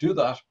to do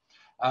that,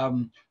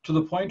 to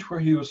the point where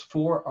he was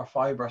 4 or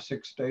 5 or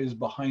 6 days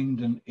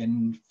behind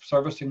in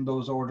servicing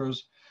those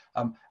orders.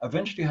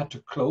 Eventually had to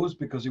close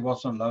because he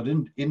wasn't allowed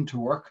into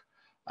work,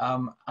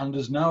 and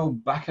is now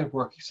back at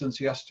work since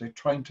yesterday,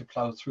 trying to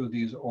plow through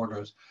these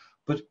orders.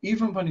 But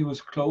even when he was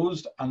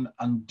closed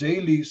and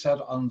daily said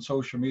on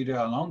social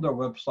media and on their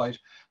website,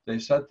 they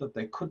said that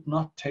they could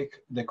not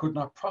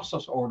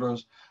process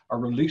orders or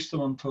release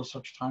them until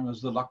such time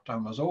as the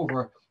lockdown was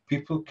over.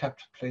 People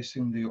kept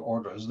placing the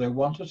orders. They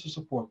wanted to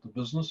support the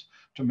business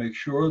to make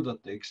sure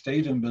that they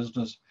stayed in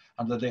business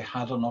and that they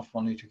had enough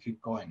money to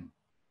keep going.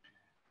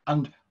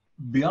 And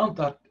beyond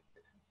that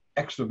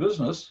extra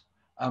business,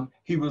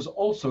 he was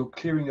also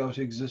clearing out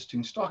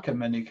existing stock in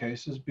many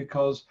cases,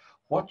 because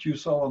what you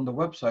saw on the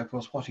website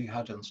was what he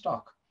had in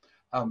stock.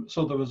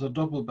 So there was a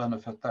double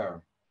benefit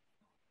there.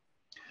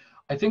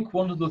 I think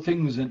one of the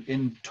things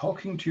in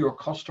talking to your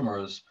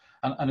customers,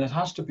 and it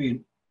has to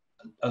be,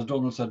 as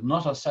Donald said,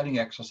 not a selling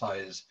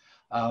exercise.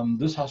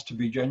 This has to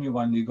be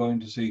genuinely going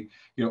to see,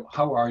 you know,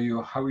 how are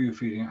you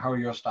feeling, how are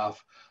your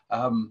staff,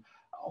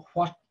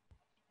 what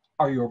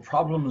are your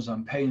problems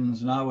and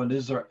pains now, and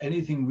is there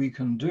anything we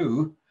can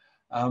do?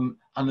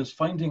 And it's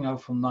finding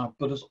out from that,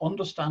 but it's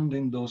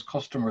understanding those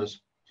customers.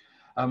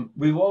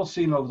 We've all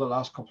seen over the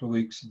last couple of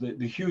weeks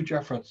the huge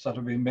efforts that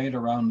have been made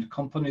around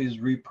companies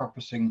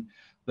repurposing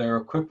their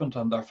equipment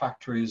and their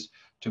factories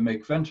to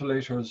make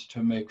ventilators,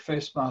 to make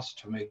face masks,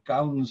 to make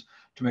gowns,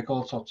 to make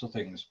all sorts of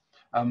things.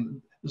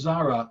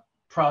 Zara,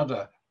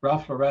 Prada,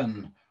 Ralph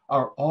Lauren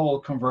are all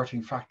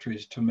converting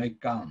factories to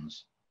make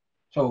gowns.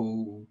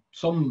 So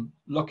some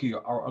lucky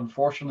or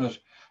unfortunate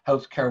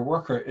healthcare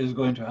worker is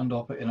going to end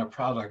up in a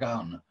Prada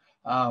gown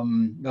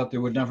that they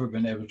would never have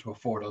been able to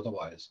afford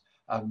otherwise.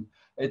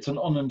 It's an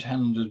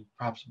unintended,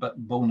 perhaps,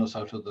 bonus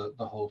out of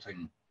the whole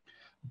thing.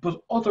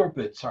 But other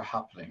bits are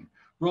happening.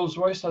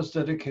 Rolls-Royce has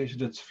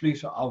dedicated its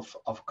fleet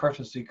of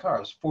courtesy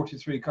cars,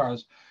 43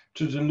 cars,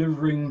 to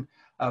delivering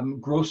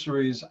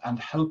groceries and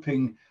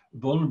helping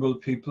vulnerable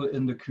people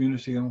in the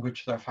community in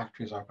which their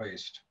factories are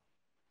based.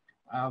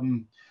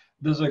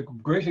 There's a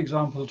great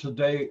example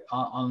today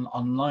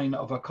online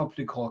of a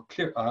company called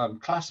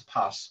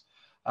ClassPass,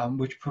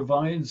 which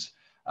provides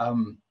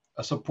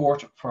a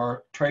support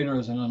for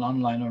trainers in an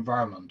online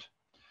environment.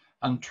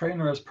 And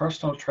trainers,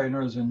 personal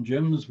trainers in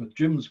gyms with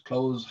gyms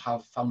closed,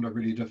 have found it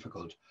really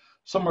difficult.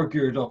 Some are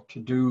geared up to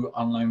do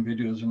online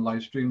videos and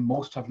live stream.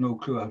 Most have no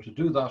clue how to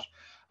do that.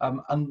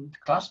 And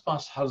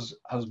ClassPass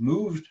has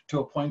moved to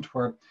a point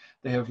where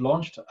they have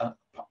launched a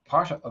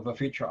part of a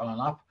feature on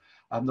an app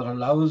that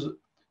allows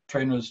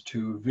trainers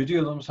to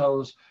video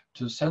themselves,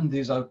 to send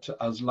these out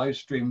as live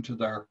stream to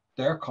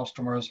their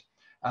customers,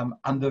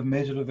 and they've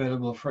made it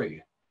available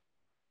free.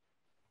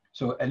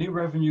 So any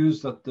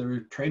revenues that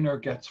the trainer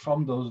gets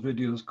from those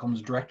videos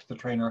comes direct to the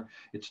trainer.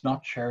 It's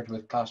not shared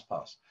with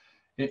ClassPass.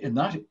 In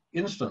that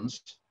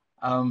instance,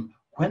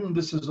 when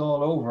this is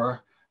all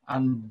over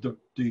and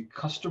the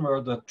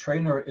customer, the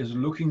trainer, is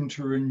looking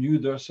to renew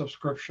their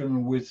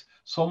subscription with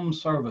some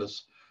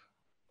service,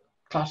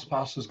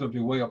 ClassPass is going to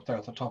be way up there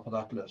at the top of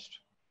that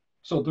list.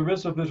 So there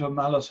is a bit of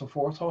malice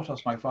aforethought,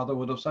 as my father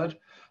would have said,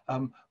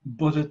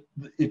 but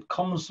it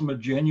comes from a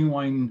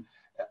genuine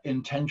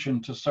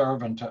intention to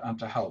serve and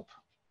to help.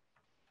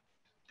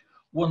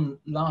 One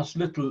last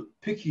little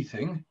picky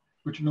thing,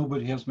 which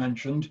nobody has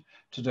mentioned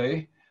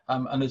today,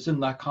 and it's in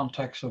that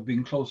context of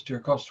being close to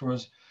your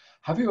customers.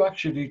 Have you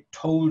actually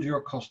told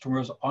your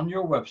customers on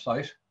your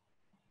website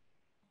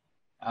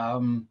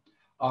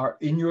or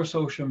in your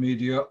social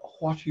media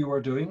what you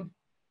are doing?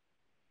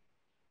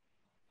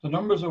 The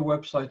numbers of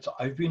websites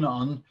I've been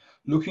on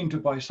looking to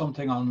buy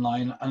something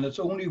online, and it's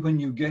only when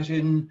you get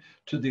in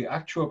to the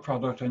actual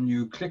product and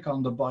you click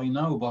on the buy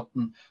now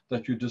button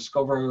that you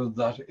discover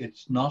that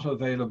it's not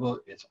available,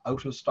 it's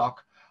out of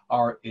stock,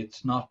 or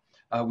it's not,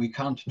 we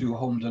can't do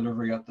home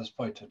delivery at this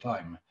point in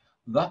time.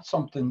 That's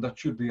something that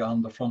should be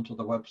on the front of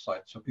the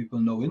website so people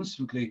know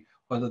instantly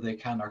whether they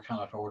can or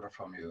cannot order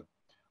from you.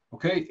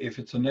 Okay, if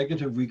it's a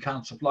negative, we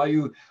can't supply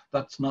you,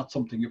 that's not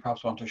something you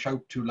perhaps want to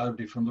shout too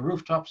loudly from the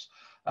rooftops.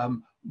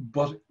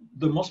 But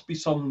there must be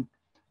some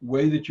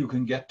way that you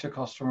can get to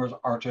customers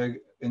or to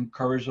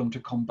encourage them to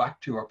come back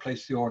to or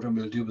place the order, and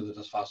we'll deal with it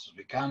as fast as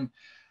we can.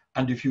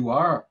 And if you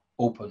are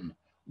open,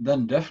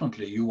 then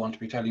definitely you want to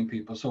be telling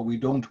people so we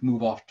don't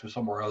move off to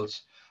somewhere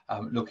else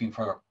looking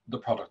for the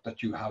product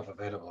that you have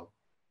available.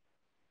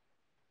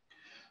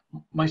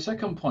 My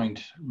second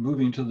point,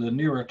 moving to the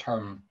nearer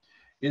term,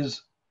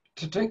 is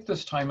to take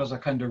this time as a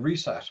kind of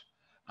reset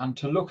and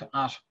to look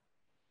at,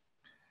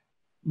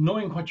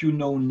 knowing what you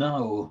know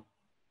now,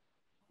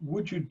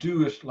 would you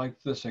do it like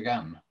this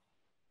again?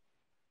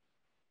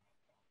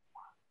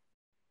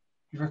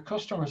 Your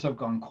customers have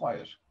gone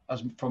quiet,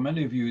 as for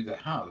many of you they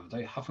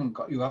haven't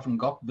got, you haven't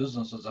got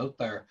businesses out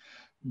there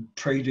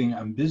trading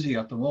and busy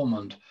at the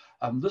moment.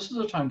 This is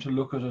a time to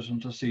look at it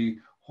and to see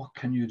what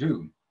can you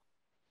do.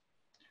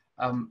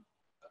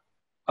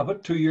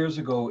 About 2 years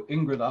ago,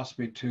 Ingrid asked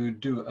me to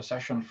do a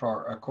session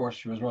for a course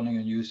she was running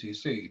in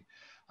UCC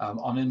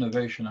on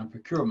innovation and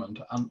procurement.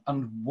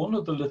 And one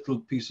of the little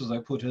pieces I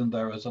put in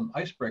there as an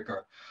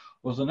icebreaker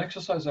was an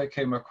exercise I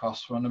came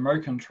across from an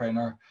American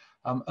trainer,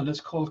 and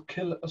it's called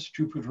Kill a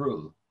Stupid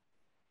Rule.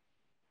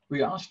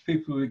 We asked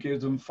people, we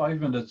gave them 5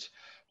 minutes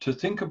to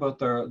think about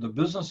the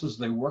businesses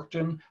they worked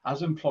in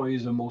as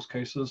employees in most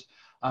cases,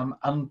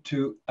 and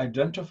to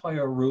identify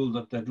a rule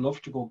that they'd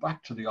love to go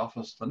back to the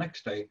office the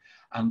next day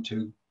and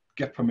to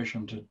get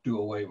permission to do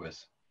away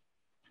with.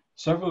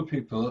 Several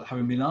people,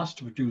 having been asked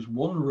to produce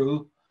one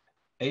rule,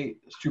 a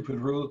stupid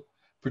rule,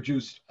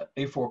 produced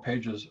A4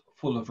 pages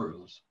full of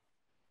rules.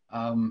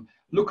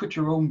 Look at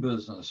your own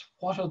business.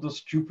 What are the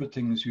stupid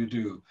things you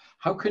do?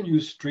 How can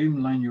you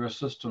streamline your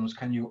systems?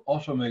 Can you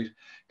automate?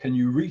 Can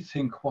you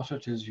rethink what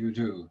it is you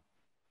do?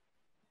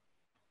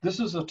 This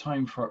is a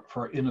time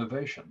for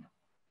innovation.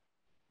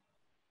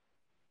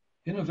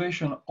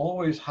 Innovation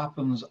always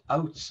happens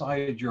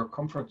outside your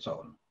comfort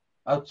zone,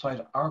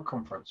 outside our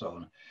comfort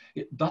zone.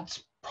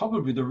 That's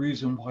probably the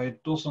reason why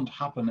it doesn't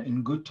happen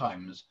in good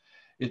times.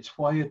 It's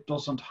why it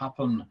doesn't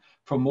happen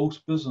for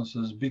most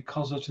businesses,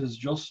 because it is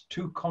just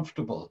too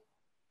comfortable.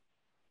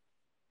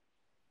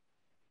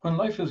 When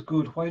life is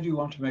good, why do you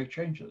want to make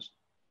changes?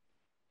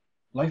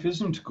 Life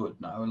isn't good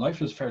now.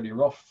 Life is fairly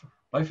rough.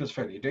 Life is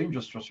fairly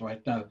dangerous just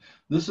right now.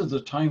 This is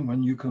the time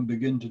when you can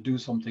begin to do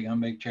something and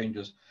make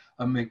changes,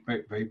 and make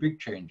very, very big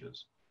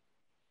changes.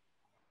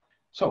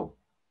 So,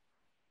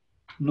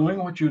 knowing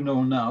what you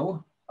know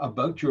now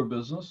about your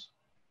business,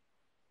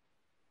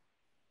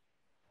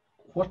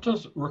 what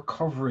does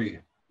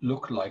recovery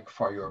look like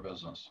for your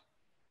business?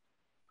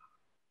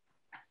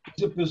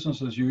 Is it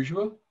business as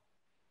usual,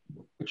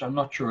 which I'm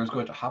not sure is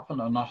going to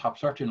happen, and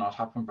certainly not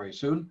happen very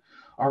soon,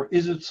 or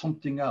is it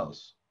something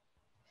else?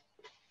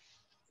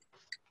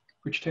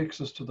 Which takes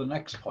us to the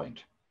next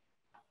point.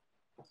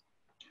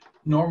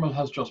 Normal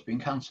has just been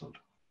cancelled.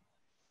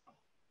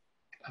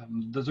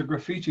 There's a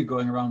graffiti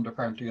going around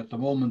apparently at the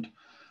moment,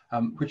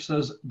 which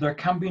says there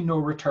can be no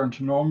return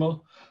to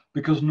normal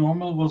because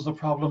normal was the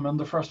problem in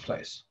the first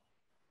place.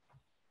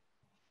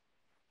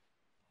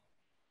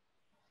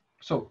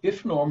 So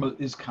if normal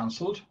is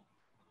cancelled,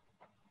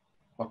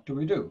 what do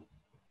we do?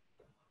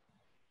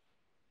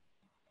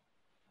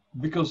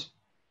 Because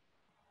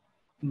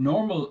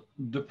normal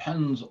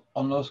depends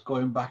on us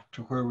going back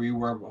to where we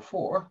were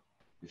before,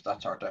 if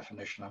that's our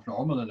definition of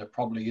normal, and it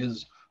probably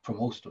is for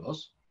most of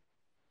us.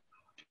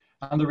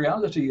 And the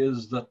reality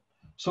is that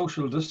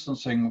social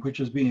distancing, which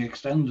is being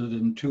extended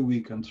in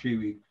 2-week and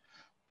 3-week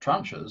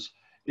tranches,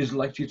 is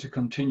likely to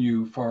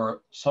continue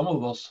for some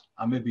of us,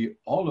 and maybe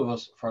all of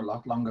us, for a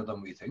lot longer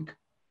than we think,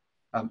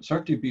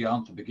 certainly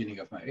beyond the beginning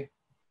of May.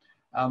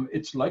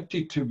 It's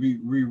likely to be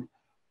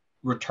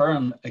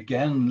return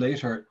again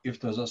later if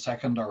there's a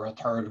second or a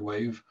third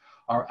wave,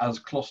 or as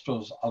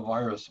clusters of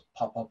virus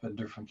pop up in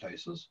different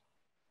places.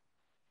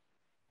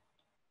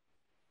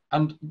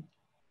 And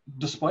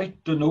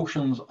despite the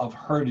notions of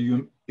herd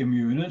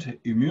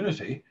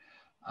immunity,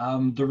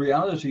 the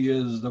reality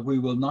is that we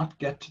will not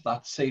get to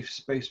that safe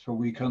space where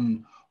we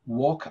can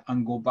walk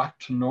and go back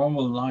to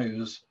normal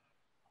lives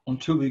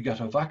until we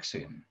get a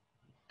vaccine.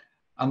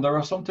 And there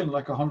are something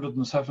like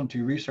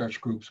 170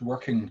 research groups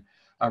working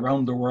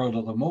around the world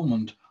at the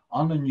moment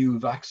on a new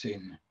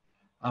vaccine.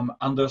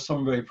 And there's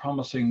some very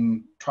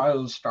promising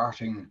trials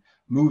starting,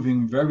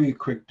 moving very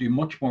quickly,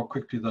 much more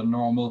quickly than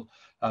normal,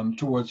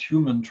 towards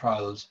human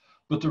trials.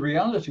 But the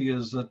reality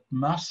is that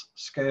mass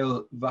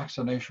scale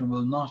vaccination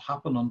will not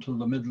happen until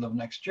the middle of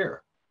next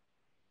year.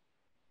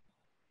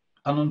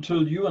 And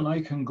until you and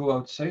I can go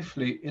out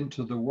safely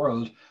into the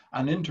world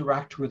and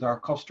interact with our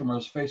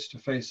customers face to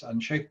face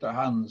and shake their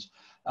hands,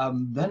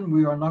 then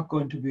we are not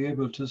going to be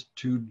able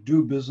to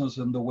do business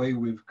in the way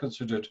we've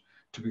considered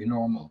to be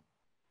normal.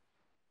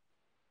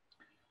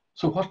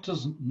 So what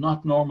does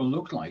not normal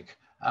look like?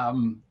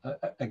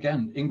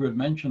 Again, Ingrid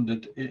mentioned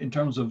it in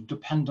terms of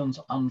dependence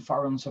on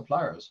foreign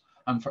suppliers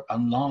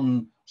and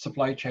long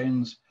supply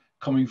chains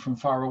coming from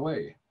far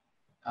away.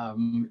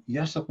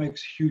 Yes, it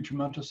makes a huge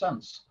amount of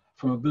sense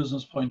from a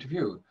business point of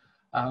view.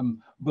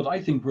 But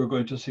I think we're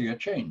going to see a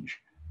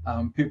change.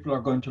 People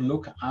are going to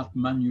look at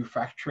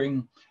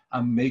manufacturing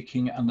and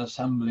making and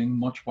assembling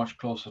much, much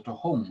closer to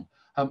home.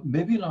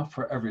 Maybe not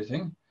for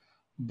everything,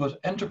 but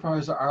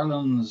Enterprise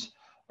Ireland's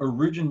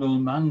original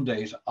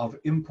mandate of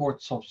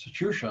import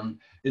substitution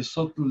is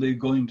suddenly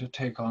going to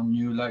take on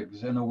new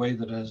legs in a way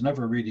that has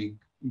never really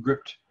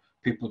gripped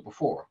people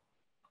before.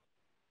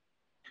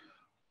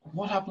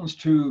 What happens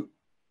to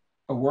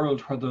a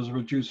world where there's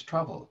reduced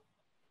travel?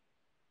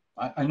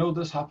 I know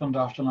this happened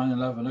after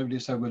 9/11. Everybody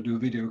said we'll do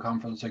video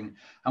conferencing,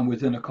 and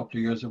within a couple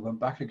of years it went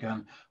back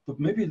again. But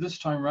maybe this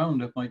time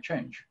around it might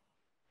change.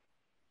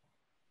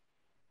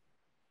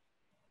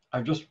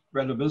 I've just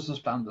read a business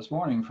plan this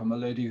morning from a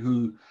lady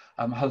who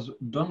has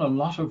done a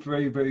lot of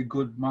very, very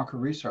good market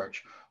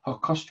research. Her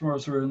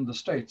customers are in the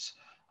States,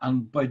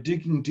 and by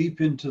digging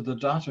deep into the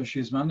data,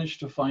 she's managed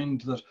to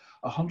find that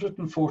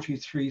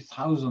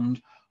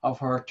 143,000 of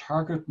her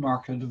target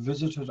market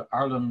visited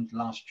Ireland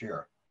last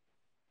year.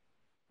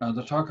 Now,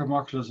 the target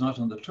market is not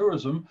in the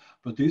tourism,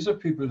 but these are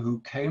people who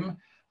came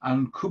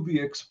and could be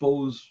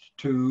exposed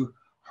to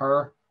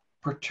her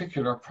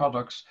particular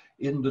products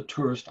in the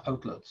tourist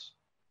outlets.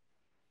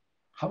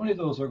 How many of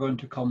those are going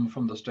to come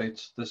from the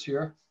States this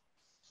year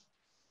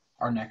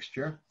or next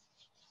year?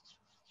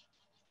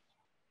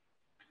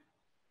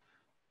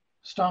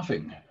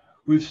 Staffing.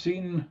 We've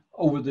seen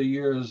over the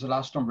years, the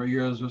last number of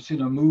years, we've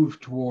seen a move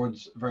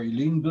towards very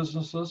lean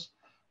businesses.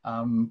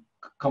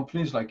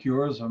 Companies like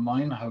yours and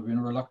mine have been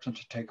reluctant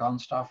to take on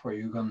staff where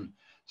you can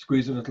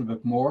squeeze a little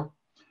bit more.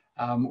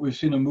 We've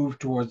seen a move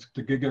towards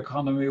the gig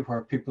economy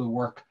where people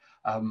work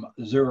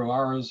 0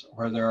 hours,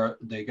 where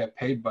they get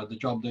paid by the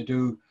job they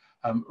do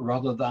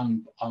rather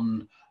than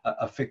on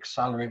a fixed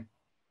salary.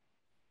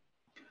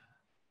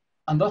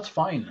 And that's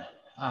fine.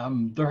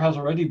 There has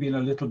already been a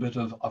little bit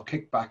of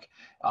kickback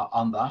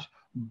on that,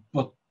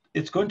 but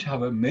it's going to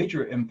have a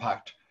major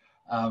impact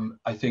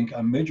I think,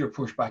 a major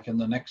pushback in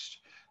the next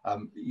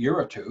year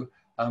or two,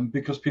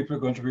 because people are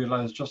going to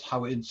realize just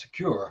how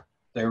insecure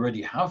they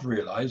already have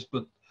realized.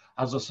 But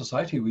as a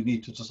society, we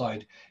need to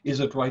decide, is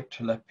it right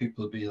to let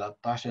people be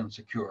that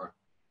insecure?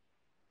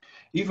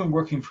 Even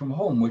working from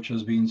home, which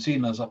has been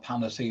seen as a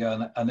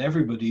panacea, and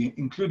everybody,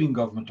 including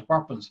government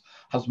departments,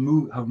 have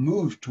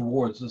moved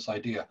towards this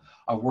idea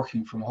of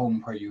working from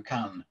home where you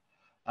can.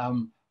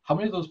 How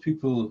many of those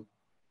people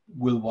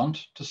will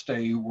want to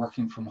stay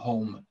working from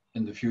home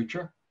in the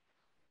future?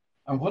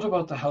 And what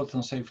about the health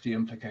and safety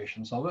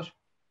implications of it?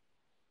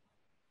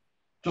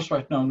 Just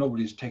right now,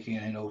 nobody's taking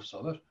any notice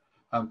of it.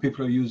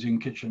 People are using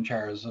kitchen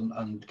chairs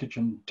and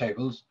kitchen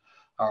tables,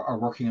 are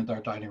working in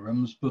their dining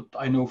rooms, but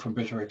I know from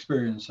bitter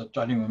experience that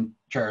dining room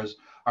chairs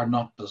are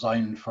not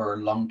designed for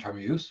long-term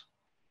use.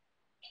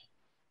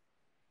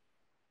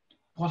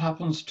 What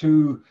happens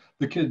to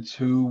the kids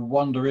who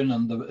wander in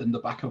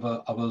the back of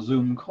a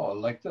Zoom call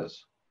like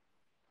this?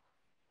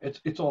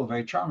 It's all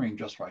very charming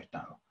just right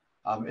now.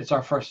 It's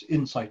our first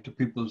insight to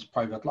people's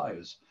private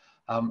lives,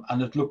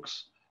 and it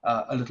looks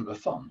a little bit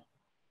fun.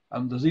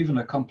 There's even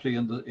a company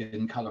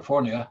in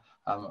California,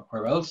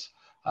 where else,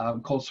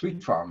 called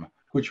Sweet Farm,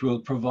 which will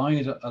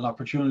provide an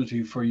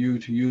opportunity for you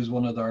to use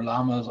one of their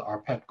llamas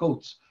or pet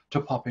goats to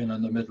pop in the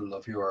middle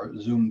of your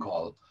Zoom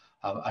call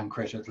and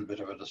create a little bit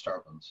of a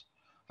disturbance.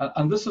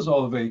 And this is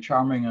all very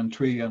charming and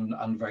twee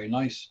and very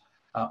nice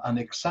and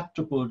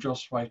acceptable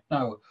just right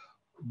now.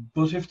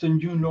 But if the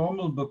new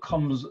normal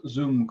becomes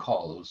Zoom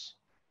calls,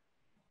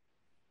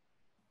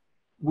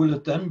 will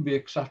it then be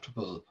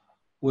acceptable?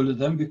 Will it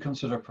then be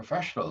considered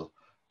professional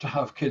to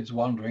have kids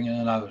wandering in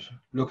and out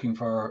looking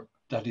for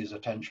daddy's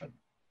attention?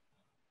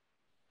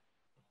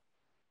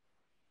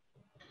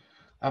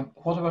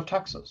 What about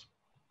taxes?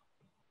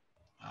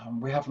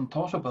 We haven't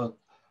thought about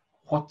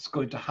what's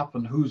going to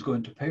happen, who's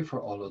going to pay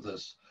for all of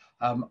this.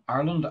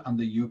 Ireland and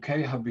the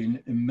UK have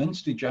been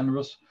immensely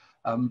generous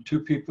to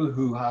people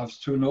who have,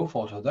 through no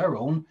fault of their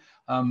own,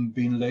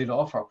 been laid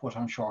off or put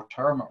on short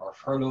term or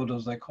furloughed,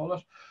 as they call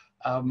it,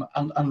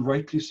 and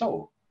rightly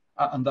so.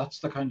 And that's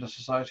the kind of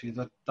society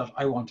that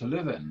I want to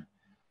live in.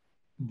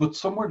 But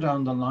somewhere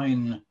down the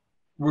line,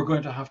 we're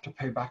going to have to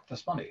pay back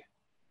this money.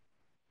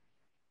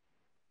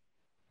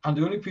 And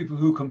the only people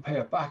who can pay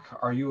it back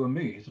are you and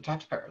me, the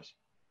taxpayers.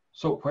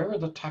 So where are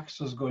the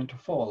taxes going to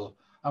fall,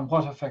 and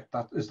what effect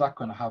is that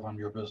going to have on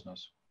your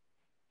business?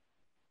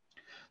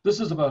 This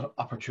is about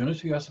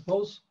opportunity, I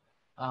suppose,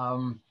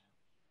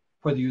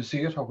 whether you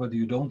see it or whether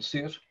you don't see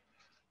it.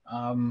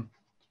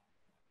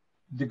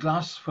 The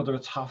glass, whether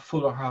it's half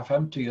full or half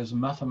empty, is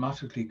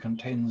mathematically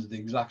contains the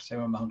exact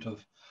same amount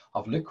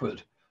of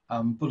liquid,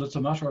 but it's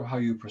a matter of how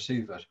you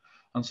perceive it.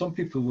 And some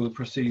people will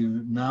perceive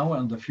now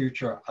and the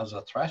future as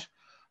a threat,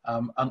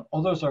 and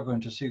others are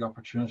going to see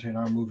opportunity and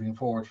are moving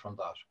forward from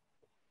that.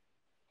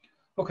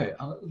 Okay,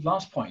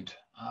 last point,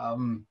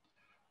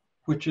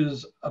 which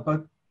is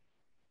about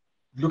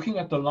looking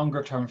at the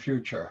longer term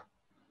future.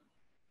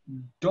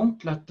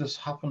 Don't let this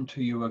happen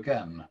to you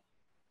again.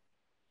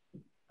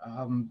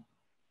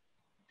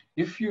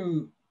 If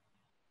you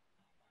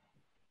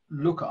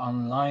look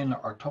online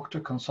or talk to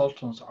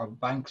consultants or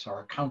banks or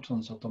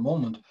accountants at the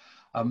moment,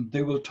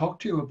 they will talk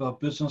to you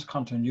about business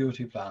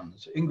continuity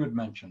plans. Ingrid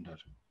mentioned it.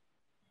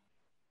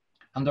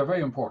 And they're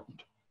very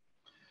important.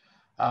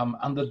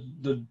 And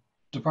the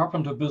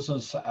Department of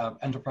Business,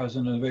 Enterprise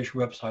and Innovation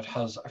website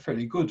has a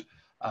fairly good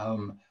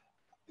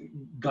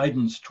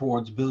guidance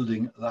towards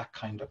building that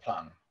kind of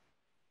plan.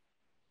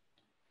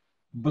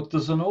 But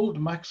there's an old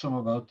maxim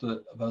about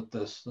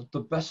this, that the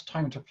best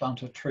time to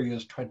plant a tree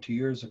is 20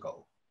 years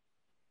ago.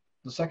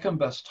 The second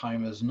best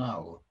time is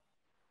now.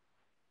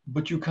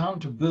 But you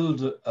can't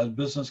build a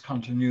business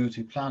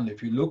continuity plan.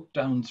 If you look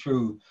down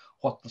through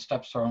what the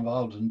steps are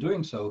involved in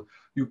doing so,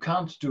 you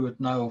can't do it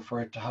now for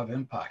it to have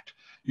impact.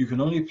 You can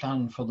only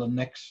plan for the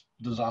next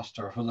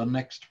disaster, for the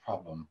next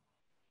problem.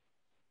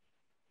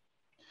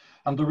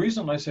 And the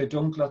reason I say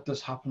don't let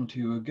this happen to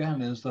you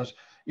again is that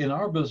in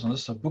our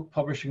business, a book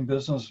publishing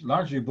business,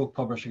 largely book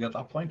publishing at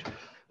that point,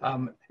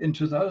 in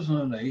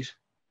 2008,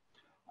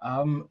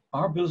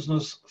 our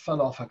business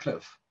fell off a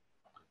cliff,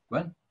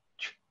 went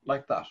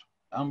like that.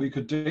 And we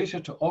could date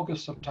it to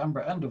August,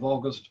 September, end of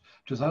August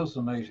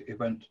 2008, it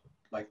went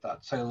like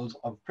that. Sales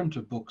of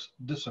printed books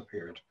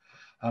disappeared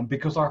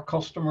because our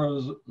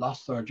customers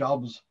lost their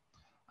jobs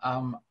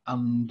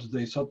and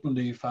they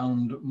suddenly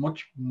found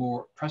much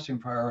more pressing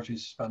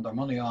priorities to spend their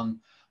money on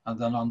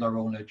than on their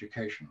own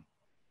education.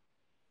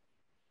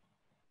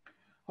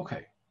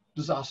 Okay,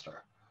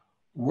 disaster.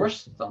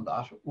 Worse than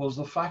that was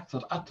the fact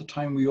that at the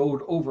time we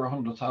owed over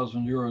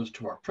 100,000 euros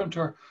to our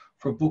printer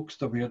for books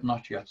that we had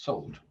not yet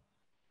sold.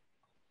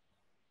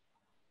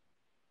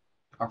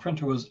 Our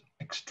printer was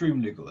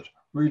extremely good,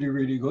 really,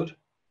 really good.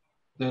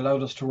 They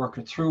allowed us to work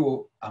it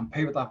through and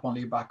pay that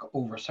money back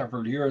over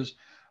several years,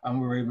 and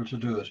we were able to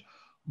do it.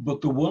 But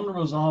the one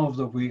resolve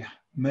that we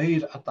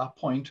made at that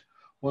point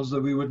was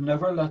that we would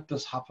never let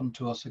this happen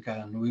to us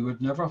again. We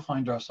would never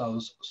find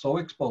ourselves so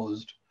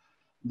exposed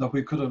that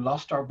we could have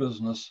lost our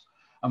business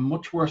And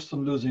much worse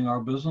than losing our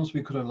business,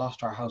 we could have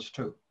lost our house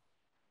too.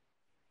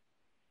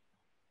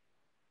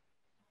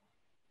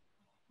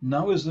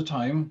 Now is the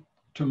time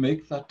to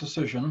make that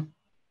decision,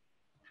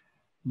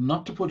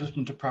 not to put it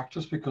into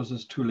practice because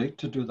it's too late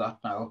to do that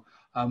now,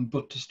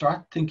 but to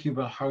start thinking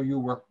about how you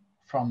work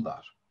from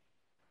that.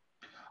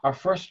 Our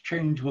first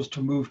change was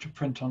to move to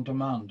print on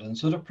demand.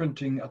 Instead of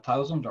printing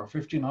 1,000 or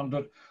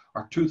 1,500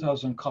 or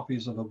 2,000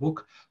 copies of a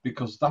book,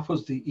 because that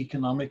was the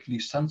economically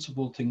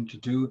sensible thing to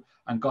do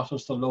and got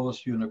us the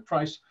lowest unit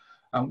price,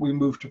 we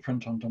moved to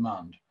print on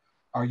demand.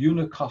 Our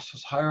unit cost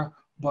is higher,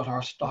 but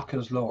our stock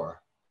is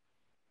lower.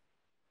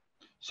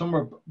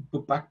 Somewhere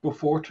back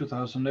before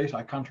 2008,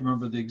 I can't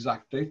remember the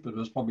exact date, but it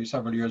was probably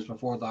several years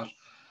before that.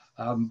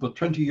 But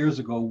 20 years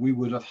ago, we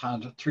would have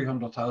had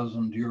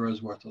 300,000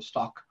 euros worth of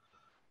stock,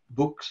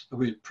 books that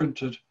we had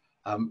printed,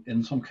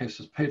 in some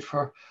cases paid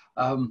for,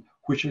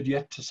 which had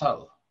yet to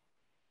sell.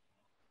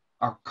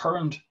 Our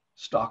current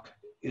stock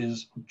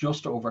is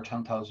just over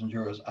 10,000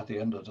 euros at the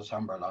end of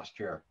December last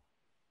year.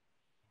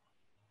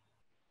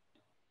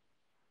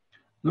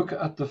 Look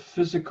at the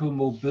physical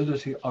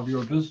mobility of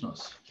your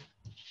business.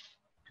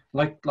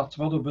 Like lots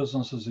of other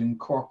businesses in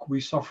Cork, we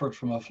suffered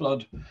from a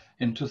flood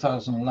in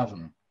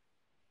 2011.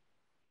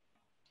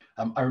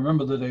 I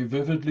remember the day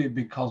vividly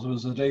because it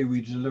was the day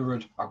we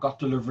delivered or got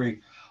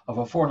delivery of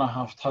a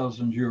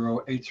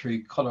 €4,500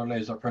 A3 colour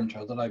laser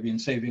printer that I'd been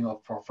saving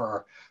up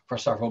for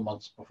several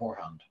months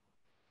beforehand.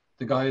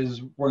 The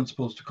guys weren't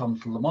supposed to come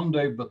till the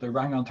Monday, but they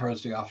rang on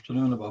Thursday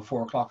afternoon about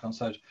 4 o'clock and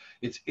said,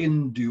 "It's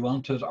in, do you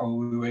want it, or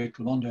will we wait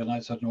till Monday?" And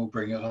I said, "No,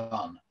 bring it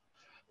on."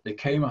 They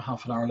came a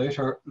half an hour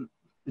later,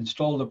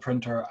 installed the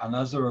printer, and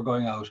as they were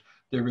going out,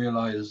 they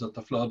realized that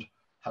the flood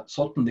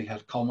suddenly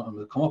had come and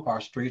would come up our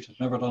street. Had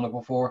never done it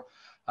before,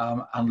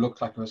 and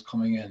looked like it was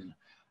coming in.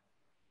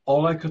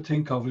 All I could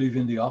think of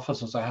leaving the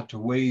office as I had to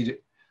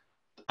wade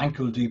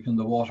ankle deep in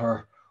the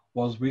water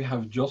was we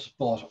have just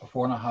bought a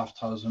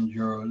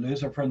 €4,500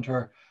 laser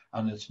printer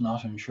and it's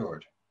not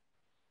insured.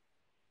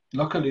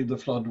 Luckily, the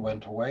flood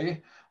went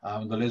away.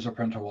 The laser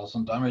printer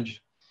wasn't damaged,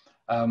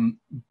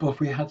 but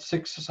we had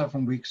 6 to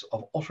 7 weeks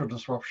of utter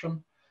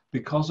disruption.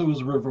 Because it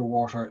was river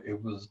water,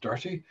 it was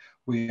dirty.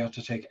 We had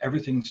to take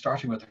everything,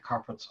 starting with the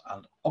carpets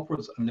and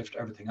upwards, and lift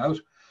everything out.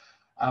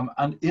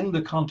 And in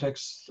the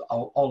context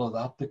of all of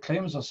that, the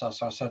claims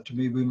assessor said to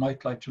me, "We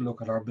might like to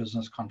look at our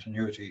business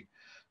continuity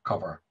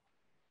cover."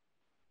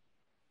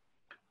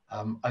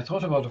 I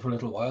thought about it for a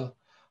little while,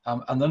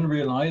 and then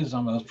realized,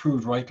 and I was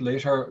proved right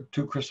later,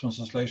 2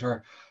 Christmases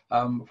later,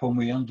 when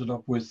we ended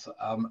up with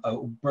a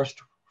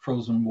burst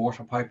frozen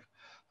water pipe,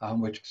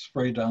 which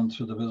sprayed down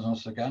through the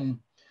business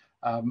again.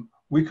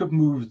 We could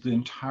move the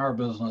entire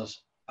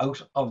business out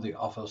of the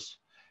office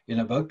in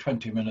about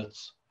 20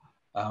 minutes,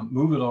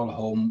 move it all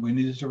home. We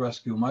needed to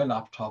rescue my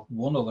laptop,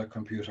 1 other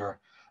computer,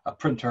 a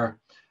printer,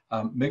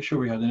 make sure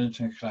we had an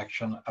internet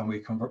connection, and we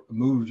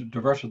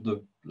diverted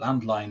the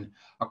landline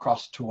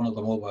across to one of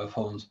the mobile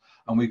phones,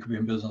 and we could be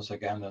in business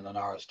again in an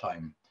hour's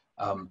time.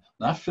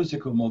 That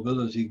physical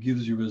mobility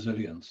gives you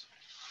resilience.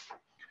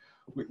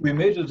 We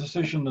made a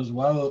decision as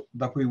well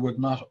that we would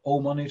not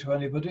owe money to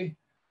anybody.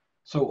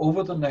 So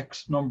over the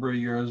next number of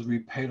years, we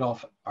paid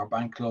off our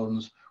bank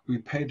loans, we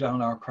paid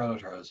down our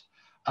creditors.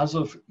 As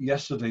of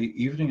yesterday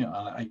evening, and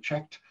I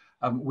checked,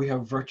 we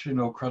have virtually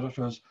no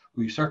creditors.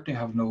 We certainly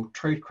have no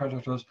trade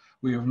creditors.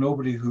 We have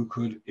nobody who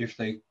could, if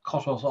they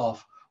cut us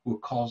off,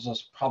 would cause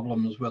us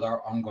problems with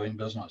our ongoing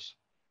business.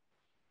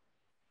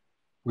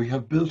 We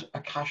have built a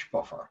cash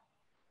buffer.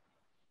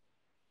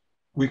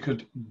 We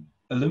could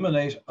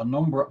eliminate a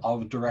number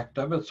of direct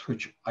debits,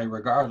 which I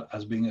regard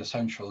as being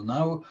essential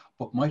now,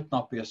 but might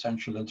not be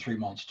essential in 3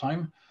 months'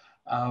 time.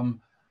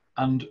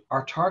 And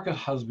our target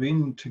has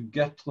been to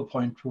get to the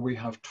point where we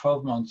have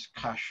 12 months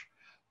cash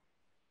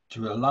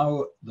to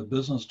allow the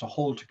business to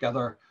hold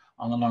together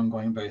on an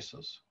ongoing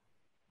basis.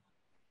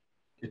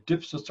 It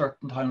dips at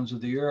certain times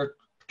of the year,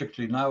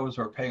 particularly now as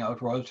we're paying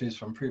out royalties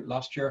from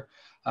last year,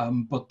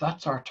 but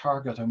that's our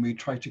target and we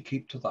try to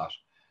keep to that.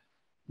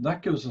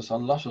 That gives us a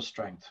lot of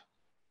strength.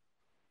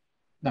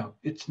 Now,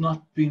 it's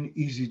not been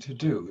easy to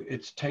do.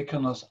 It's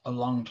taken us a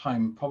long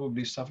time,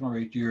 probably 7 or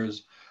 8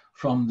 years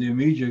from the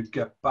immediate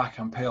get back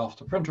and pay off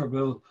the printer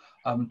bill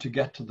to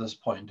get to this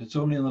point. It's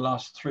only in the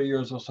last 3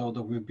 years or so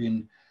that we've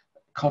been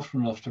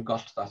comfortable enough to have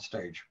got to that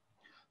stage.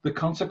 The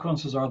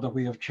consequences are that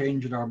we have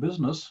changed our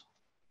business.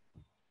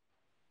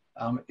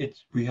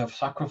 We have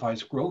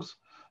sacrificed growth,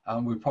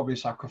 and we probably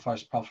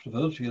sacrificed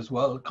profitability as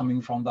well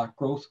coming from that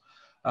growth.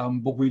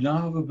 But we now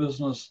have a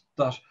business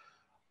that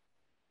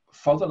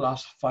for the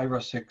last 5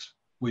 or 6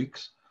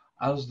 weeks,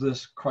 as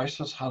this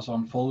crisis has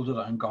unfolded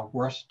and got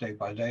worse day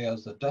by day,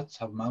 as the deaths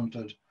have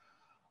mounted,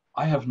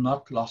 I have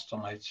not lost a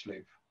night's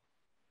sleep.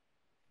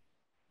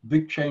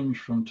 Big change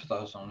from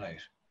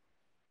 2008.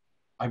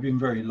 I've been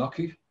very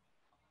lucky,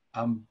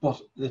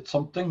 but it's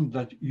something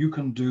that you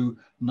can do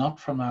not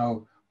for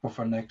now, but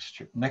for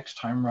next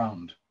time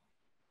round.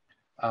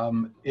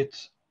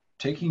 It's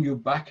taking you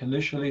back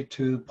initially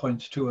to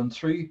points 2 and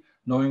 3,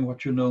 knowing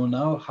what you know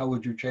now. How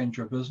would you change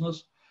your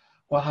business?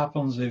 What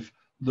happens if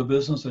the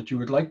business that you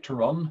would like to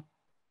run,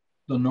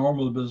 the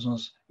normal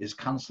business, is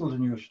cancelled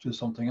and you have to do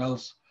something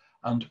else.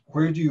 And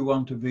where do you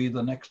want to be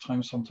the next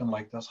time something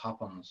like this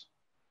happens?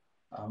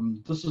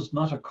 This is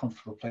not a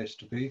comfortable place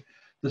to be.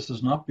 This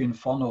has not been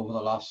fun over the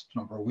last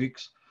number of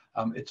weeks.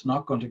 It's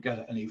not going to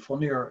get any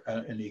funnier,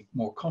 any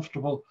more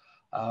comfortable,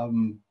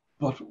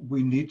 but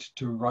we need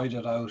to ride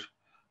it out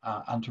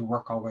and to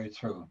work our way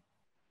through.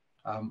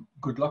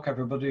 Good luck,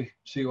 everybody.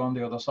 See you on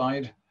the other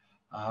side,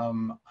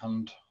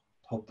 and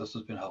hope this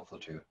has been helpful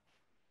to you.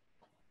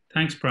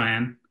 Thanks,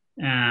 Brian.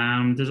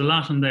 There's a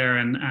lot in there,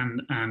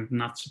 and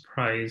not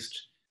surprised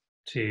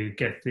to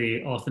get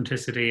the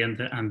authenticity and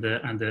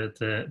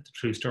the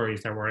true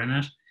stories that were in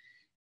it.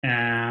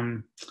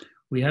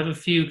 We have a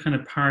few kind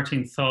of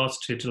parting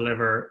thoughts to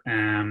deliver,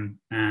 and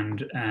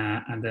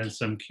then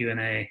some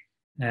Q&A.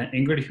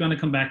 Ingrid, if you want to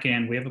come back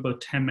in, we have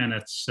about 10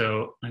 minutes,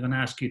 so I'm going to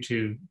ask you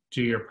to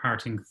do your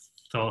parting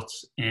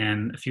thoughts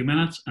in a few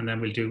minutes, and then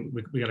we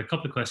got a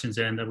couple of questions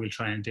in that we'll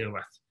try and deal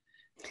with,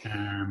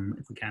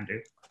 if we can do.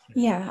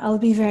 Yeah, I'll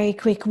be very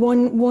quick.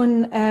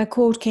 One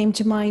quote came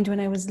to mind when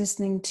I was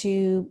listening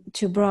to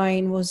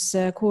Brian, was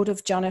a quote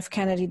of John F.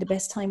 Kennedy: "The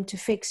best time to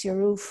fix your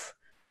roof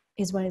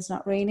is when it's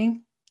not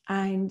raining."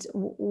 And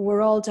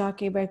we're all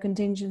talking about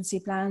contingency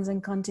plans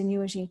and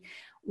continuity.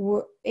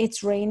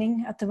 It's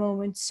raining at the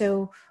moment,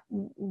 so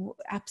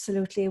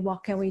absolutely,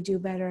 what can we do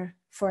better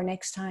for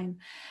next time?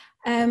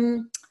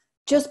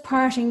 Just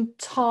parting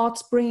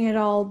thoughts, bringing it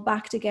all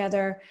back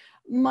together.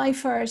 My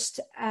first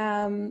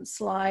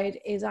slide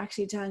is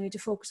actually telling you to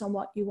focus on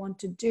what you want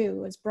to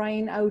do. As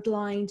Brian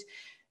outlined,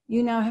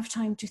 you now have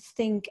time to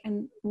think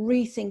and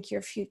rethink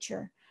your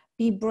future.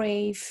 Be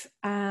brave.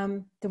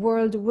 The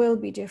world will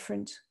be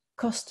different.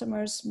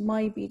 Customers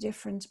might be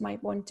different,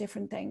 might want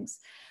different things.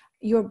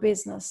 Your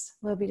business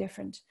will be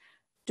different.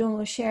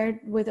 Donal shared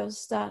with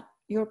us that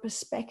your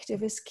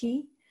perspective is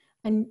key,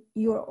 and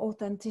your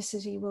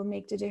authenticity will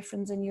make the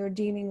difference, and you're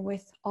dealing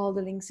with all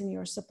the links in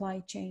your supply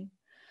chain.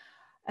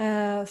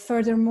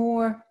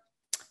 Furthermore,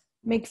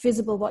 make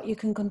visible what you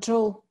can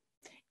control.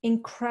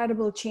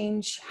 Incredible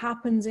change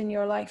happens in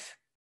your life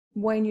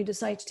when you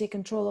decide to take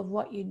control of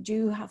what you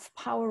do have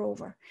power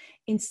over,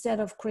 instead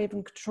of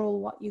craving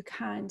control what you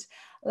can't.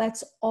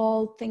 Let's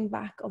all think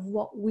back of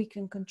what we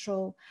can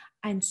control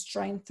and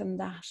strengthen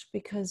that,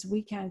 because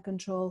we can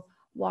control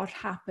what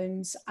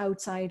happens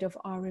outside of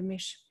our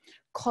remit.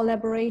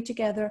 Collaborate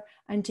together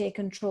and take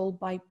control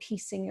by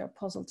piecing your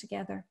puzzle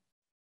together.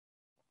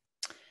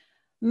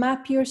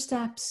 Map your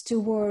steps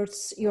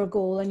towards your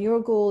goal, and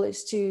your goal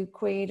is to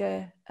create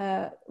a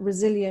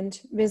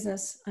resilient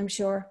business, I'm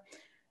sure.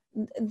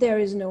 There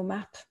is no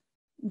map.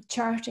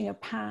 Charting a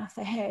path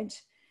ahead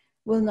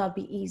will not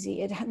be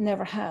easy. It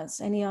never has.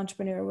 Any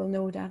entrepreneur will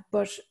know that,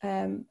 but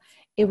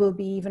it will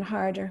be even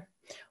harder.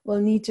 We'll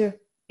need to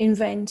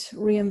invent,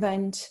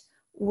 reinvent,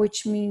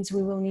 which means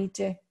we will need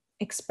to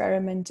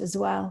experiment as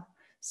well.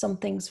 Some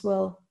things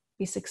will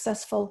be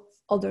successful,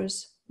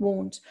 others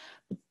won't.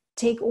 But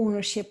take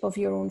ownership of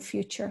your own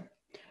future.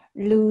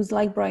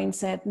 Like Brian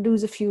said,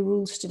 lose a few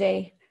rules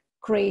today,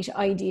 create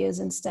ideas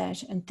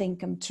instead, and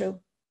think them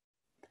through.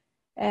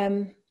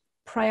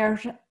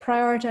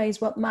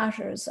 Prioritize what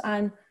matters.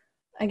 And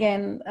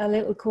again, a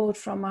little quote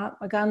from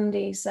Mahatma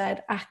Gandhi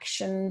said,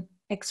 "Action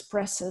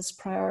expresses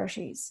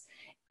priorities."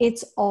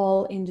 It's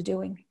all in the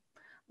doing.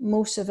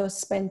 Most of us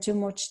spend too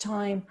much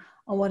time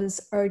on what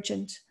is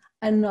urgent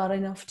and not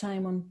enough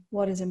time on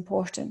what is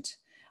important.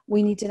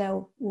 We need to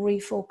now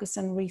refocus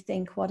and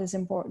rethink what is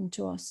important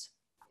to us.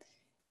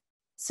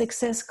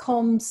 Success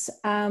comes,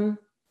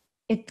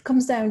 it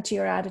comes down to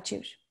your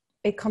attitude.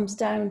 It comes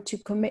down to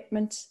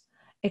commitment.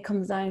 It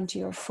comes down to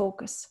your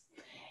focus.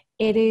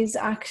 It is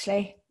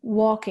actually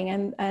walking,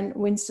 and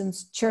Winston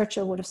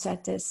Churchill would have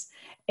said this,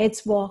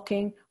 it's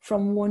walking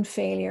from one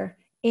failure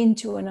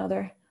into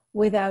another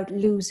without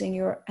losing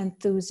your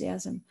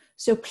enthusiasm.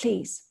 So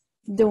please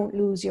don't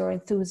lose your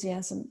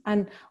enthusiasm.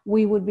 And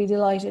we would be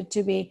delighted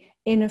to be,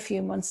 in a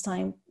few months'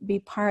 time, be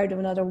part of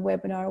another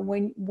webinar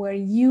where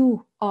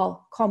you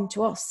all come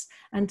to us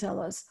and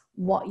tell us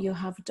what you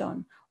have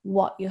done,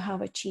 what you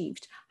have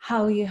achieved,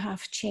 how you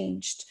have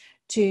changed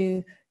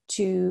to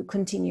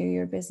continue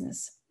your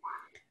business.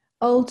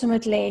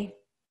 Ultimately,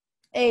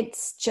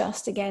 it's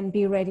just, again,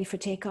 be ready for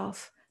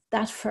takeoff.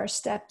 That first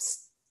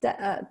steps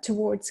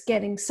towards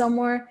getting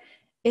somewhere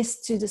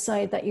is to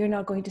decide that you're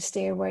not going to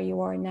stay where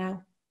you are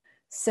now.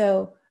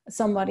 So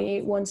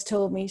somebody once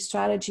told me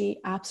strategy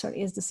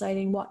absolutely is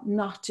deciding what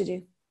not to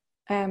do.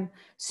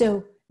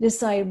 So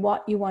decide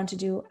what you want to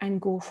do and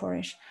go for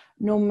it.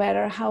 No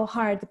matter how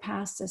hard the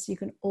past is, you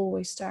can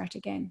always start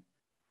again.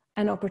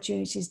 And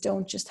opportunities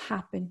don't just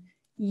happen,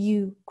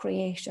 you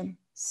create them.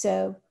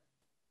 So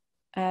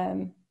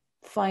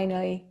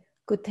finally,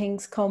 good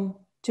things come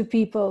to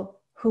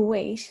people who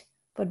wait,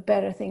 but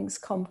better things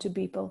come to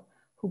people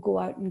who go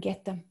out and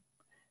get them.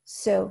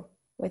 So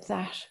with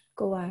that,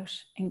 go out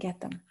and get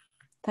them.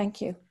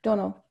 Thank you,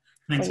 Donal,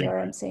 for your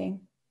emceeing.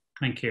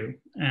 Thank you.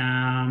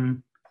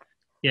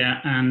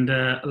 Yeah, and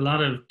a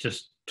lot of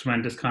just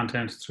tremendous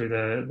content through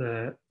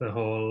the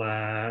whole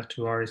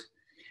 2 hours.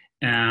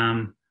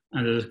 And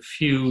there's a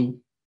few,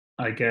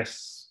 I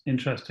guess,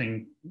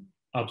 interesting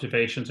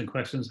observations and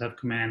questions have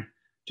come in.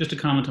 Just to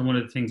comment on one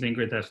of the things,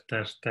 Ingrid,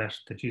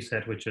 that you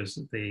said, which is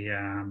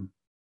the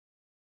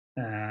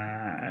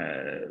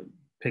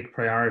pick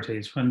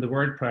priorities. When the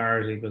word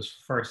priority was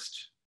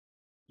first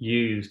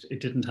used, it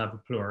didn't have a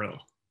plural.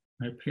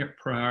 Right?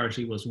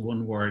 Priority was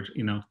one word.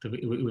 You know,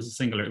 it was a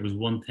singular. It was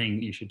one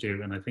thing you should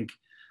do, and I think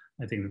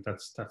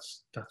that's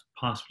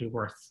possibly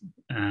worth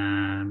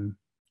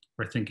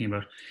thinking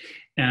about.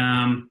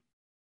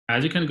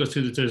 As you kind of go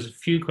through, there's a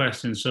few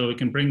questions, so we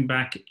can bring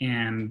back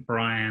in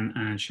Brian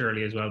and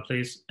Shirley as well,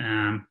 please.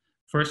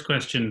 First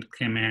question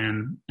came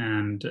in,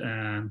 and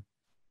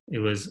it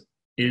was,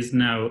 is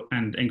now,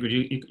 and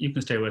Ingrid, you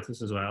can stay with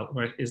us as well,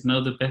 right? Is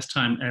now the best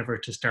time ever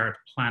to start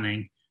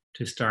planning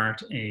to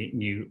start a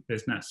new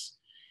business?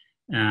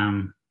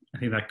 I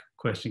think that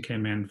question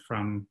came in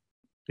from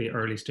the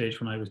early stage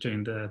when I was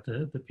doing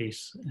the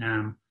piece.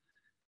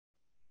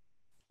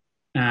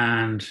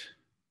 And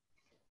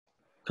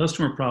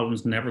customer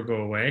problems never go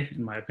away,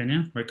 in my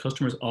opinion, right?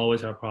 Customers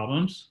always have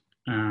problems.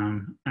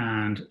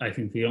 And I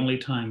think the only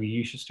time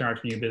you should start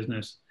a new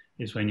business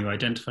is when you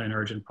identify an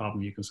urgent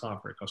problem you can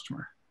solve for a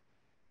customer,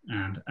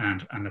 and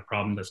a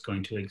problem that's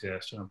going to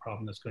exist, and a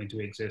problem that's going to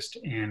exist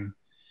in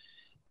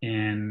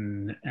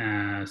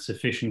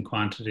sufficient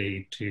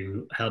quantity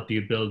to help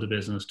you build the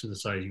business to the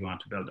size you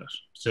want to build it.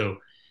 So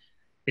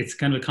it's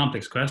kind of a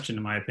complex question,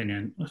 in my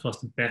opinion.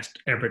 What's the best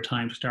ever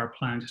time to start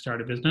planning to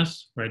start a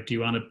business, right? Do you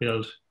want to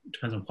build,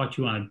 depends on what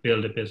you want to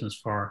build a business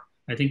for.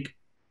 I think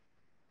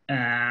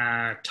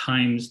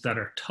times that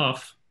are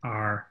tough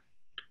are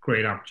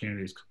great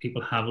opportunities, because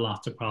people have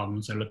lots of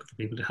problems. They're looking for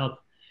people to help.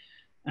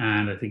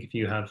 And I think if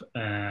you have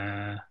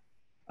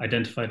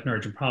identified an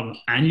urgent problem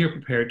and you're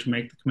prepared to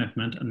make the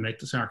commitment and make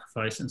the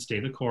sacrifice and stay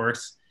the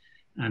course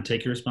and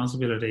take your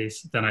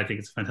responsibilities, then I think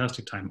it's a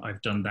fantastic time. I've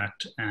done that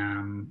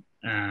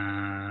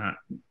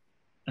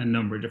a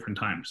number of different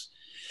times.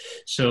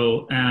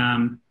 So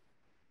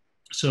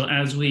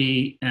as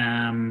we,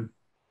 I'm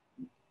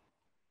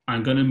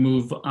going to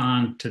move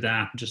on to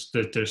that, just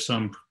that there's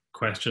some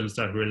questions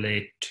that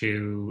relate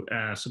to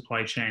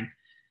supply chain.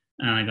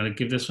 And I'm going to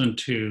give this one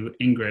to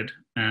Ingrid.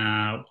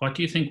 What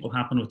do you think will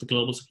happen with the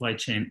global supply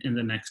chain in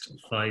the next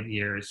 5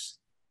 years?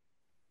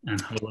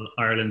 And how will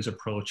Ireland's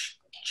approach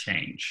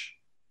change?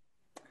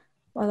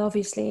 Well,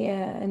 obviously,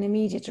 an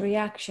immediate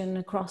reaction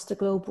across the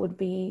globe would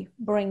be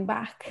bring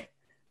back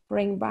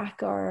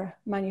our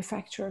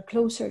manufacturer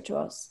closer to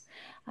us.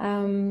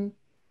 Will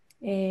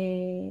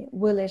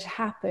it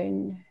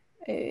happen?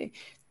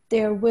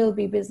 There will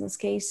be business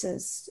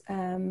cases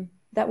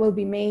that will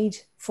be made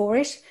for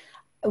it.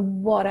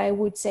 What I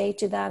would say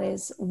to that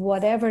is,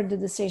 whatever the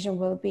decision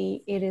will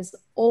be, it is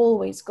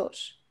always good.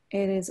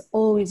 It is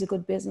always a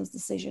good business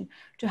decision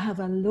to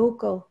have a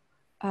local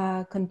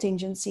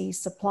contingency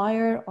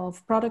supplier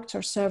of products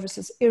or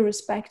services,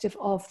 irrespective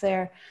of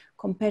their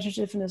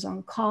competitiveness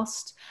on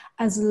cost,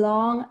 as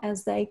long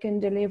as they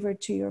can deliver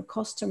to your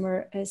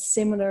customer a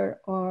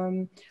similar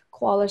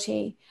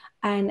quality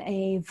and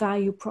a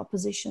value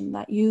proposition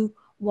that you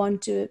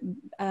want to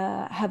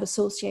have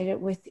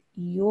associated with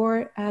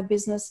your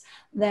business.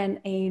 Then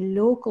a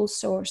local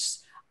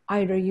source,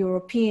 either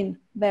European,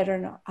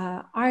 better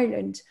than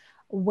Ireland,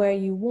 where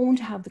you won't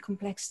have the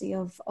complexity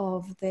of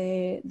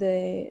the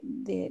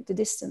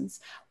distance,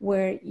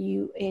 where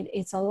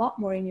it's a lot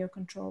more in your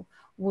control,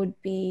 would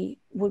be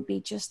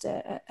just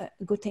a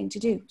good thing to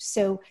do.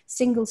 So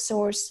single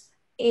source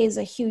is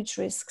a huge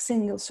risk.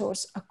 Single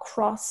source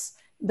across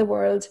the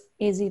world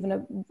is even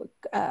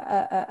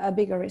a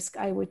bigger risk,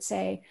 I would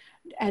say.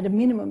 At a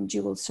minimum,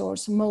 dual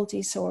source,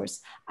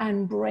 multi-source,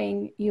 and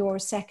bring your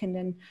second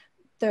and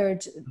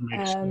third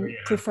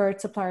preferred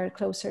supplier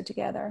closer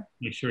together.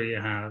 Make sure you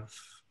have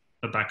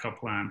a backup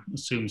plan.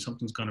 Assume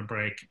something's going to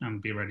break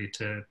and be ready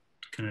to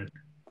kind of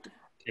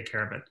take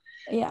care of it.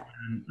 Yeah.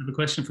 I have a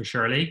question for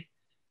Shirley.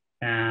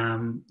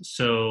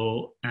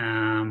 So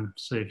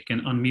if you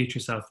can unmute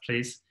yourself,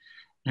 please.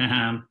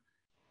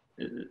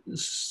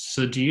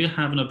 So do you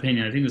have an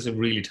opinion? I think it's a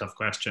really tough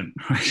question,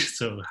 right?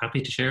 So happy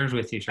to share it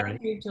with you, Shirley.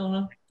 Thank you,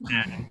 Donal.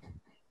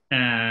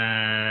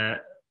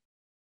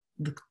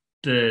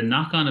 The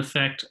knock-on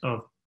effect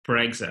of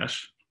Brexit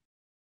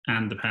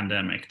and the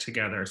pandemic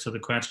together. So the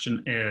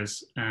question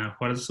is,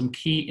 what are some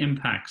key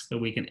impacts that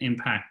we can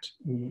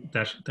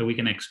that we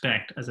can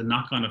expect as a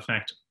knock-on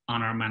effect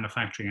on our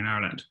manufacturing in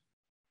Ireland?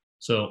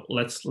 So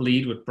let's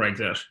lead with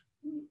Brexit,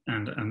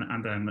 and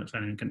then if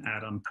anyone can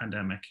add on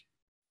pandemic.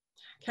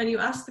 Can you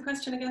ask the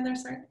question again there,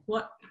 sir?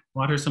 What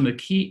are some of the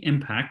key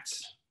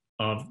impacts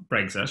of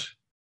Brexit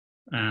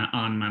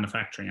on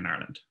manufacturing in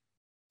Ireland?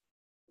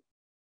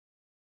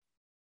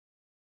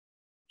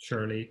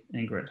 Shirley,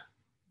 Ingrid.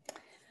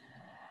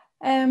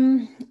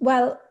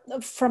 Well,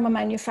 from a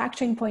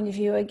manufacturing point of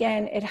view,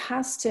 again, it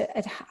has to.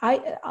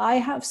 I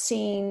have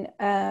seen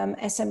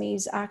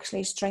SMEs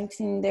actually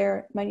strengthening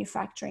their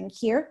manufacturing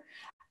here,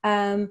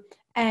 and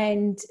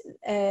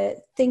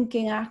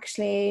thinking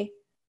actually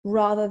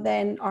rather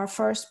than our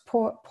first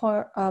port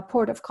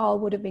of call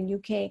would have been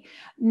UK.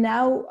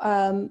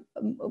 Now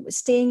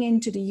staying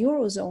into the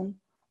Eurozone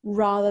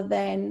rather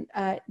than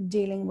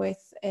dealing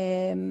with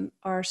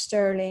our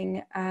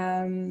sterling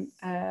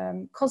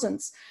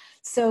cousins.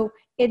 So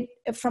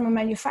from a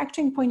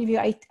manufacturing point of view,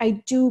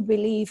 I do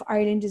believe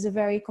Ireland is a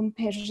very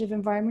competitive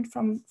environment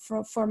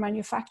for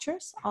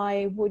manufacturers.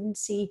 I wouldn't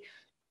see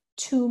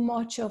too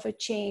much of a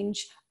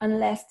change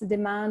unless the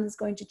demand is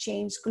going to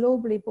change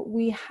globally. But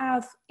we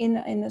have in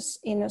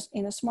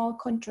a small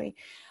country,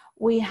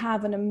 we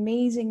have an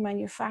amazing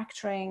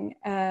manufacturing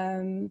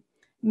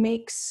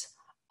mix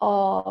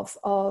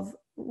of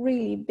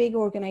really big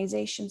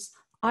organizations.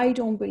 I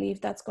don't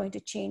believe that's going to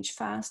change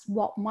fast.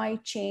 What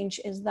might change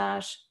is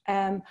that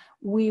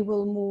we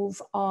will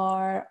move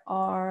our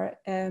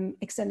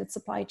extended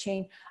supply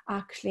chain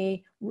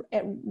actually,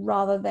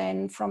 rather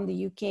than from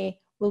the UK,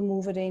 we'll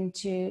move it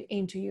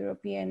into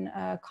European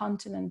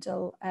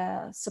continental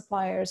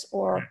suppliers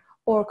or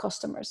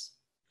customers.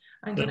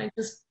 And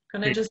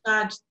can I just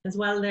add as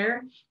well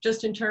there,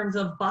 just in terms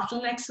of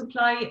bottleneck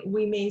supply,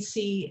 we may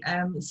see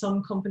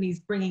some companies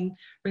bringing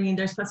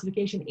their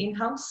specification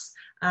in-house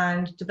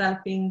and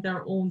developing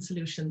their own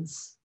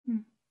solutions.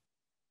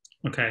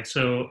 Okay,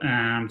 so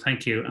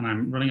thank you. And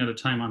I'm running out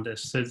of time on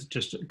this. So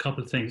just a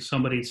couple of things.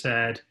 Somebody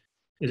said,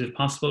 is it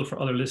possible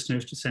for other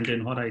listeners to send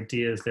in what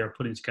ideas they're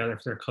putting together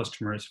for their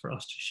customers for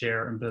us to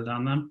share and build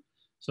on them?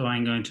 So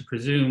I'm going to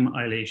presume,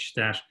 Eilish,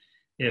 that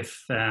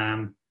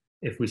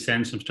if we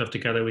send some stuff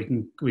together, we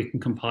can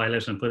compile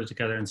it and put it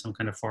together in some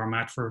kind of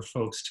format for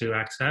folks to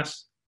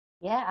access.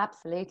 Yeah,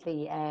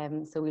 absolutely.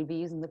 So we'll be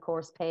using the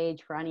course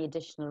page for any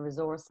additional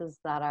resources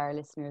that our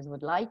listeners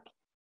would like.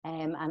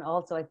 And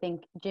also I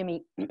think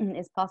Jimmy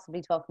is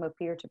possibly talking about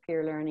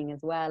peer-to-peer learning as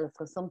well.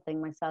 So something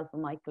myself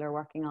and Michael are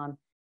working on,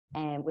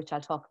 which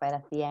I'll talk about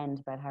at the end,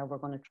 about how we're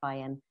going to try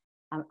and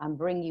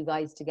bring you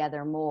guys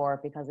together more,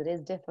 because it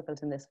is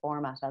difficult in this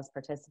format as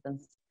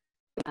participants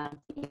to talk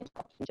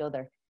to each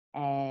other.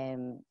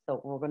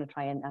 So we're going to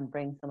try and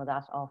bring some of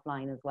that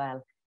offline as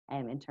well,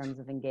 in terms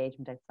of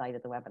engagement outside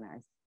of the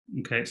webinars.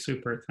 Okay,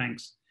 super,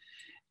 thanks.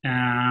 So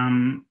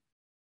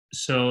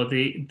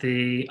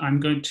I'm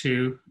going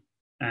to,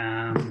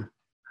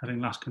 having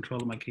lost control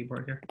of my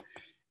keyboard here,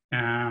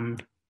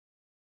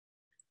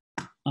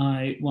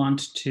 I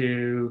want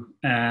to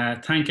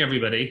thank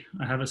everybody.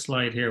 I have a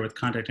slide here with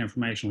contact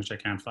information, which I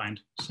can't find.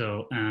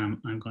 So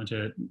I'm going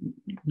to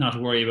not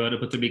worry about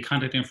it, but there'll be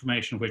contact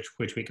information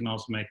which we can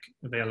also make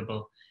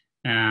available.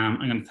 I'm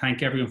going to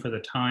thank everyone for the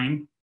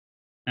time.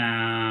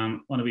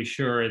 Want to be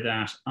sure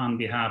that on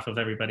behalf of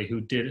everybody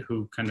who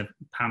kind of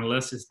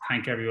panelists, is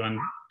thank everyone,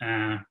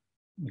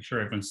 make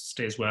sure everyone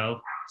stays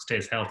well,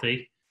 stays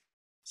healthy,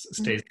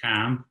 stays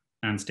calm,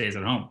 and stays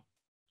at home.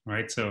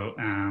 Right, so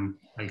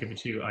I'll give it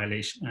to you,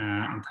 Eilish,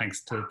 and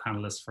thanks to the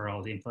panelists for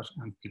all the input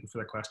and people for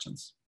their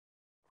questions.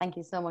 Thank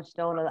you so much,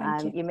 Donal.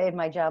 You made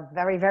my job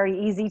very, very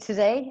easy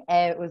today.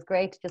 It was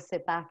great to just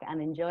sit back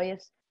and enjoy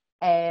it.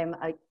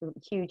 A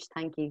huge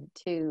thank you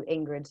to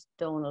Ingrid,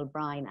 Donal,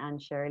 Brian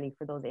and Shirley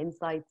for those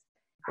insights.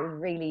 It was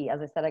really,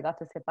 as I said, I got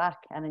to sit back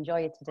and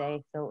enjoy it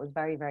today. So it was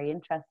very, very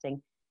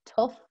interesting.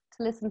 Tough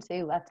to listen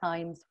to at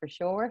times for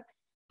sure.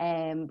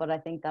 But I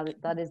think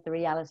that is the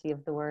reality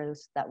of the world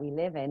that we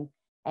live in.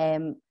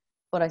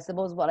 But I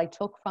suppose what I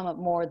took from it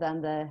more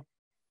than the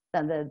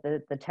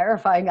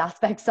terrifying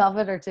aspects of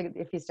it, or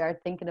if you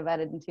start thinking about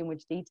it in too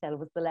much detail,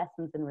 was the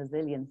lessons in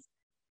resilience.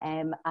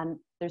 And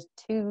there's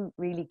two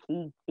really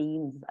key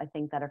themes, I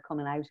think, that are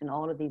coming out in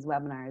all of these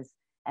webinars,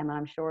 and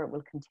I'm sure it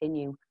will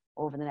continue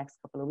over the next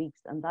couple of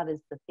weeks. And that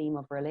is the theme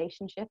of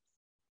relationships,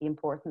 the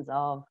importance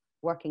of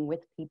working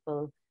with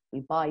people. We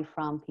buy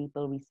from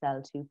people, we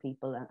sell to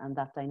people, and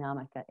that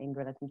dynamic.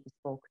 Ingrid, I think you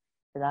spoke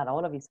to that.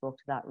 All of you spoke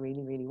to that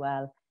really, really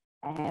well.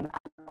 And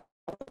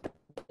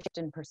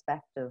in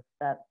perspective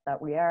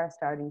that we are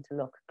starting to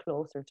look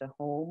closer to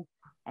home,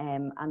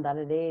 and that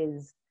it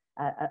is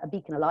a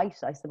beacon of light,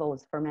 I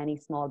suppose, for many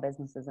small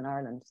businesses in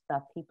Ireland,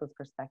 that people's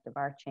perspective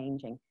are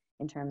changing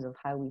in terms of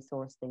how we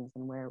source things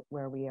and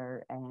where we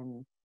are,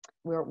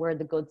 where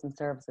the goods and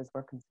services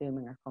we're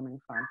consuming are coming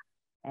from.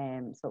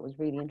 So it was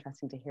really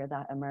interesting to hear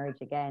that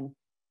emerge again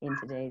in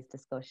today's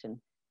discussion.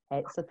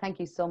 So thank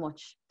you so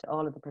much to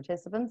all of the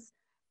participants,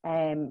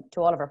 to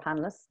all of our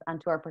panelists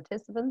and to our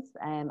participants.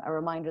 A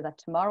reminder that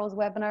tomorrow's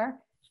webinar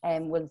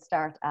will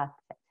start at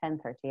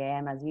 10:30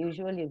 a.m. as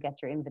usual. You'll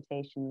get your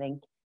invitation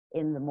link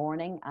in the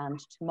morning, and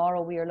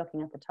tomorrow we are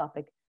looking at the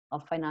topic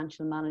of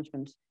financial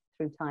management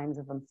through times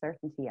of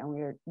uncertainty, and we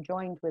are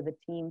joined with a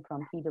team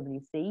from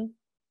PwC,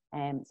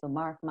 so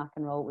Mark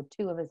McEnroe with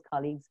two of his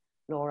colleagues,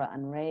 Laura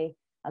and Ray,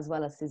 as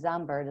well as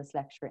Suzanne Burdes,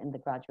 lecturer in the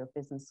Graduate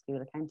Business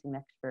School, accounting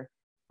lecturer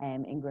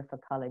in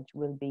Griffith College,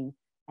 will be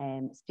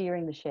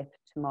steering the ship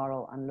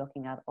tomorrow and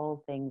looking at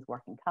all things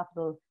working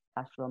capital,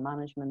 cash flow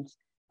management.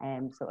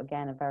 So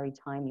again, a very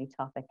timely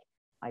topic,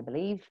 I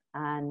believe.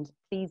 And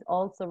please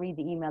also read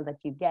the email that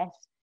you get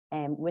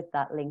with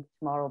that link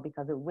tomorrow,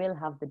 because it will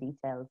have the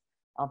details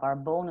of our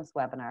bonus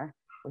webinar,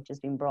 which has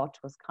been brought to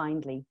us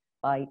kindly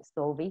by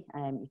Sovi.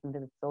 You can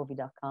visit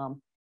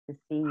sovi.com to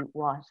see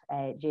what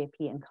JP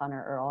and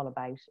Connor are all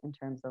about in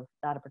terms of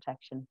data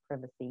protection,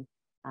 privacy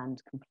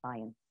and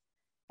compliance.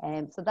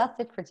 So that's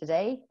it for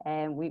today.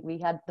 We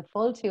had the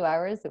full 2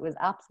 hours. It was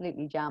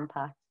absolutely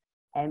jam-packed.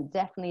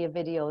 Definitely a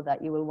video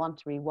that you will want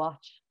to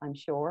rewatch, I'm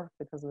sure,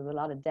 because there was a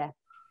lot of depth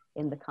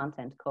in the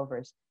content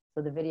covered.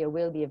 So the video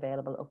will be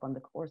available up on the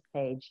course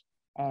page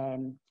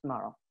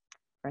tomorrow.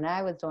 For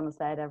now, as Donal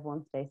said,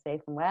 everyone stay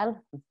safe and well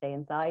and stay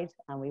inside,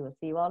 and we will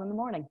see you all in the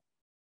morning.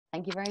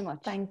 Thank you very much.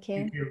 Thank you.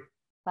 Thank you.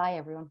 Bye,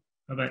 everyone.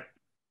 Bye-bye.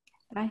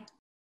 Bye.